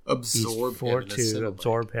go. Absorb He's him in a 4-2, Cenobite.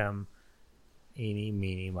 absorb him. Eeny,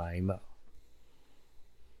 meeny, miny, mo.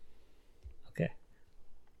 Okay.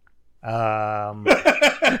 I'm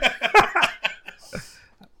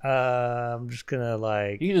just gonna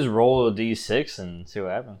You can just roll a d6 and see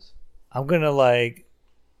what happens. I'm gonna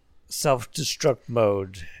self-destruct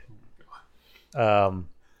mode.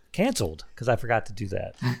 Canceled because I forgot to do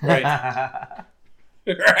that. Right.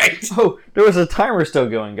 Right. Oh, there was a timer still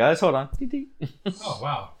going, guys. Hold on. Oh,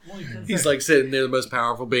 wow. He's like sitting there, the most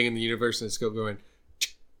powerful being in the universe, and it's still going.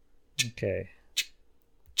 Okay.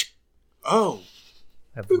 Oh.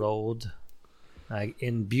 I've rolled. I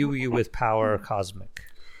imbue you with power cosmic.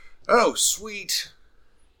 Oh, sweet.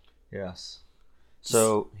 Yes.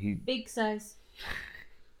 So he Big size.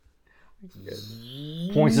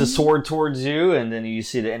 points his sword towards you, and then you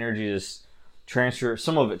see the energy just transfer.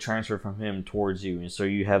 Some of it transfer from him towards you, and so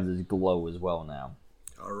you have this glow as well now.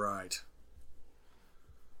 All right.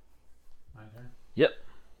 My turn? Yep.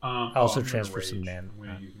 I also I'm gonna transfer rage. some man. I'm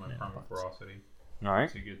going to use my primal ferocity All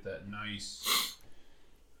right. to get that nice.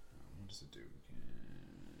 What does it do again?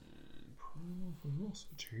 Primal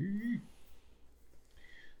ferocity.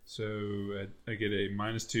 So I get a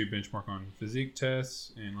 -2 benchmark on physique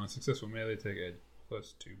tests, and on successful melee, take a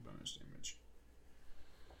 +2 bonus damage.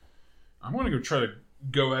 I'm going to try to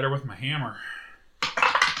go at her with my hammer.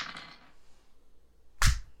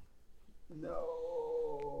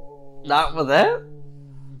 No. Not with that.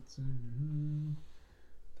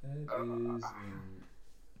 That is an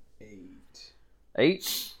 8.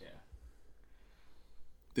 8. Yeah.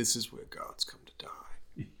 This is where gods come to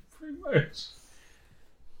die. Pretty much.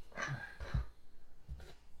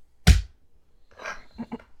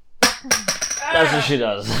 That's what she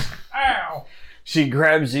does. Ow! She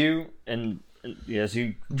grabs you, and as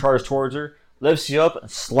you charge towards her, lifts you up, and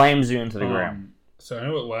slams you into the ground. So I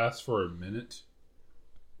know it lasts for a minute,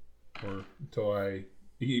 or until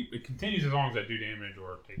it continues as long as I do damage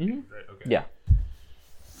or take damage, right? Okay. Yeah.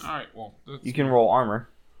 All right. Well, that's, You can roll armor.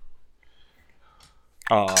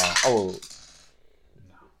 Oh. no. That's a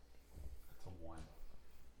 1.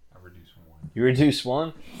 I reduce 1. You reduce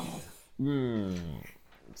 1?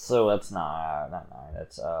 So that's not 9.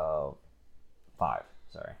 That's 5.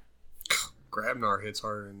 Sorry. Grabnar hits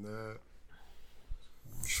harder than that.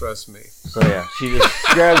 Trust me. So yeah, she just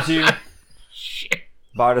grabs you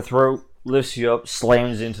by the throat, lifts you up,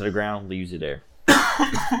 slams you into the ground, leaves you there.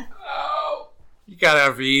 You got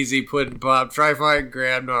out for easy, Puddin' Pop. Try fighting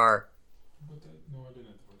Grabnar. No, I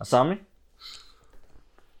didn't. Asami?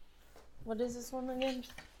 What is this one again?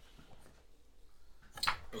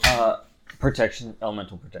 Protection,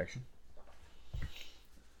 elemental protection.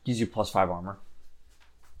 Gives you +5 armor.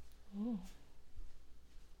 Ooh.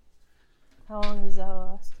 How long does that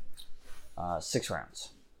last? 6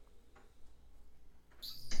 rounds.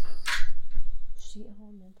 She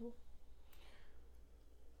elemental?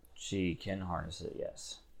 She can harness it,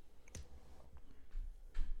 yes.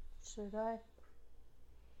 Should I?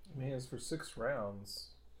 I mean, it's for 6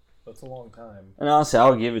 rounds. That's a long time. And honestly,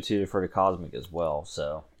 I'll give it to you for the cosmic as well,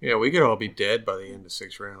 so. Yeah, we could all be dead by the end of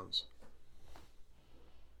 6 rounds.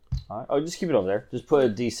 Alright. Oh, just keep it over there. Just put a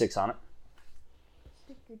D6 on it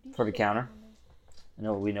for the counter.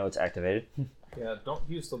 We know it's activated. Yeah, don't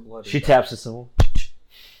use the bloody. She taps the symbol.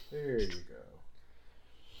 There you go.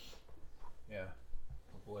 Yeah,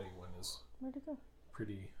 the bloody one is Where'd it go?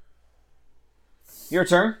 pretty Your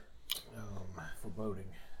turn.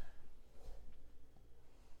 foreboding.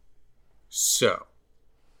 So,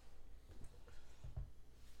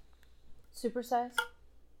 Super size?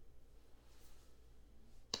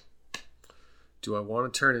 do I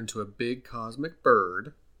want to turn into a big cosmic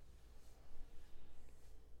bird?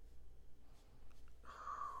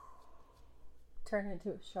 Turn into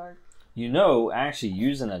a shark. Actually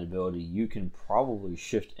using that ability, you can probably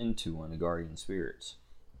shift into one of the guardian spirits.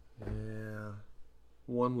 Yeah.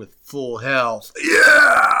 One with full health.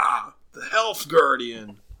 Yeah! The health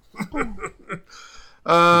guardian. You can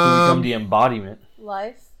become the embodiment.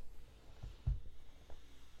 Life?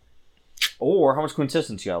 Or how much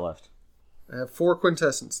quintessence you got left? I have 4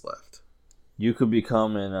 quintessence left. You could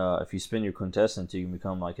become if you spend your quintessence, you can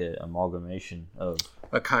become like an amalgamation of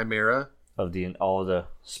A chimera. all the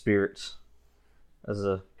spirits as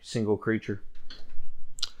a single creature.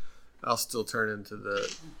 I'll still turn into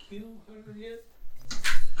the... Kill her yet?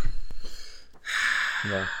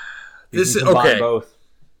 Yeah. This can is combine okay. Both.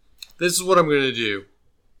 This is what I'm going to do.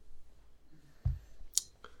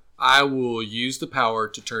 I will use the power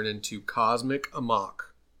to turn into Cosmic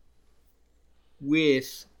Amok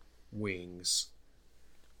with wings.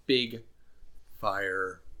 Big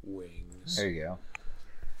fire wings. There you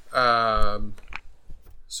go.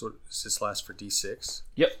 So does this last for D6?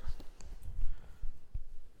 Yep.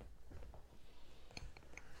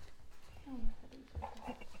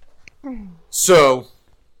 So,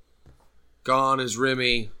 gone is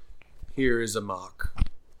Remy. Here is Amok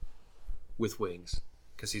with wings.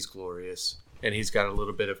 because he's glorious. And he's got a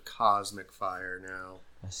little bit of cosmic fire now.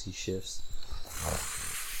 As he shifts.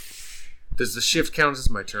 Does the shift count as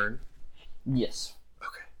my turn? Yes.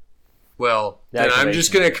 Okay. Well, The then I'm just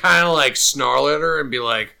activation. going to kind of like snarl at her and be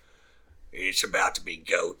like, it's about to be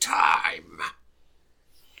go time.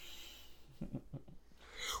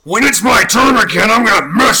 When it's my turn again, I'm going to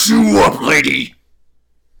mess you up, lady.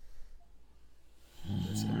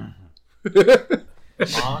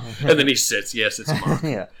 And then he sits. Yes, it's Mach.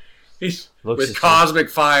 Yeah. He's Looks with at cosmic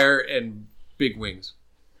fire and big wings.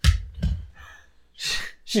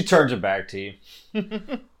 She turns it back to you.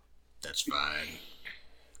 That's fine.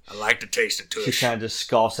 I like to taste the She tush. kind of just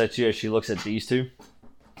scoffs at you as she looks at these two.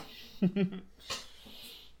 And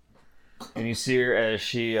you see her as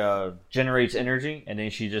she generates energy, and then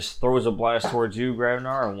she just throws a blast towards you,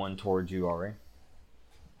 Gravnar, and one towards you, Ari.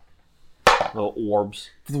 Little orbs.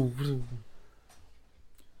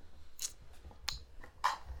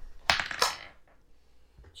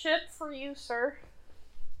 Chip for you, sir.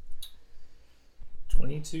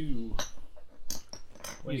 22.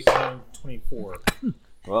 Wait, no, 24.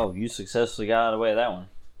 Well, you successfully got out of the way of that one.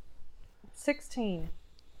 16.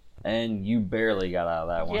 And you barely got out of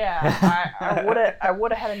that one. Yeah, I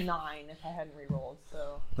would have had a 9 if I hadn't rerolled.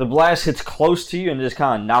 So The blast hits close to you and just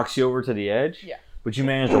kind of knocks you over to the edge. yeah. But you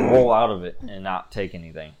managed to roll out of it and not take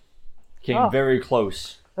anything. Came very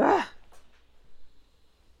close. We're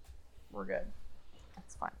good.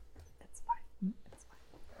 It's fine. It's fine. It's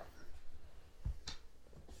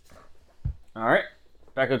fine. Alright.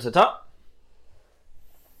 Back up to the top.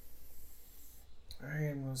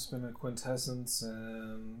 Alright, I'm going to spend a quintessence,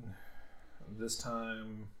 and this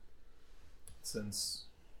time, since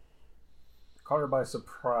I caught her by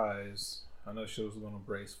surprise, I know she was going to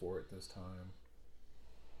brace for it this time.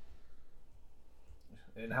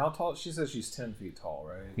 And how tall? She says she's 10 feet tall,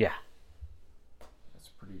 right? Yeah. That's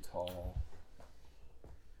pretty tall.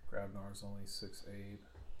 Grabnar's only 6'8".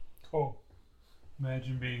 Oh,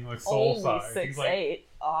 imagine being like soul Only size. 6'8". He's like,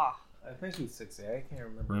 Ah. I think he's 6'8". I can't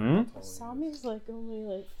remember Hmm? how tall he is. Sami's like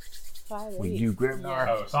only like 5'8". When you grab Yeah.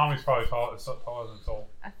 oh, Sami's probably taller than Soul.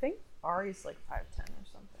 I think Ari's like 5'10" or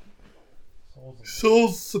something. Soul's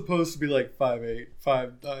Soul's supposed to be like 5'8",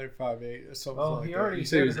 5'9", 5'8", or something Oh, like he that. already You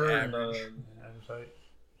said he hit was her in average.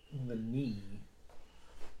 in the knee.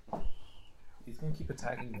 He's going to keep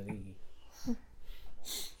attacking the knee.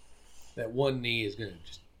 That one knee is going to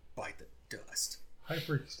just bite the dust.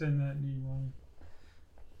 hyperextend that knee one.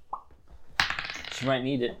 She might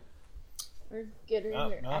need it. Or get her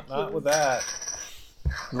in her Not with that.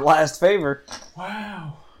 Last favor.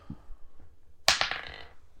 Wow.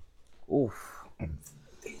 Oof.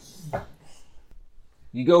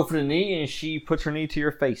 You go for the knee, and she puts her knee to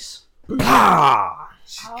your face. Ah!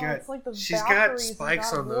 It's like the She's got Valkyries in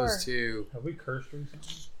spikes God on of War. those too. Have we cursed her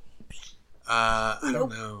recently? I don't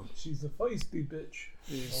know. She's a feisty bitch.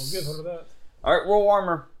 I'll give her that. All right, roll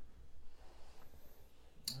armor.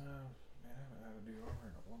 Man, I haven't do armor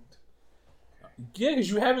in a long time. Yeah, because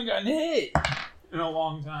you haven't gotten hit in a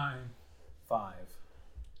long time. 5.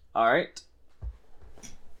 All right.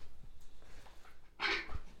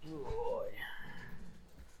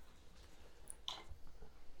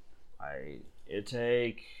 It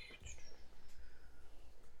take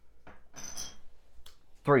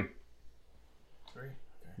 3. 3? Okay.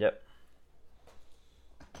 Yep.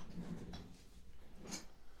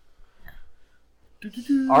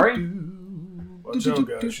 Ari, Watch out,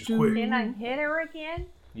 guys. She's quick. Can I hit her again?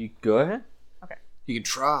 you go ahead. You can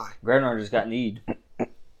try. Gravnar just got need.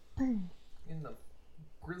 In the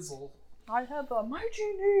grizzle. I have a mighty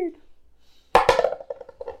need.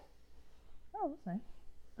 Oh, that's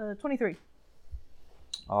nice. 23.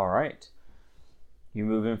 All right. You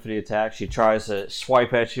move in for the attack. She tries to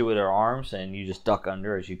swipe at you with her arms, and you just duck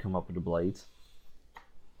under as you come up with the blades.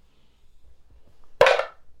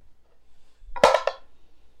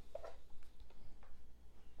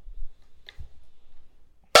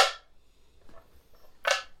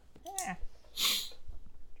 Yeah.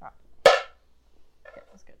 Drop. Yeah,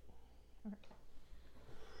 that's good. Okay.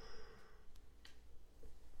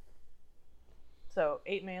 So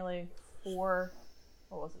 8 melee, 4,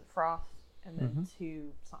 what was it, frost, and then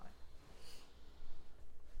 2 sonic.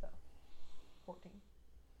 So 14.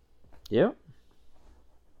 Yep.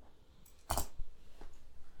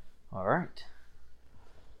 All right.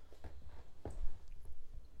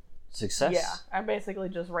 Success. Yeah, I basically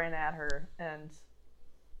just ran at her, and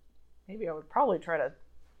maybe I would probably try to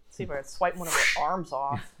see if I could swipe one of her arms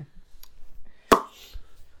off.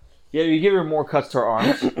 Yeah, you give her more cuts to her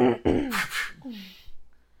arms.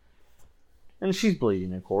 And she's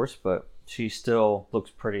bleeding, of course, but she still looks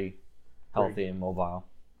pretty healthy and mobile.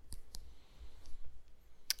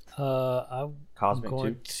 I'm Cosmic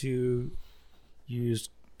going to use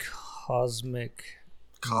cosmic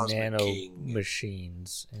nano King.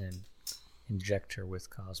 machines and inject her with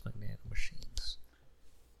cosmic nano machines.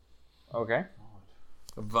 Okay.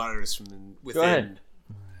 A virus from within. Go ahead.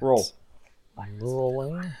 Roll. I'm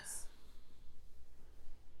rolling.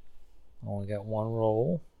 Only got one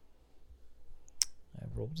roll. I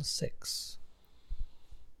rolled a 6.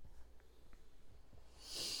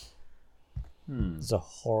 It's a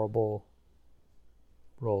horrible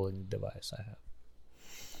rolling device I have.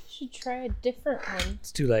 You should try a different one.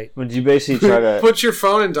 It's too late. Would you basically try to... Put your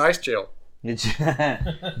phone in dice jail. Did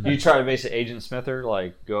you try to basically Agent Smith her?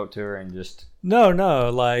 Like, go up to her and just... No.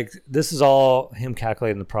 Like, this is all him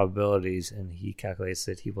calculating the probabilities, and he calculates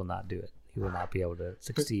that he will not do it. He will not be able to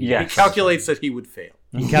succeed. Yeah. He calculates that he would fail.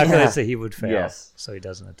 He calculates that he would fail. Yes. So he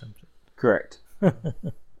doesn't attempt it. Correct.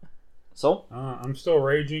 So? I'm still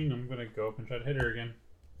raging. I'm gonna go up and try to hit her again.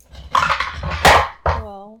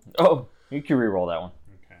 Well, Oh, you can re-roll that one.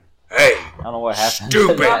 Okay. Hey, I don't know what happened.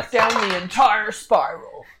 Stupid. Knock down the entire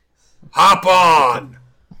spiral. hop on!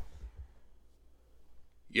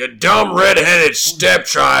 You dumb red-headed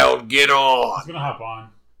stepchild, get I on! was gonna hop on.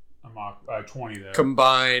 I'm off 20 though.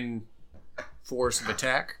 Combine force of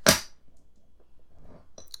attack.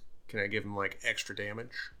 Can I give him, like, extra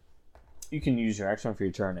damage? You can use your action for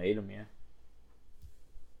your turn to aid him, yeah.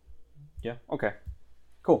 Yeah, okay.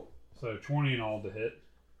 Cool. So 20 in all to hit.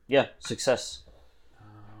 Yeah, success.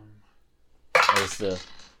 As the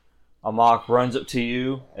Amok runs up to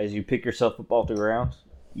you, as you pick yourself up off the ground,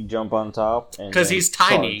 you jump on top. Because then he's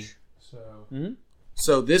tiny. charge. So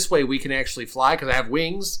So this way we can actually fly, because I have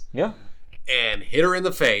wings, Yeah. and hit her in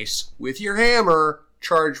the face with your hammer,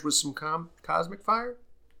 charged with some cosmic fire.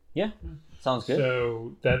 Yeah. Sounds good.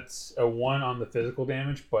 So that's a 1 on the physical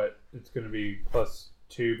damage, but it's gonna be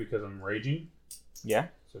 +2 because I'm raging. Yeah.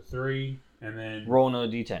 So 3, and then Roll another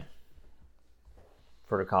d10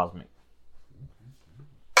 for the cosmic.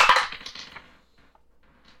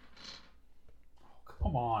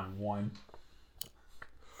 come on 1.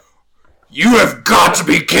 You have got to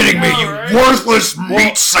be kidding me, you Alright. worthless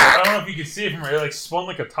meat I sack! don't know if you can see it from here. It like spun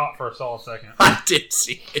like a top for a solid second. I did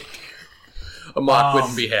see it. Amok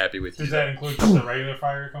wouldn't be happy with you. Does that include just the regular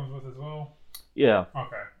fire it comes with as well? Yeah.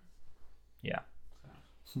 Okay. Yeah.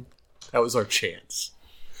 That was our chance.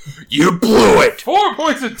 You blew it! 4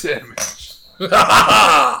 points of damage.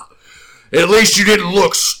 At least you didn't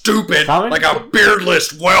look stupid Tommy? like a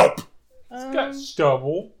beardless whelp. It's got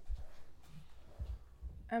stubble.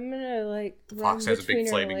 I'm gonna like Fox run has a big between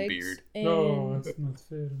her flaming legs beard. and No, that's not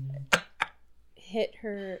fair to me. hit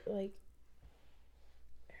her like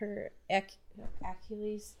her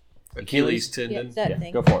Achilles. Achilles Yeah, tendon. that Yeah.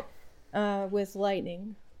 thing. Go for it. With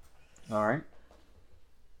lightning. All right.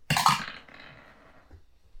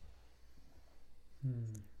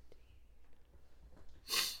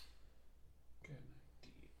 Good.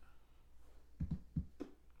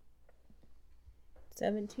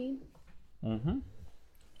 17. Mm-hmm.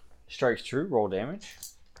 Strikes true. Roll damage.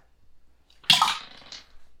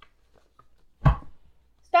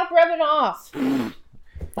 Stop rubbing off.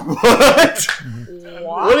 What?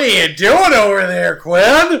 What are you doing over there,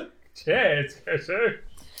 Quinn? Yeah, it's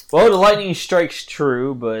Well, the lightning strikes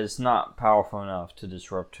true, but it's not powerful enough to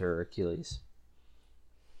disrupt her Achilles.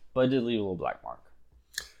 But it did leave a little black mark.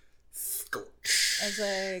 As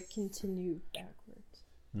I continue backwards.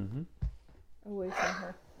 Mm-hmm. Away from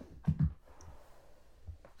her.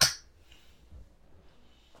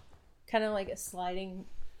 Kind of like a sliding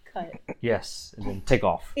cut. Yes, and then take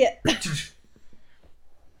off. Yeah.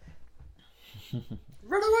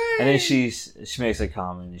 Run away! And then she makes a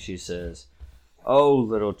comment and she says, "Oh,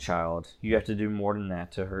 little child, you have to do more than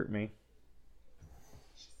that to hurt me."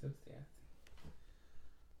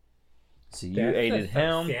 So you aided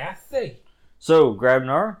him. So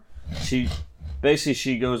Grabnar, she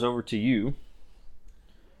goes over to you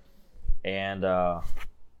and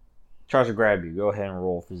tries to grab you. Go ahead and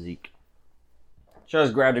roll physique. She tries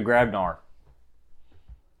to grab the Grabnar.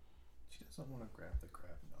 She doesn't want to grab the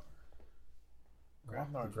Grabnar.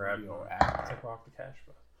 Grabnar's grab radio It's active. like Rock the Cash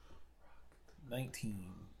Box. 19.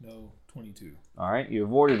 No, 22. All right, you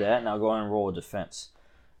avoided that. Now go ahead and roll a defense.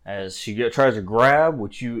 As she tries to grab,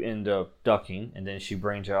 which you end up ducking, and then she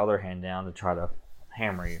brings her other hand down to try to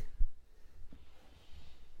hammer you.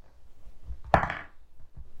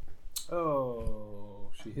 Oh,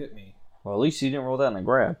 she hit me. Well, at least you didn't roll that in a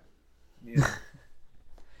grab. Yeah.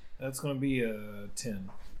 That's going to be a 10.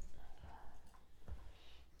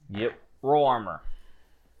 Yep. Roll armor.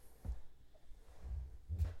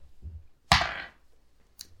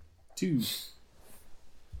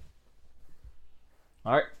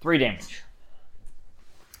 All right, 3 damage.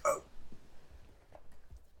 Oh.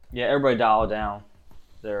 Yeah, everybody dial down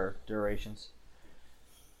their durations.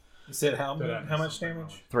 You said how much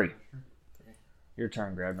damage? 3. Your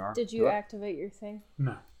turn, Grabnar. Did you activate your thing?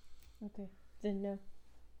 No. Okay. Then no.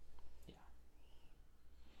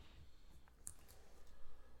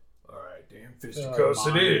 Alright, damn fisticuffs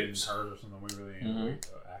it is. Hurt or something we really need to wait to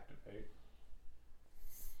activate.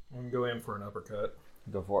 I'm going to go in for an uppercut.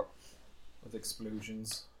 Go for it. With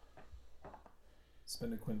explosions.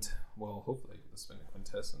 Spend a hopefully spend a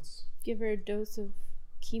quintessence. Give her a dose of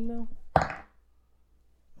chemo.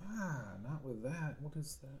 Not with that. What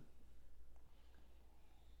is that?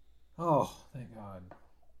 Oh, thank God.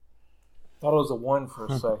 Thought it was a 1 for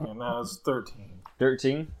a second. Now it's 13.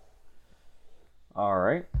 13. All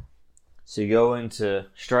right. So you go into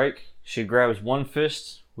strike. She grabs one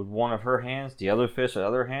fist with one of her hands, the other fist with the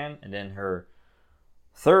other hand, and then her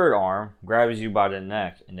third arm grabs you by the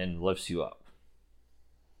neck and then lifts you up.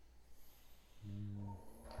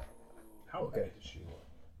 How bad does she look?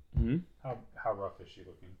 Hmm? How rough is she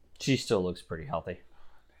looking? She still looks pretty healthy.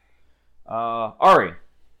 Ari.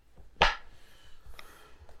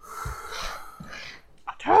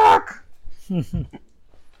 Attack! You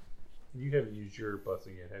haven't used your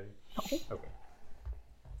blessing yet, have you? No. Okay.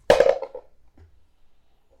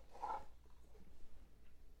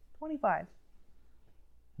 25.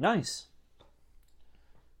 Nice.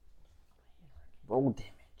 Roll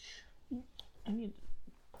damage. I need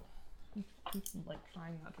to keep like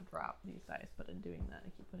trying not to drop these dice, but in doing that, I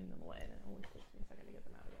keep putting them away, and it only takes me a second to get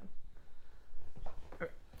them out again.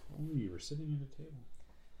 Oh, you were sitting at a table.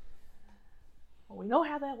 Well, we know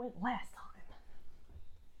how that went last time.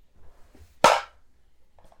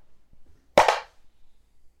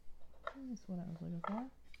 That's what I was looking for.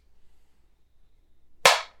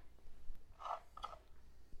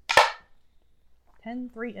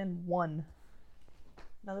 Ten, 3, and 1.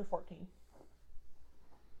 Another 14.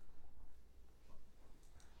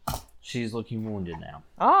 She's looking wounded now.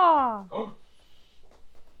 Ah!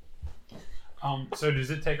 So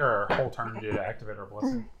does it take our whole turn to activate our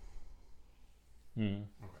blessing?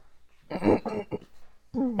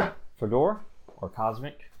 Fedor or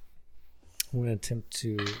Cosmic? I'm going to attempt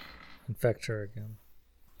to infect her again.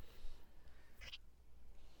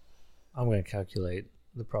 I'm going to calculate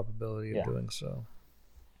the probability of doing so.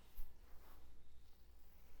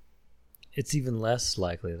 It's even less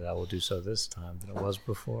likely that I will do so this time than it was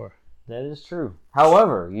before. That is true.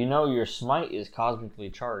 However, you know your smite is cosmically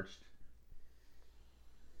charged.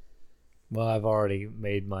 Well, I've already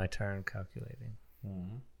made my turn calculating.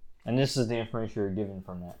 Mm-hmm. And this is the information you're given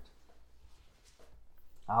from that.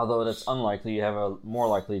 Although that's unlikely, you have a more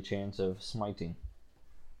likely chance of smiting.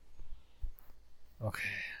 Okay.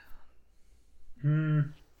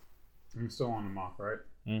 I'm still on the mock, right?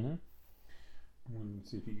 Mm-hmm. I'm going to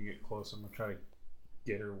see if you can get close. I'm going to try to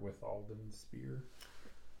get her with Alden's spear.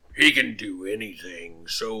 He can do anything,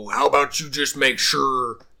 so how about you just make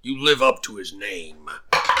sure you live up to his name?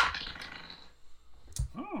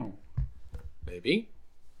 Oh. Maybe.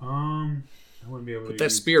 I wouldn't be able to Put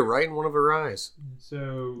that spear right in one of her eyes.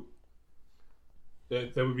 So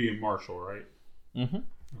that would be a martial, right? Mm-hmm.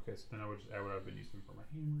 Okay, so then I would have been using for my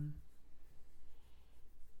hammer.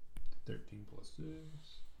 13 plus 6.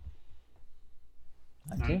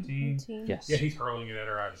 19. 19. Yes. Yeah, he's hurling it at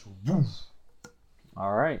her. I just woof.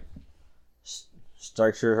 All right.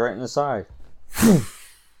 Strikes her right in the side. In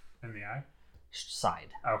the eye? Side.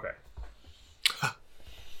 Okay.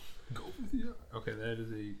 Go with the eye. Okay, that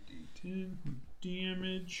is a D10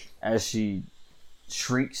 damage. As she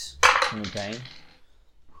shrieks in pain.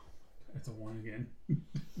 That's a 1 again.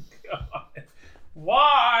 God.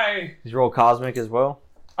 Why? Did you roll Cosmic as well?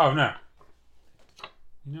 Oh, no.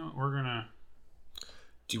 You know what? We're going to...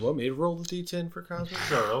 Do you want me to roll the D10 for Cosmic?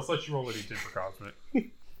 Sure, let's let you roll the D10 for Cosmic.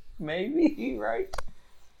 Maybe, right?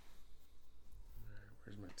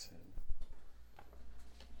 Where's my 10?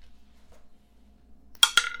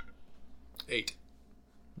 8.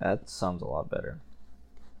 That sounds a lot better.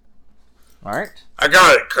 All right. I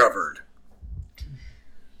got it covered.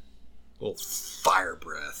 Little fire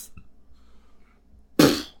breath.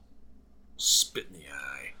 Spit in the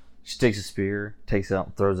eye. She takes a spear, takes it out,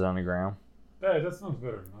 and throws it on the ground. Hey, that sounds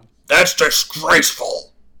better than that. That's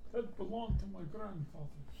disgraceful. That belonged to my grandfather.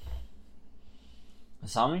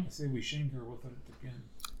 Asami? I say we shame her with it again.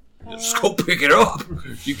 Just go pick it up.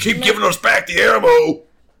 You keep giving us back the ammo.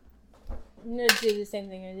 I'm gonna do the same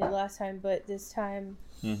thing I did last time, but this time,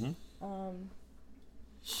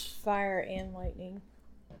 fire and lightning.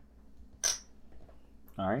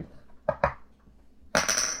 All right.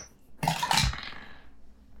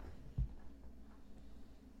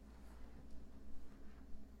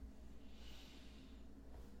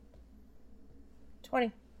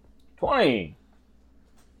 20. 20.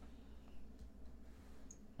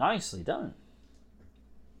 Nicely done.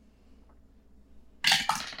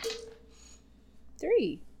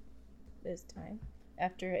 3 this time.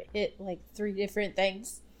 After it hit like 3 different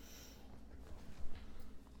things.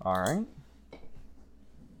 All right.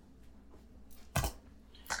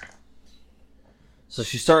 So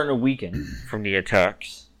she's starting to weaken from the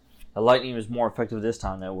attacks. The lightning was more effective this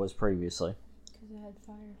time than it was previously. Because it had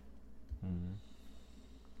fire. Mm-hmm.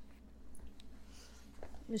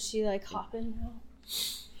 Is she like hopping now?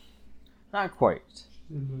 Not quite.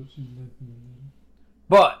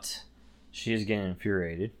 But she is getting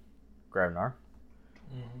infuriated. Gravnar.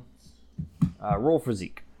 Roll for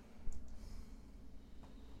Zeke.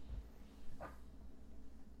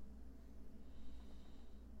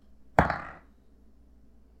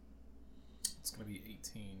 It's going to be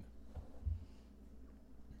 18.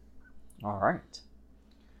 All right.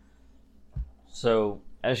 So,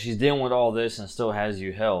 as she's dealing with all this and still has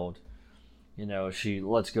you held, you know, she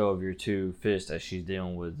lets go of your 2 fists as she's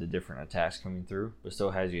dealing with the different attacks coming through, but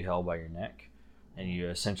still has you held by your neck. And you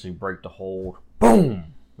essentially break the hold.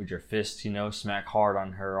 Boom! With your fist, you know, smack hard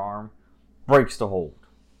on her arm. Breaks the hold.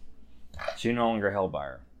 So you're no longer held by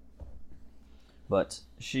her. But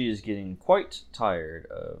she is getting quite tired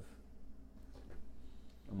of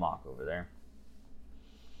Mock over there.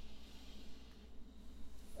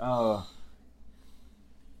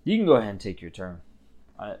 You can go ahead and take your turn.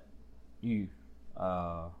 I'm going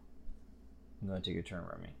to take your turn,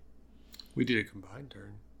 Remy. We did a combined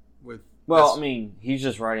turn with. Well, I mean, he's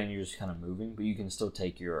just riding and you're just kind of moving, but you can still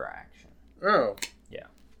take your action. Oh. Yeah.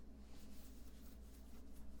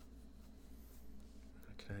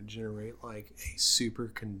 Can I generate like a super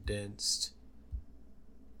condensed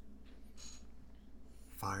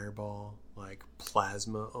fireball, like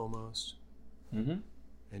plasma almost? Mm-hmm.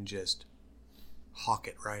 And just hawk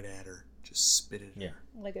it right at her. Just spit it at her.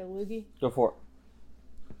 Like a loogie? Go for it.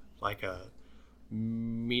 Like a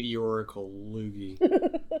meteorical loogie.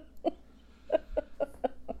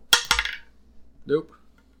 Nope.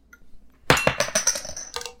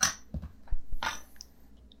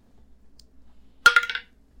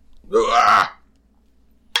 Ah!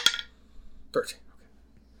 13. Okay.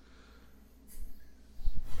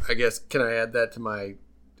 I guess, can I add that to my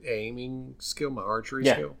aiming skill, my archery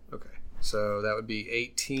skill? Okay. So that would be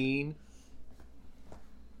 18.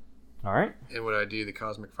 All right. And would I do the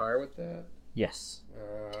cosmic fire with that? Yes.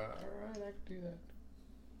 All right, I can do that.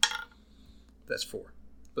 That's 4.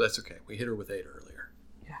 But that's okay. We hit her with 8 earlier.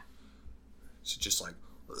 Yeah. So just like...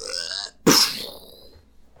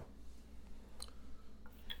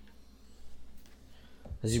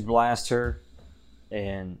 As you blast her,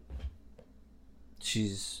 and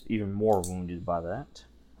she's even more wounded by that.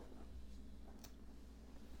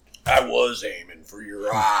 I was aiming for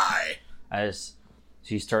your eye. As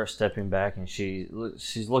she starts stepping back, and she's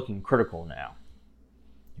looking critical now.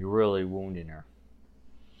 You're really wounding her.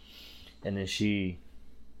 And then she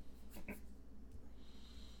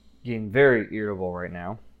getting very irritable right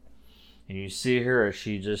now. And you see her as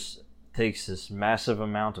she just takes this massive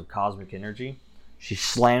amount of cosmic energy. She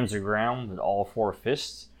slams the ground with all 4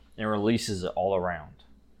 fists and releases it all around.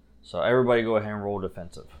 So everybody go ahead and roll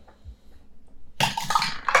defensive.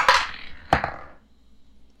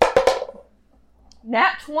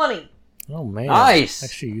 Nat 20. Oh man! Nice!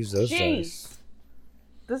 Actually, use those Jeez. dice.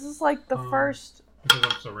 This is like the first Because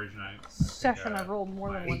I'm still raging, session I've rolled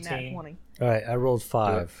more than one Nat 18. 20. All right, I rolled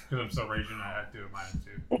 5. Because I'm still raging, I have to do a minus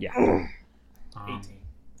 2. Yeah. 18.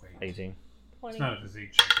 Wait. 18. 20. It's not a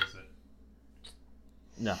physique check, is it?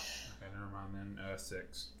 No. Okay, never mind then.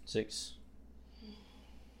 6. 6.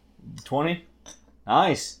 20.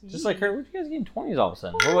 Nice. Just like her. What you guys getting 20s all of a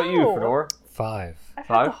sudden? What about you, Wow. Fedora? 5. I've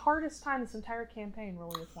had 5? the hardest time this entire campaign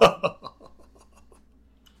rolling a 20. I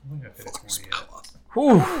think I've hit a 20 yet. I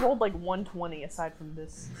Whew. only rolled like 120 aside from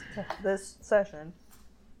this session.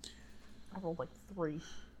 I rolled like 3.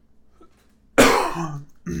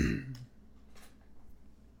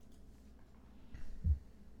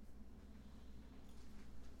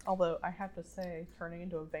 Although I have to say, turning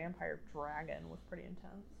into a vampire dragon was pretty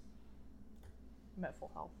intense. I'm at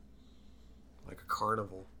full health. Like a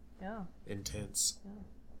carnival. Yeah. Intense.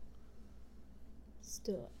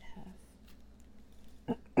 Still at half.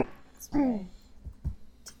 That's why I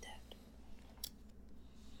did that.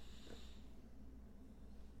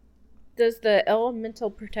 Does the elemental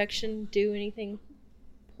protection do anything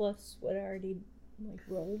plus what I already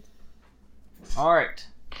rolled? All right.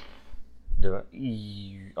 Do it.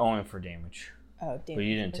 Only for damage. Oh, damn. But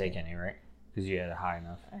you didn't take any, right? Because you had it high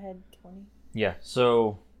enough. I had 20. Yeah,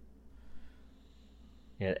 so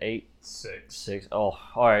You had 8. 6. 6. Oh,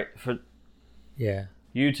 alright. For Yeah.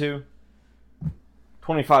 you two,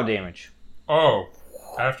 25 damage. Oh,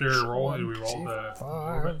 after rolling, did we roll the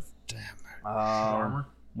 5 damage. armor?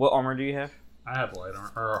 What armor do you have? I have light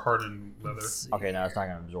armor or hardened leather. Okay, no, it's not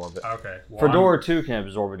going to absorb it. Okay. Well, Fedora 2 can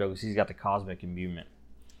absorb it though, because he's got the cosmic imbuement.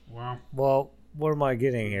 Well, what am I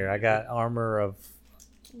getting here? I got armor of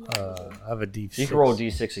a D6. You can roll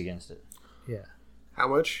D6 against it. Yeah. How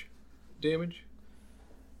much damage?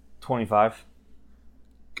 25.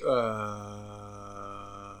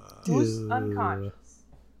 Who's unconscious?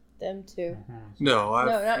 Them two. No, I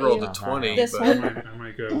No, not rolled you. a 20. This but one. I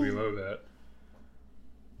might go below that.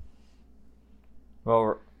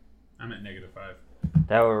 Well, I'm at -5.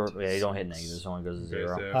 that would, yeah, you don't hit negative. This only goes to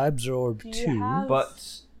 0. Okay, so I absorbed Do you 2. have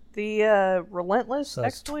But the relentless So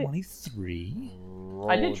that's exploit? 23.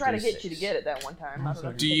 I did try to roll get you to D6. get it that one time. I don't know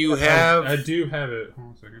if do picked you it up. have? I do have it. Hold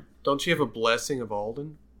on a second. Don't you have a blessing of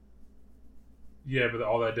Alden? Yeah, but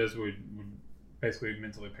all that does would basically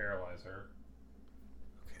mentally paralyze her.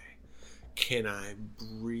 Okay. Can I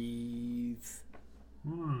breathe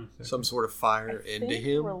Hold on a second. some sort of fire I into think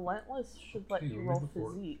him? relentless should let Okay, you let me roll look for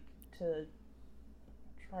it. physique to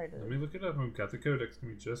try to. Let me look it up. I've got the codex. Give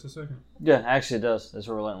me just a second. Yeah, actually it does. That's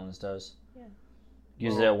what Relentless does. Yeah.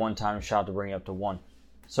 Use it at one time shot to bring you up to 1.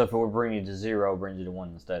 So if it would bring you to 0, it brings you to 1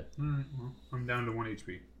 instead. Alright, well, I'm down to 1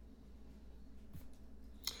 HP.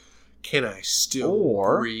 Can I still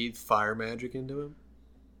Or- breathe fire magic into him?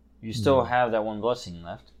 You still have that 1 blessing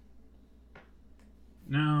left.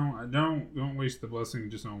 No, I don't waste the blessing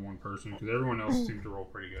just on one person because everyone else seems to roll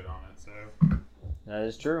pretty good on it. So That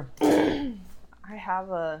is true. I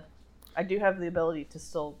do have the ability to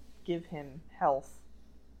still give him health.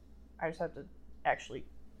 I just have to actually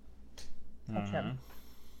touch him.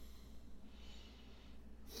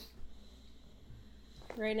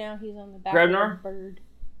 Right now he's on the back Grabnar? of a bird.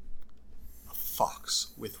 A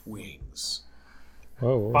fox with wings.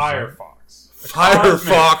 Whoa, what was that? Firefox.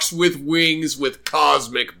 Firefox with wings with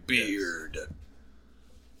cosmic beard.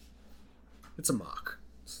 It's a mock.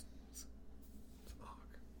 It's a mock.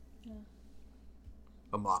 Yeah.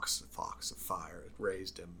 A mock's a fox of fire. It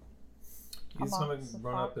raised him. He's Come on, gonna it's a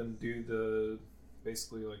run up fox. and do the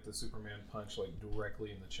basically like the Superman punch, like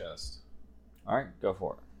directly in the chest, Alright, go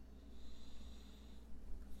for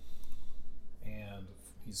it. and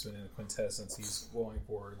he's been in the quintessence. He's going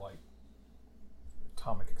for like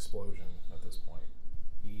atomic explosion at this point.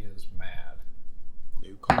 He is mad,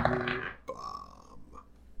 Nuclear bomb.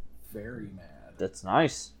 very mad. That's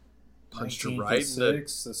nice. Punched her 19 right in plus the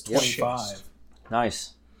 6, that's 25. chest.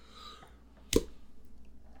 Nice.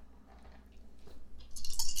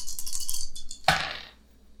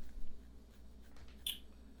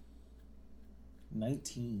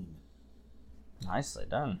 Nicely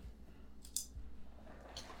done.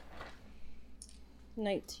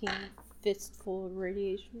 19 fistful of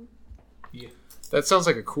radiation. Yeah. That sounds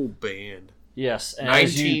like a cool band. Yes, and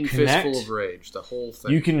as 19 you connect, Fistful of Rage. The whole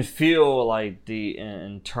thing. you can feel like the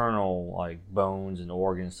internal like bones and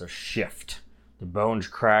organs to shift. The bones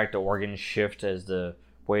crack, the organs shift as the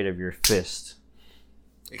weight of your fist.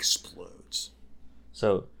 explodes.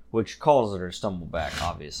 So, which causes her to stumble back,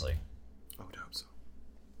 obviously. I would hope so.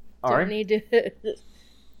 All Don't right. need to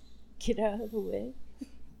get out of the way.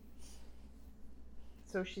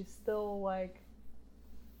 So she's still like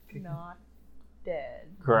not dead.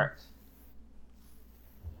 Correct.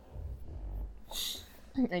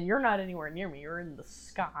 And you're not anywhere near me. You're in the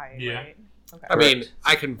sky, Yeah. right? Okay. I mean,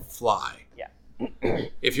 I can fly. Yeah.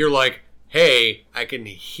 If you're like, hey, I can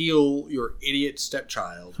heal your idiot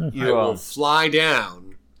stepchild, I You, will fly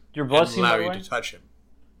down Your and blessing, allow by the you way, to touch him.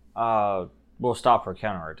 will stop her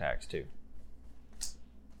counterattacks too.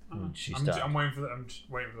 She's done. I'm waiting for the. I'm just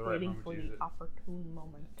waiting for the right Waiting moment for to use the it. opportune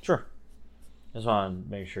moment. Sure. Just want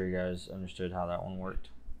to make sure you guys understood how that one worked.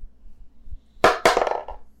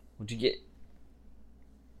 What'd you get?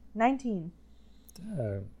 19.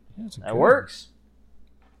 That's That works.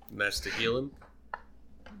 And that's to heal him.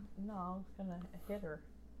 No, I was gonna hit her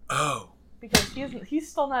Oh. because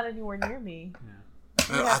he's still not anywhere near me.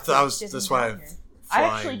 You I have thought to I was. get That's him why down I'm here. flying.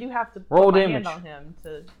 I actually do have to Roll put my damage. hand on him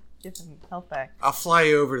to give him health back. I'll fly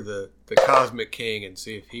you over to the Cosmic King and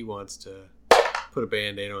see if he wants to put a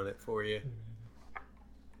band-aid on it for you.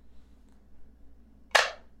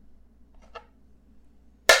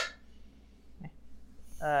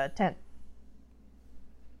 10.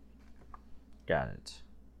 Got it.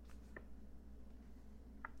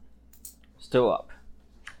 Still up.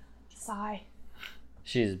 Sigh.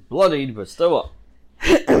 She's bloodied, but still up.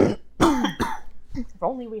 If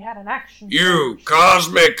only we had an action. You,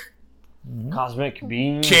 Cosmic Cosmic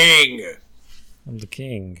being. King! I'm the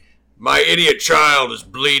king. My idiot child is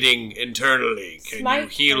bleeding internally. Can you Smite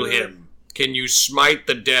heal her. him? Can you smite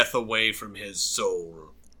the death away from his soul?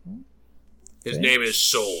 His name is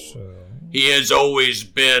Soul. So, He has always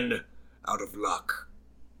been out of luck.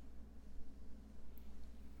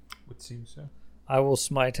 Would seem so. I will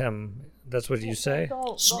smite him. That's what you say?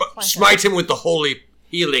 Don't Smite him with the holy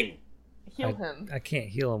healing. Heal him. I can't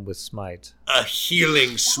heal him with smite. A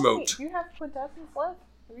healing Wait, smote. you have quintessence left?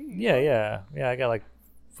 Yeah. I got like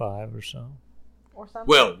 5 or so. Or something?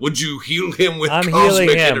 Well, would you heal him with I'm healing cosmic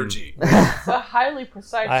him. energy? It's a highly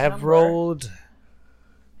precise I have number. rolled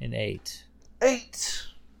an 8. 8.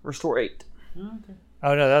 Restore 8.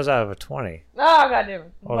 Oh no, that was out of a 20. Oh, goddamn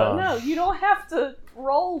it. Hold But on. no, you don't have to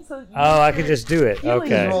roll to... Oh, I could just do it. Healing Okay.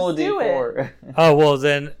 Just Roll a do d4. Oh well,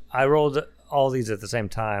 then I rolled all these at the same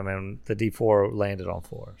time, and the D4 landed on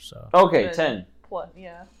 4. So Okay, Then 10. Plus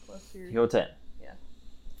your... You go 10. Yeah.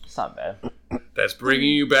 It's not bad. That's bringing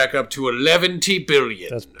you back up to 11 billion.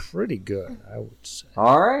 that's pretty good, I would say.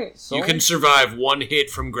 Alright, so You can survive one hit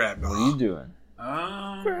from what are you Grabnar. doing?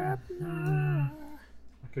 I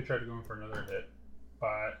could try to go in for another hit, but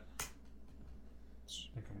I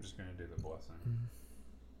think I'm just going to do the blessing.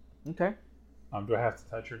 Okay. Do I have to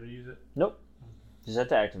touch her to use it? Nope. Just have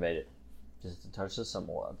to activate it. Just to touch the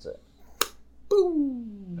symbol, that's it. He's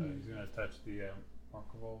going to touch the Mark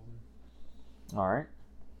of All. Alright.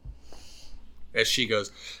 As she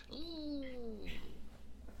goes,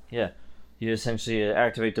 Yeah. You essentially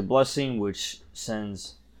activate the blessing, which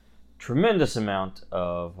sends tremendous amount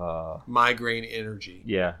of migraine energy.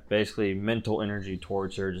 basically mental energy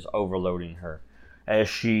towards her, just overloading her as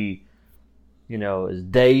she is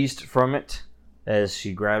dazed from it, as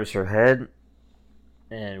she grabs her head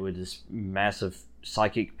and with this massive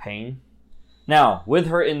psychic pain. Now, with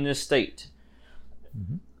her in this state,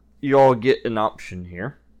 you all get an option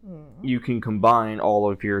here. You can combine all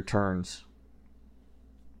of your turns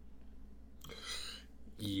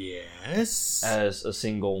Yes. as a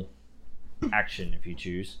single action if you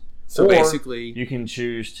choose. So Or basically, you can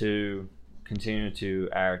choose to continue to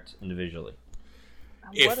act individually.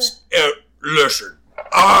 listen,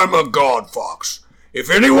 I'm a god fox. If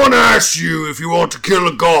anyone asks you if you want to kill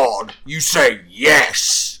a god, you say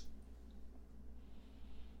yes.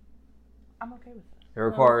 I'm okay with that. It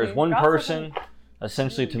requires Okay. one God's person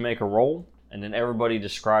essentially to make a roll, and then everybody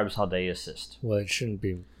describes how they assist. Well, it shouldn't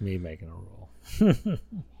be me making a roll.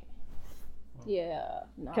 Yeah.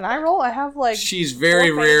 Can I roll? I have like... She's very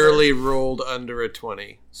 4 favor. rarely rolled under a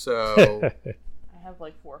 20, so I have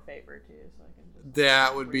like 4 favor too, so I can just...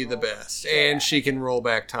 that would be the best. And she can roll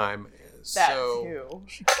back time. That So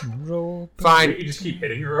too. Roll. fine. You just keep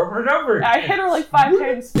hitting her over and over. I hit her like 5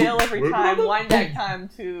 times, fail every time, wind back time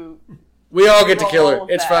to We all get to kill Roll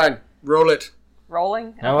her. It's that. fine. Roll it.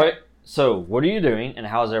 rolling. Now, wait. So, what are you doing, and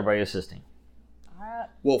how is everybody assisting?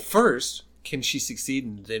 Well, first, can she succeed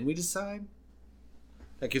and then we decide?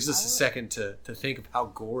 That gives us a second to think of how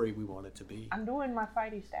gory we want it to be. I'm doing my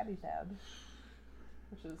fighty stabby stab.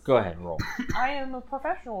 Which is... Go ahead and roll. I am a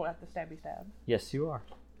professional at the stabby stab. Yes, you are.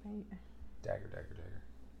 Dagger, dagger,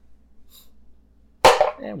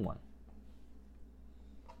 dagger. And 1.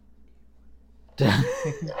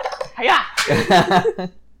 Hiya!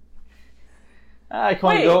 I can't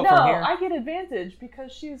Wait, go no, up from here. I get advantage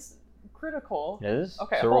because she's critical. It is?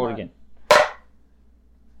 Okay, so hold roll on. it again.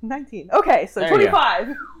 19. Okay, so There you go.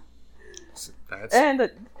 25. That's And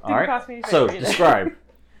it didn't Alright. cost me any So, favor either. describe.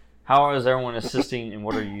 How is everyone assisting, and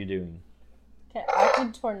what are you doing? I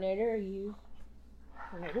can tornado or you.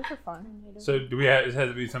 Tornadoes are fun. So, do we have? It has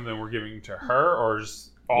to be something we're giving to her, or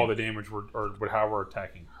just all the damage we're, or how we're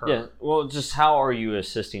attacking her? Yeah, well, just how are you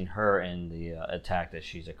assisting her in the attack that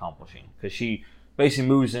she's accomplishing? Because she basically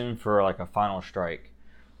moves in for like a final strike.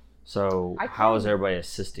 So how is everybody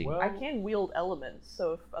assisting? Well, I can wield elements,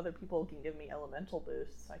 so if other people can give me elemental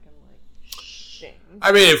boosts, I can like change.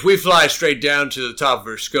 I mean, if we fly straight down to the top of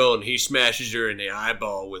her skull and he smashes her in the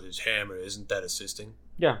eyeball with his hammer, isn't that assisting?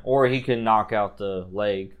 Yeah, or he can knock out the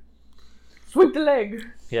leg. Sweep the leg.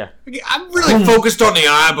 Yeah. I'm really focused on the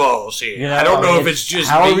eyeballs here. You know, I don't know if it's it's just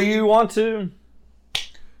however me. you want to.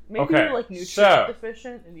 Maybe Okay, you're like nutrient so,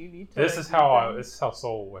 deficient and you need to. this like, is how eat them. this is how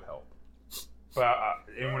Soul would help. But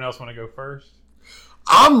anyone else want to go first?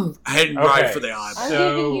 I'm heading right Okay. for the eyeball. I'm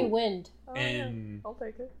So- giving you wind. Oh, yeah. In I'll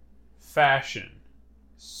take it. fashion,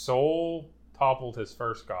 Soul toppled his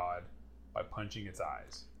first god by punching its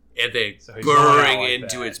eyes. And they So he's going burring out like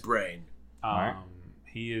into that. its brain. Alright.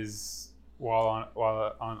 He is while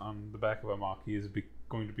on the back of a mock, he is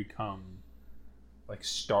going to become like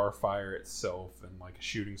Starfire itself, and like a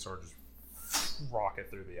shooting sword just rocket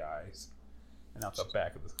through the eyes and out the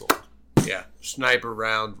back of the skull. Yeah, sniper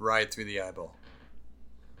round right through the eyeball.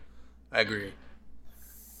 I agree.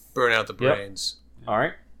 Burn out the brains. All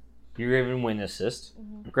right. You're giving wind assist.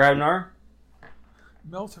 Grabnar?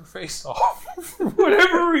 Melt her face off for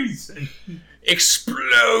whatever reason.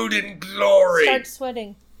 Explode in glory. Start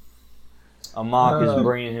sweating. Amok is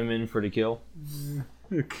bringing him in for the kill.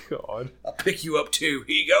 God. I'll pick you up too.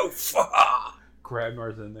 Here you go. Fa!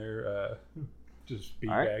 Grabnar's in there, just All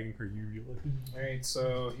right. beatbagging her usually. Alright,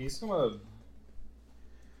 so he's gonna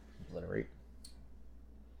Obliterate.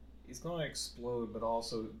 He's gonna explode, but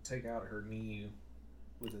also take out her knee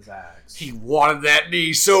with his axe. He wanted that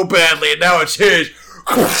knee so badly, and now it's his.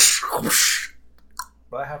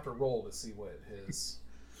 But I have to roll to see what his.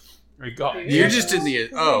 You're just in the. He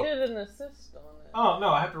Oh. did an assist on it. Oh no,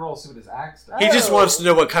 I have to roll to see what his axe does. He just wants to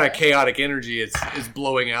know what kind of chaotic energy is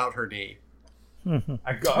blowing out her knee.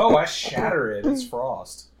 I shatter it. It's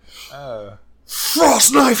frost.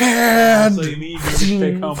 Frost knife hand! So you mean you just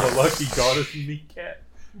take home the lucky goddess kneecap?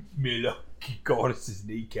 Me lucky goddess's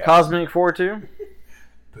kneecap. Cosmic Fortitude?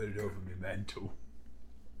 Put it over my mantle.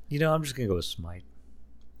 You know, I'm just gonna go with smite.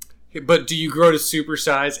 But do you grow to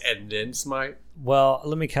supersize and then smite? Well,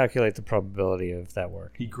 let me calculate the probability of that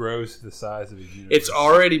work. He grows to the size of his universe. It's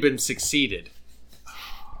already been succeeded.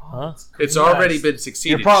 Huh? It's already been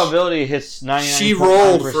succeeded. Your probability hits 99.9%. She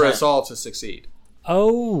rolled for us all to succeed.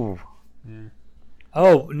 Oh. Yeah.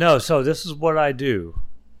 Oh, no, so this is what I do.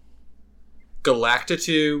 Galacta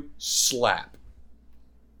 2, slap.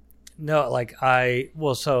 No, I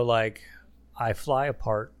fly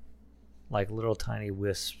apart like little tiny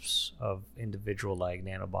wisps of individual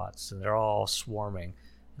nanobots, and they're all swarming,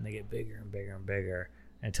 and they get bigger and bigger and bigger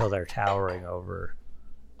until they're towering over,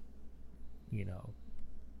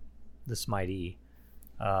 the Smitey.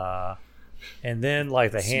 And then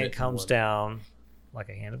the hand comes down like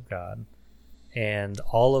a hand of God, and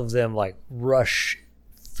all of them rush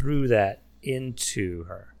through that into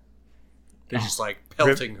her. They're just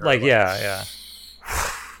pelting her.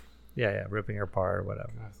 Yeah, ripping her apart or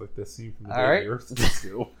whatever. It's like this scene from the All right. Earth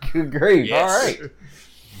still. Good grief. Yes. All right.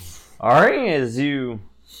 All right, as you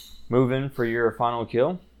move in for your final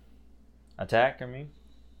kill. Attack, I mean.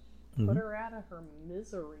 Put her out of her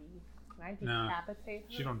misery. Can I No, decapitate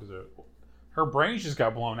her? She don't deserve it. Her brains just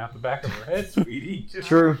got blown out the back of her head, sweetie. Just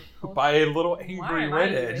True. by a little Why angry am I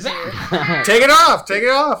redhead. even here? Take it off! Take it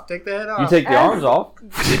off! Take the head off. You take the arms off.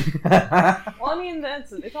 Well, I mean,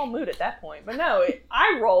 it's all moot at that point. But no,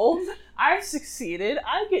 I rolled. I succeeded.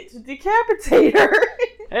 I get to decapitate her.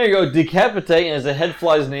 There you go, decapitate, and as the head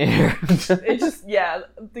flies in the air. It just,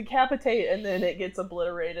 decapitate, and then it gets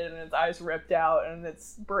obliterated, and its eyes ripped out, and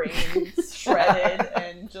its brains shredded,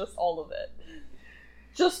 and just all of it.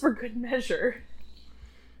 Just for good measure.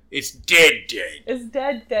 It's dead. It's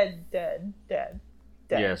dead.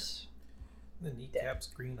 Yes. The kneecap's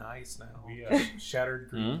green ice now. We, Shattered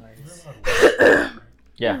green ice.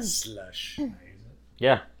 Yeah. Slush.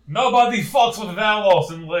 Yeah. Nobody fucks with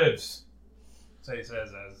Valos and lives. So he says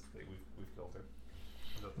as we've killed her.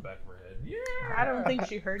 It's at the back of her head. Yeah. I don't think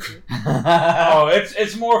she heard you. Oh,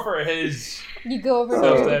 it's more for his. You go over to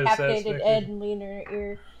So her that- decapitated that's- Ed and lean in her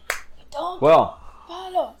ear. Don't Well,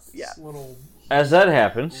 follow us. Yeah. Little as that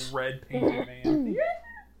happens, red painted man.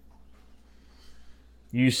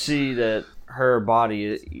 you see that her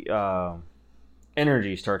body,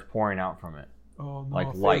 energy starts pouring out from it. Oh no,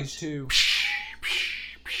 Like light. phase 2.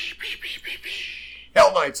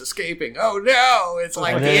 Hell Knight's escaping. Oh no! It's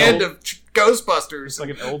like like the an end of Ghostbusters. It's like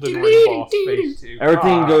an Elden Ring boss phase 2.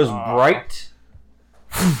 Everything goes bright.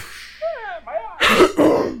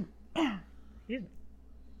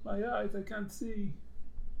 My eyes, I can't see.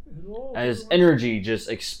 As energy just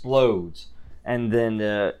explodes, and then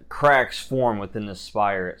the cracks form within the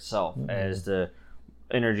spire itself as the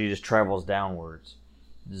energy just travels downwards.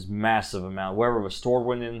 This massive amount. Whatever was stored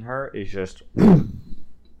within her is just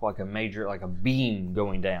like a beam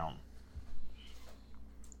going down.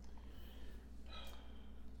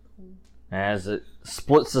 As it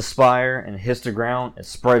splits the spire and hits the ground, it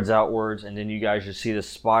spreads outwards, and then you guys just see the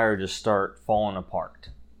spire just start falling apart.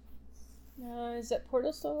 Is that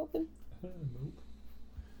portal still open?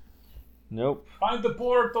 Nope. Find the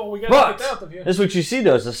portal. We gotta But get out of here. this is what you see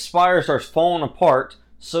though: as the spire starts falling apart,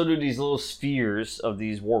 so do these little spheres of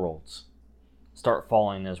these worlds start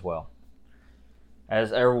falling as well.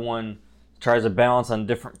 As everyone tries to balance on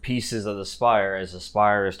different pieces of the spire, as the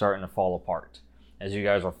spire is starting to fall apart, as you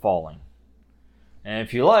guys are falling. And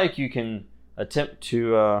if you like, you can attempt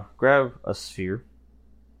to grab a sphere.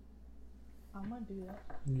 I'm gonna do that.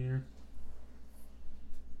 Yeah.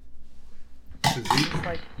 It's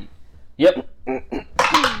like, Yep.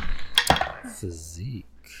 Physique.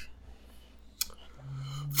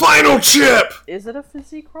 Potato chip! Is it a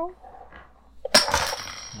physique roll?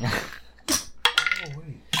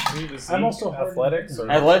 I'm also athletics. Or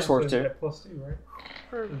Athletics works too. +2, right?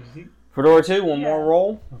 For Fedora 2, one more Yeah.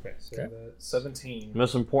 roll. Okay, so Okay. that's 17.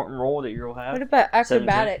 Most important roll that you'll have. What about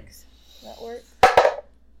acrobatics? That work?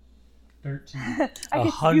 13. I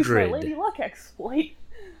could use my 100. Lady Luck exploit.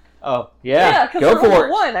 Oh, yeah. because Go I rolled for a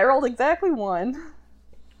it. 1. I rolled exactly 1.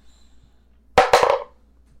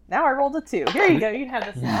 Now I rolled a 2. Here you go. You can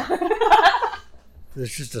have this now.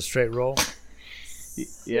 It's just a straight roll.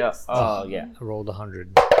 Yeah. Oh, yeah. I rolled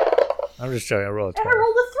 100. I'm just joking. I rolled a And I 12.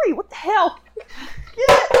 rolled a 3. What the hell? Get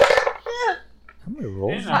it! How many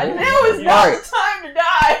rolls? Yeah. Now is not Right. the time to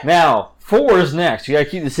die. Now, 4 is next. You gotta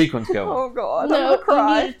keep the sequence going. Oh god, I'm No, gonna you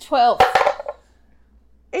cry. need a 12.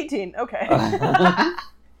 18. Okay.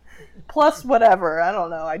 Plus whatever. I don't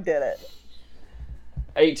know. I did it.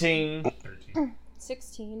 18. 13.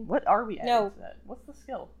 16. What are we at? No. What's the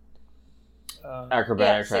skill?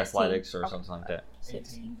 Acrobatics Yeah, or 16. athletics or Okay. something like that.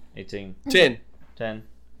 16. 18. 10. 10.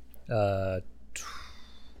 I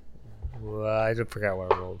just forgot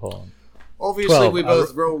what I rolled. Hold on. Obviously, 12. we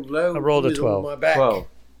both rolled low. I rolled a with 12. On my back. 12.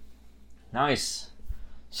 Nice.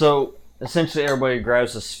 So, essentially, everybody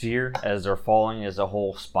grabs a sphere as they're falling, as the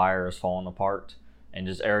whole spire is falling apart. And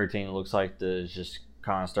just everything looks like is just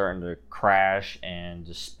kind of starting to crash and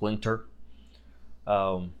just splinter.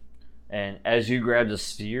 And as you grab the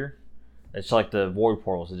sphere, it's like the void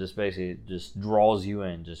portals. It just basically just draws you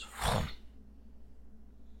in. Just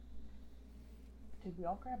Did we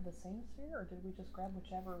all grab the same sphere, or did we just grab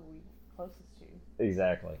whichever we closest to?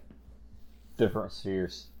 exactly. Different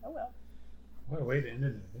spheres. Oh well. What a way to end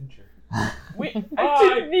an adventure. Wait, I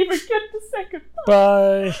Bye. didn't even get to say goodbye.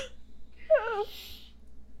 Bye.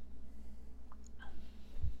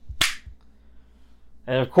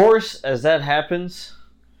 And of course, as that happens,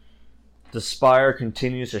 the spire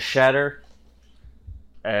continues to shatter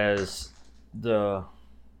as the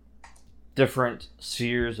different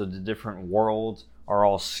spheres of the different worlds are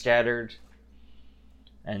all scattered.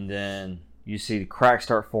 And then you see the cracks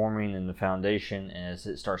start forming in the foundation as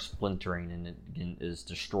it starts splintering and it is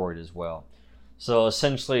destroyed as well. So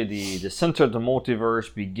essentially the center of the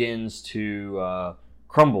multiverse begins to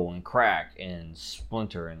crumble and crack and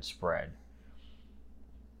splinter and spread.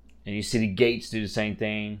 And you see the gates do the same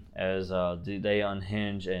thing as they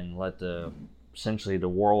unhinge and let essentially the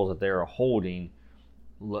worlds that they are holding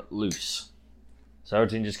loose. So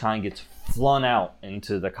everything just kind of gets flung out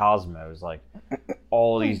into the cosmos, like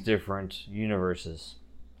all these different universes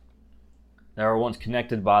that were once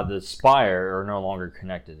connected by the spire are no longer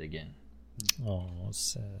connected again. Oh,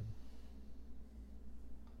 sad.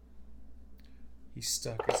 He's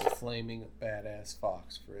stuck as a flaming badass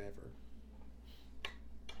fox forever.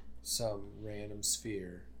 Some random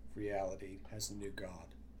sphere of reality has a new god.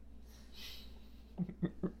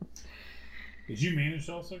 Did you manage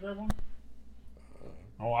to also grab one?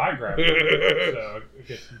 Oh, I grabbed it. So I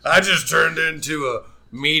guess I just turned into a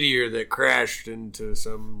meteor that crashed into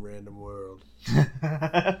some random world.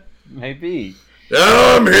 Maybe.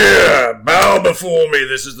 I'm here! Bow before me.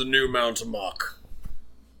 This is the new Mount Amok.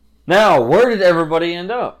 Now, where did everybody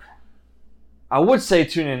end up? I would say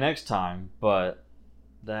tune in next time, but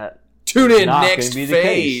that Tune is in not next gonna be the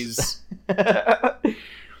phase. case.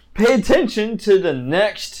 Pay attention to the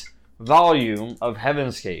next volume of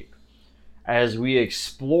Heavenscape as we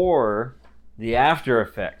explore the after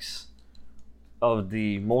effects of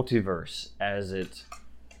the multiverse as it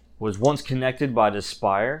was once connected by the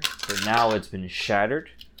spire, but now it's been shattered,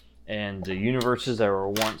 and the universes that were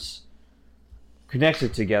once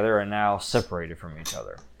connected together are now separated from each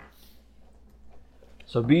other.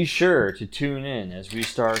 So be sure to tune in as we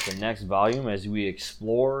start the next volume as we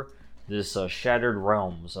explore this shattered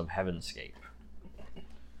realms of Heavenscape.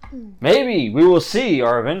 Maybe we will see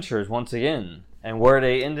our adventures once again and where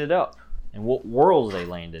they ended up and what worlds they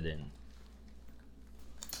landed in.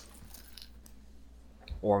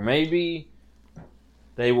 Or maybe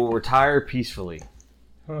they will retire peacefully.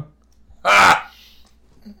 Ah!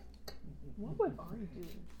 What would Ari do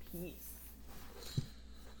in peace?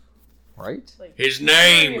 Right? Like, His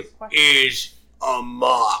name serious question. is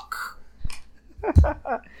Amok.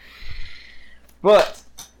 But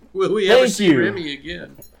Will we ever Thank see you. Remy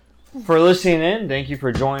again? for listening in, thank you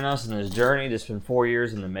for joining us in this journey. It's been 4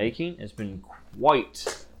 years in the making. It's been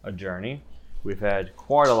quite a journey. We've had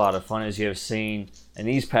quite a lot of fun, as you have seen in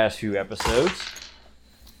these past few episodes.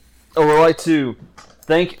 I would like to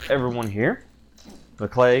thank everyone here.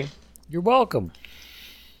 McClay, You're welcome.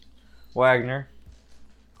 Wagner,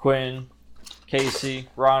 Quinn, Casey,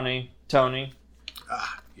 Ronnie, Tony.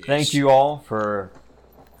 Ah, yes. Thank you all for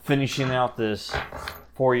finishing out this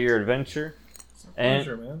 4-year adventure. It's a And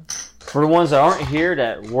pleasure, man. for the ones that aren't here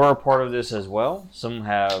that were a part of this as well, some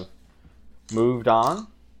have moved on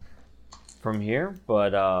from here,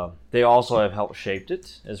 but they also have helped shaped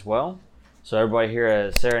it as well. So everybody here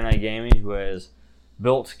at Saturday Night Gaming who has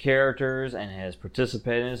built characters and has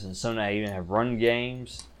participated in this, and some that even have run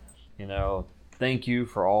games, thank you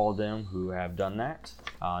for all of them who have done that.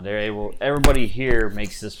 Everybody here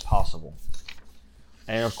makes this possible.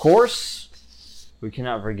 And of course, we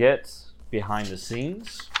cannot forget behind the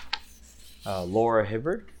scenes, Laura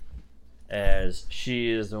Hibbard, as she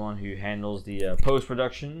is the one who handles the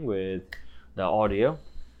post-production with the audio,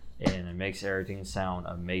 and it makes everything sound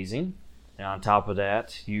amazing. And on top of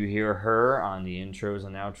that, you hear her on the intros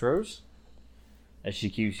and outros, as she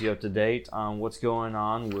keeps you up to date on what's going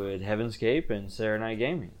on with Heavenscape and Saturday Night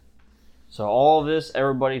Gaming. So all of this,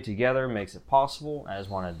 everybody together, makes it possible. I just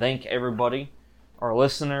want to thank everybody, our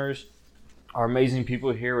listeners, our amazing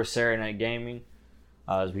people here with Saturday Night Gaming,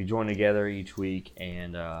 as we join together each week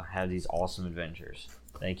and have these awesome adventures.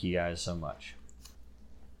 Thank you guys so much.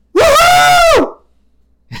 Woo!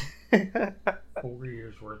 4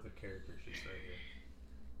 years worth of character sheets right here.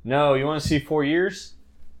 No, you want to see 4 years?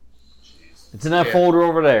 Jeez. It's in that folder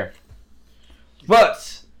over there.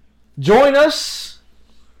 But join us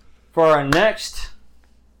for our next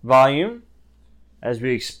volume as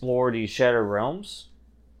we explore the Shattered Realms.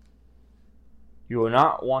 You will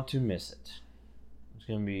not want to miss it. It's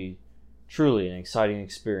going to be truly an exciting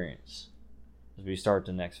experience as we start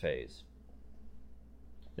the next phase.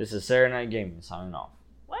 This is Saturday Night Gaming signing off.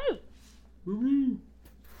 Woo! Woo-hoo.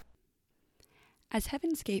 As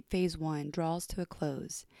Heavenscape Phase 1 draws to a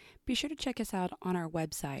close, be sure to check us out on our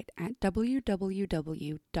website at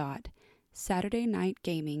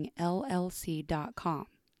www.saturdaynightgamingllc.com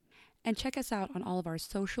and check us out on all of our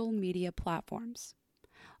social media platforms.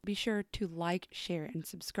 Be sure to like, share, and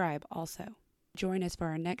subscribe also. Join us for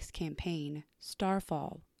our next campaign,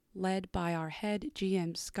 Starfall, led by our head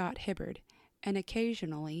GM Scott Hibbard and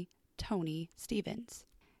occasionally Tony Stevens.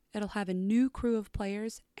 It'll have a new crew of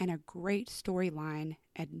players and a great storyline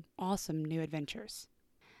and awesome new adventures.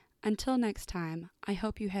 Until next time, I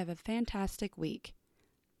hope you have a fantastic week.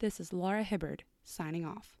 This is Laura Hibbard signing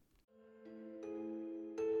off.